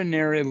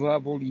ordinary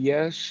level,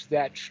 yes,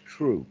 that's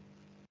true.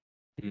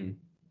 Mm,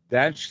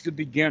 That's the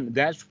begin.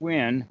 That's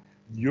when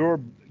your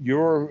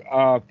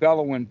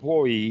fellow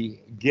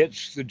employee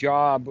gets the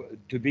job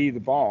to be the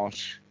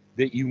boss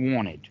that you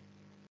wanted.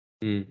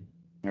 mm,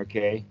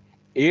 Okay,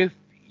 if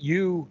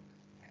you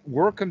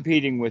were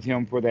competing with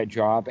him for that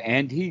job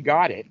and he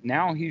got it,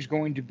 now he's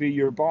going to be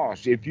your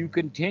boss. If you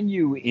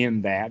continue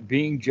in that,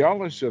 being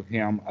jealous of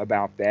him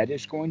about that,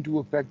 it's going to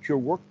affect your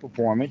work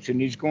performance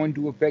and it's going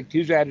to affect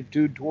his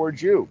attitude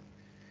towards you.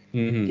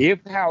 mm-hmm, If,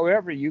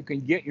 however, you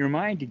can get your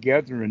mind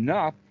together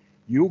enough,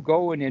 you'll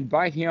go and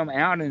invite him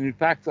out, and in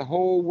fact, the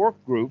whole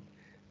work group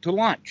to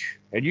lunch,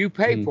 and you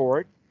pay mm, for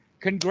it,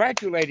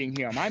 congratulating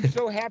him. I'm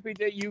so happy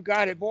that you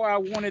got it. Boy, I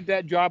wanted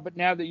that job, but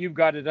now that you've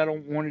got it, I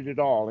don't want it at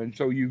all. And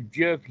so you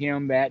give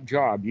him that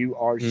job. You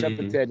are mm,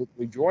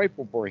 sympathetically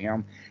joyful for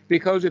him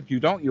because if you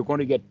don't, you're going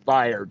to get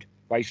fired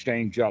by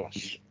staying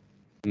jealous.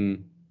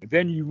 mm,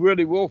 Then you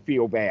really will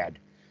feel bad.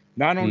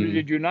 Not only mm,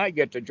 did you not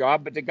get the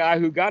job, but the guy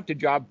who got the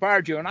job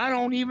fired you. And I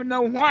don't even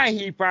know why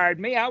he fired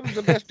me. I was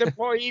the best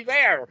employee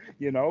there,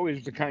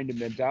 is the kind of mm,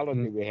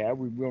 mentality we have.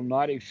 We will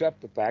not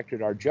accept the fact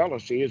that our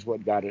jealousy is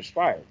what got us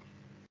fired.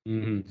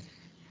 mm,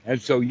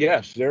 And so,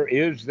 yes, there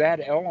is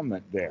that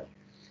element there.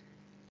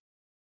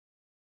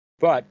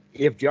 But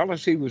if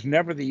jealousy was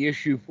never the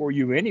issue for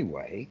you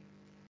anyway,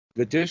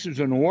 that this is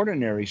an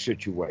ordinary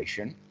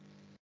situation,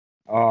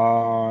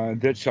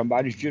 that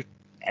somebody's just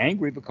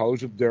angry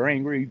because of their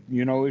angry,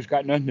 it's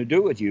got nothing to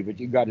do with you, but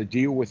you got to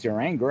deal with their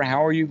anger.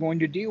 How are you going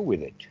to deal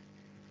with it?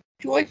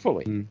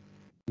 Joyfully. mm,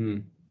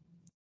 mm.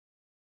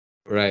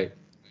 Right.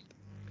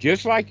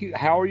 Just like you,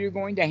 how are you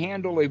going to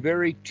handle a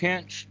very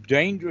tense,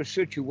 dangerous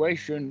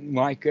situation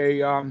like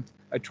a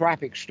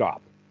traffic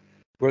stop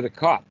where the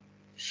cop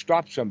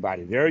stops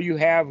somebody? There you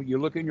have, you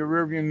look in your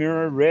rearview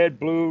mirror, red,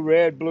 blue,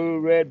 red, blue,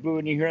 red, blue,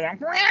 and you hear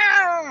that,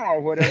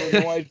 or whatever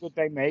noise that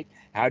they make.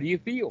 How do you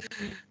feel?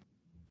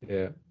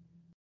 Yeah.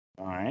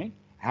 All right.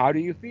 How do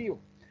you feel?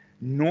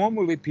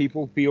 Normally,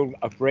 people feel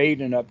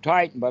afraid and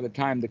uptight, and by the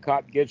time the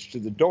cop gets to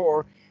the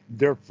door,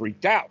 they're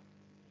freaked out.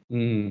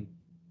 Mm,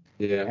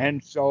 yeah.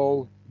 And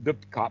so the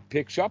cop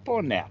picks up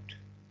on that.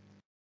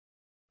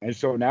 And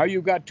so now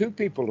you've got two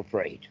people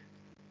afraid.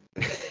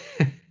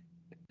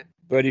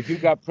 But if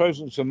you've got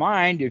presence of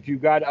mind, if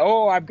you've got,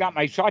 oh, I've got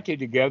my sati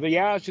together,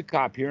 yeah, it's a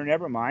cop here,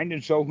 never mind.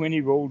 And so when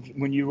you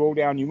roll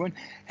down, you went,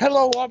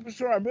 hello,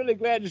 officer, I'm really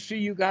glad to see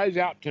you guys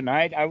out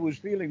tonight. I was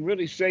feeling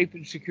really safe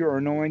and secure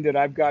knowing that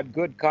I've got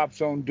good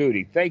cops on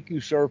duty. Thank you,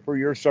 sir, for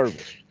your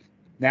service.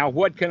 Now,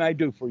 what can I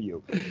do for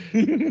you?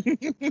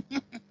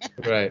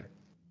 Right.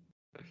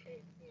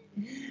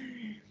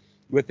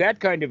 With that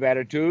kind of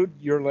attitude,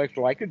 you're less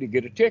likely to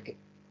get a ticket.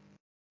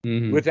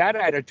 Mm-hmm. With that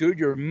attitude,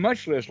 you're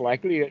much less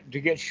likely to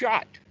get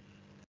shot.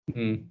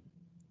 Mm,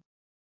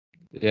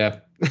 yeah.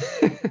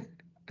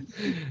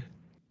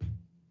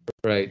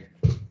 Right.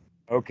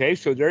 Okay,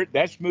 so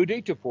that's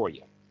mudita for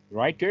you,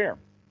 right there.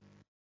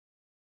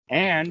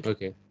 And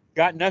Okay.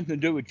 got nothing to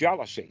do with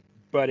jealousy,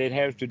 but it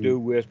has to Mm, do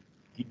with,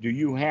 do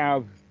you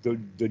have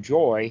the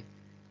joy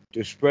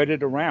to spread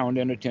it around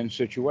in a tense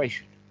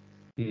situation?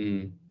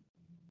 mm.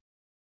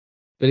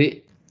 But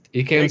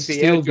it can Take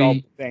the still edge off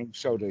be. the thing,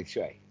 so they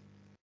say.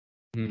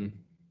 Mm,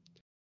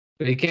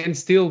 but it can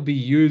still be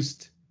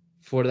used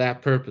for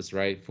that purpose,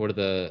 right? For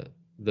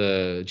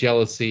the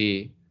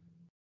jealousy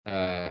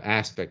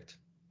aspect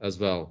as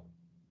well.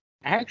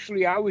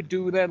 Actually, I would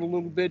do that a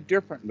little bit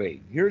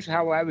differently. Here's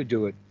how I would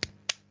do it.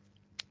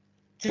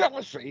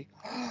 Jealousy.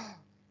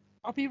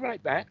 I'll be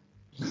right back.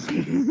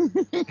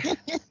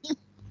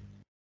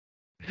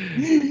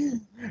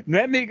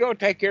 Let me go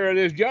take care of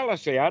this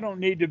jealousy. I don't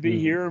need to be Mm,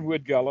 here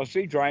with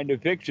jealousy trying to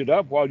fix it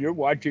up while you're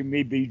watching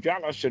me be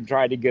jealous and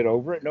try to get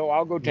over it. No,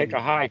 I'll go take a mm,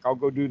 hike. I'll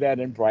go do that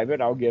in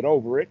private. I'll get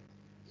over it.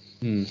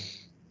 mm.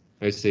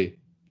 I see.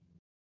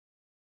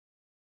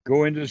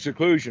 Go into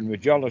seclusion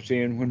with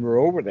jealousy, and when we're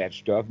over that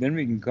stuff, then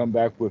we can come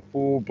back with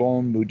full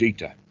blown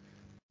mudita.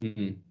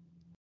 Mm,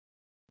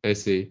 I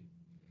see.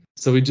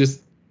 So we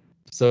just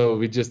so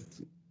we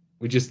just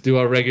do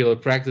our regular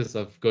practice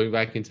of going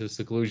back into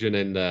seclusion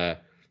and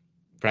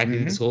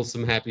practice Hmm.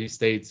 wholesome happy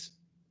states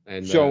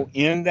and So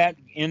in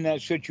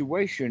that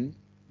situation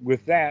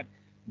with that,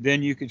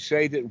 then you could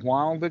say that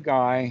while the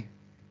guy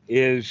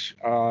is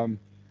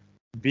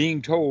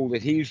being told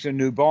that he's the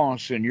new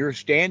boss, and you're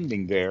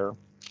standing there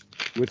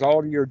with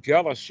all your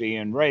jealousy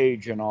and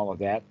rage and all of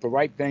that, the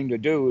right thing to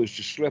do is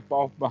to slip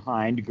off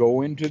behind,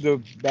 go into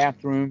the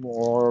bathroom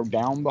or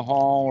down the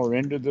hall or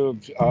into the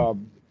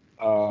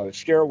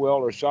stairwell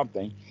or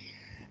something,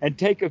 and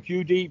take a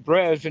few deep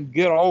breaths and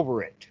get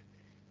over it.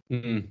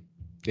 mm,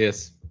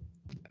 yes.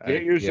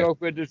 Get Yeah,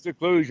 yourself into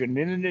seclusion,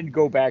 and then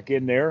go back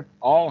in there,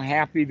 all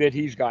happy that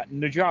he's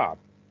gotten the job.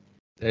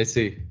 I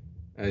see.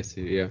 I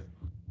see. Yeah.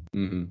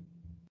 Hmm.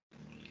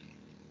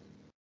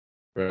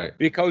 Right.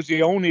 Because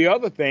the only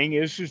other thing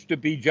is to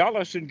be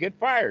jealous and get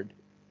fired.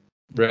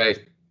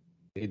 Right.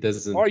 He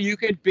doesn't. Or you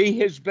could be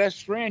his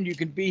best friend. You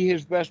can be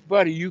his best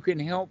buddy. You can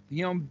help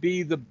him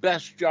be the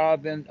best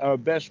job and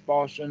best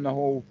boss in the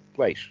whole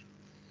place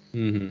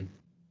Hmm.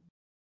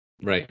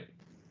 Right.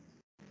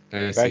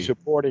 I by see.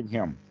 supporting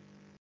him.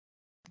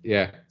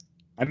 Yeah.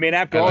 I mean,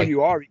 I after all, like.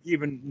 you are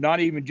even not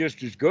even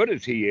just as good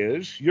as he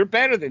is. You're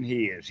better than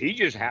he is. He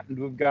just happened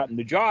to have gotten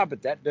the job,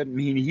 but that doesn't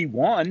mean he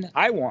won.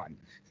 I won.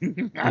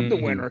 I'm the Hmm.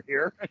 winner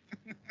here.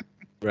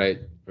 Right.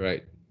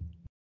 Right.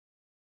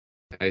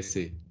 I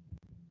see.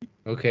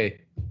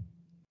 Okay.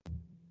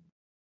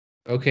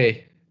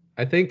 Okay.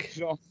 I think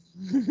So,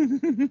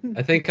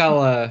 I think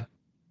I'll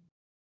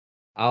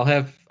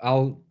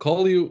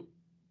call you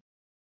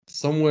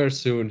somewhere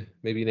soon,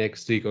 maybe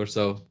next week or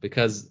so,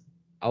 because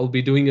I'll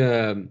be doing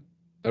a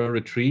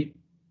retreat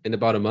in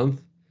about a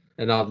month,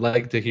 and I'd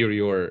like to hear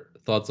your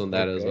thoughts on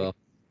that as okay, well.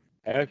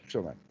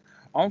 excellent.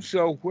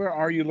 Also, where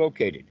are you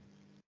located?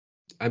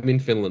 I'm in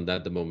Finland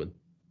at the moment.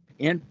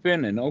 In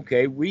Finland.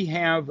 Okay, we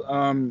have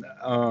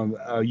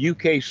a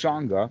UK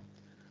Sangha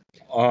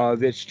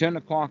that's 10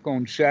 o'clock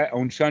on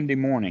Sunday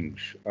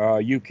mornings,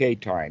 UK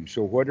time.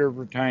 So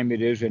whatever time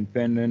it is in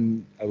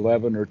Finland,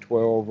 11 or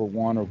 12 or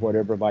 1 or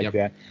whatever like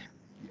Yep,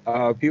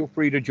 that, feel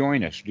free to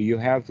join us. Do you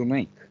have the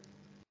link?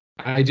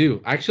 I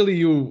do. Actually,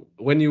 you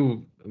when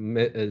you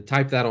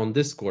type that on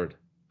Discord,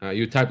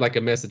 you type like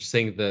a message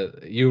saying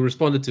that you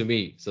responded to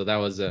me. So that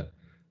was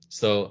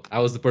so I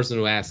was the person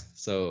who asked.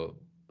 So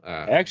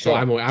Excellent.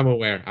 I'm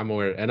aware. I'm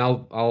aware, and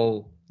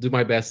I'll do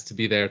my best to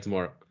be there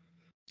tomorrow.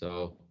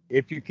 So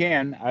If you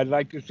can, I'd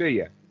like to see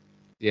you.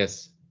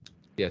 yes,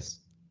 yes.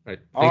 Right.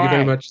 All Thank you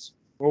very right. much.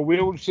 Well,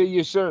 we'll see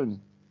you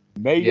soon.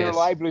 May your Yes.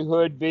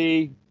 livelihood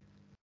be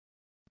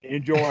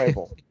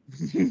enjoyable.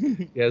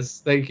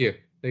 Yes. Thank you.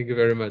 Thank you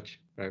very much.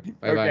 Right.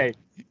 Bye bye. Okay.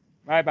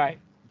 Bye bye.